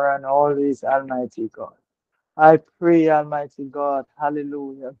 tomorrow, and always, Almighty God. I pray, Almighty God,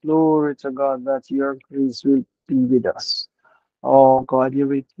 hallelujah, glory to God, that your grace will be with us. Oh God, you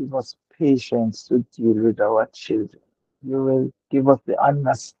will give us patience to deal with our children. You will give us the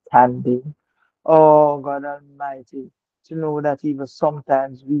understanding, oh God Almighty, to know that even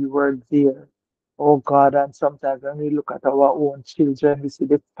sometimes we were there. Oh God, and sometimes when we look at our own children, we see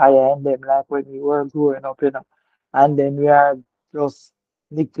the fire in them, like when we were growing up, and then we are just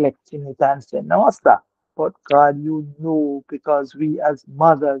neglecting it and saying, no, stop. But God, you know, because we as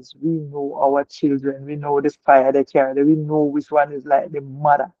mothers, we know our children, we know the fire they carry, we know which one is like the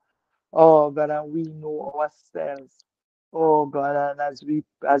mother. Oh God, and we know ourselves. Oh God, and as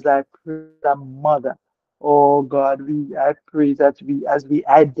I pray as a mother, oh God, I pray that as we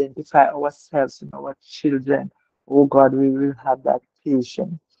identify ourselves in our children, oh God, we will have that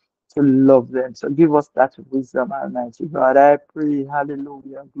patience to love them. So give us that wisdom, Almighty God. I pray,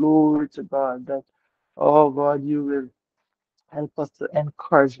 hallelujah, glory to God, that, oh God, you will help us to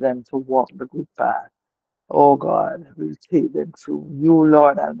encourage them to walk the good path. Oh God, will take them through. You,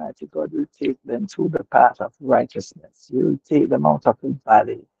 Lord Almighty God, will take them through the path of righteousness. You will take them out of the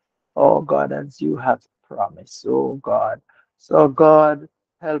valley. Oh God, as you have promised. Oh God. So God,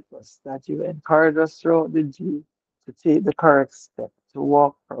 help us that you encourage us throughout the day to take the correct step, to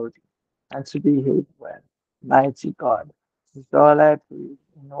walk proudly, and to behave well. Mighty God. This is all I pray in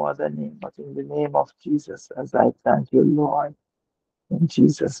no other name but in the name of Jesus, as I thank you, Lord. In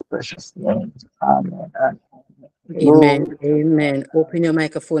Jesus' precious name. Amen. And amen. Amen. Glory to God. Amen. Open your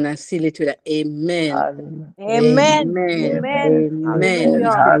microphone and seal it with a amen. Hallelujah. Amen. Amen. Amen. Amen. Amen. Amen. Hallelujah.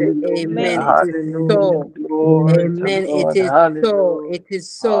 Sister, Hallelujah. amen. Amen. It is Hallelujah. so. Glory to Amen. It God. is so. Hallelujah. It is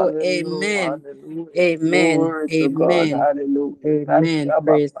so. Hallelujah. Amen. Hallelujah. Amen. Glory to God. Amen. Hallelujah. Thank you, Amen. Abba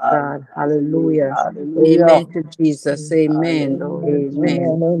Praise Father. God. Hallelujah. Hallelujah. Hallelujah. Amen to Jesus. Amen. Hallelujah. Amen.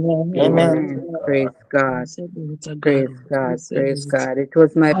 Amen, amen, Glory amen. to Amen. God. Praise God. To God. Praise God. Praise Praise God. God. It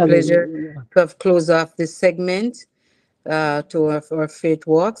was my pleasure Hallelujah. to have closed off this segment to our Faith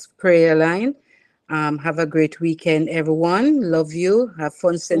Walks prayer line. Have a great weekend, everyone. Love you. Have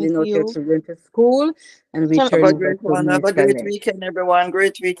fun Thank sending out your you. children to school. And we Can, Have a turn over great to one. Have a Minister great Les. weekend, everyone.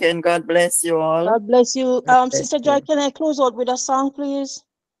 Great weekend. God bless you all. God bless you. God bless Sister Joy, you. can I close out with a song, please?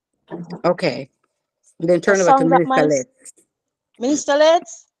 Okay. Then A turn over to song that Minister my Les. Minister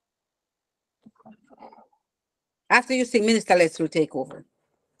Let's. After you sing, Minister Les will take over.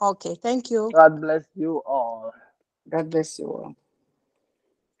 Okay, thank you. God bless you all. God bless you all.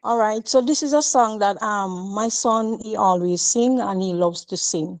 All right. So this is a song that my son he always sing and he loves to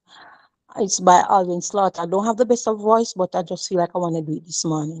sing. It's by Alvin Slaughter. I don't have the best of voice, but I just feel like I want to do it this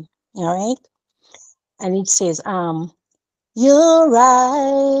morning. All right. And it says, your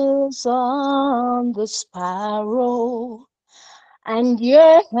eyes on the sparrow, and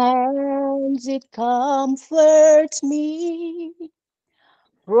your hands it comforts me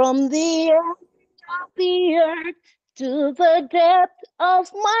from the end of the earth to the depth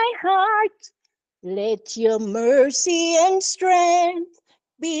of my heart. Let your mercy and strength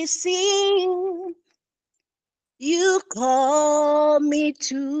be seen. You call me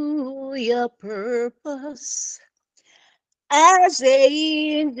to your purpose as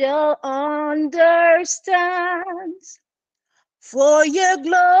angel understands. For your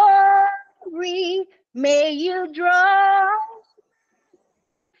glory may you draw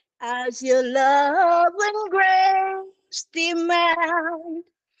as your love and grace demand,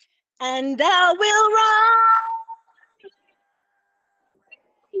 and I will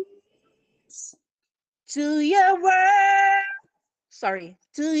rise to your word,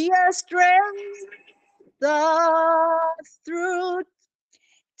 to your strength, the truth.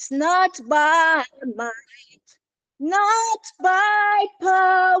 It's not by might, not by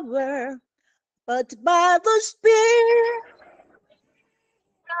power, but by the Spirit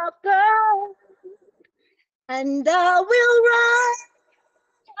of God. and I will run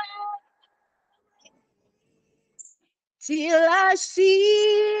till I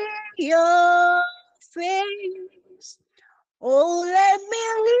see your face. Oh, let me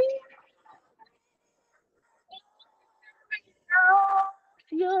live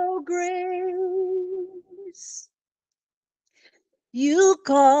your grace. You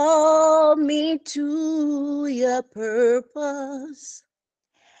call me to your purpose.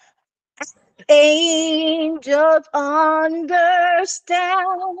 Angels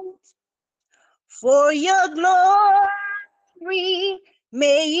understand. For your glory,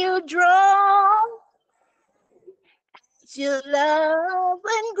 may you draw your love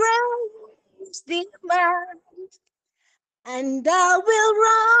and grace demand, and I will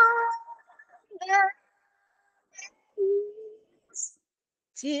run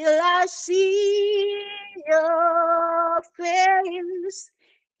till I see your face.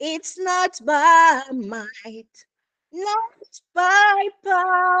 It's not by might, not by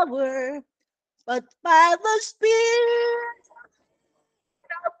power, but by the Spirit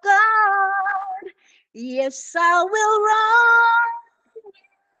of God. Yes, I will run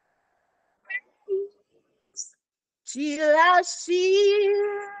till I see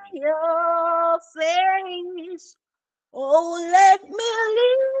your face. Oh, let me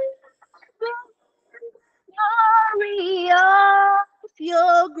live the glory of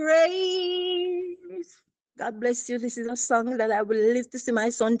your grace. God bless you. This is a song that I will live to see my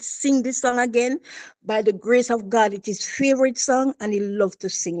son sing this song again. By the grace of God, it is his favorite song and he loves to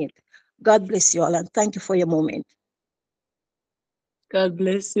sing it. God bless you all and thank you for your moment. God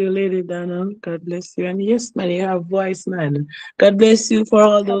bless you, Lady Donna. God bless you. And yes, man, you have voice, man. God bless you for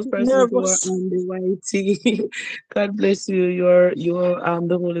all I'm those persons who are nervous. on the YT. God bless you. Your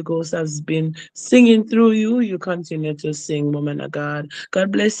the Holy Ghost has been singing through you. You continue to sing, woman of God. God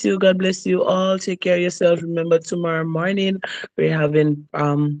bless you. God bless you all. Take care of yourself. Remember, tomorrow morning we're having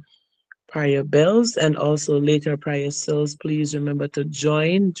prayer bells and also later prayer cells. Please remember to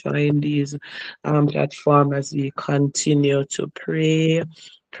join these platform as we continue to pray.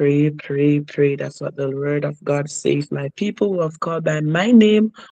 That's what the word of God says. My people who have called by my name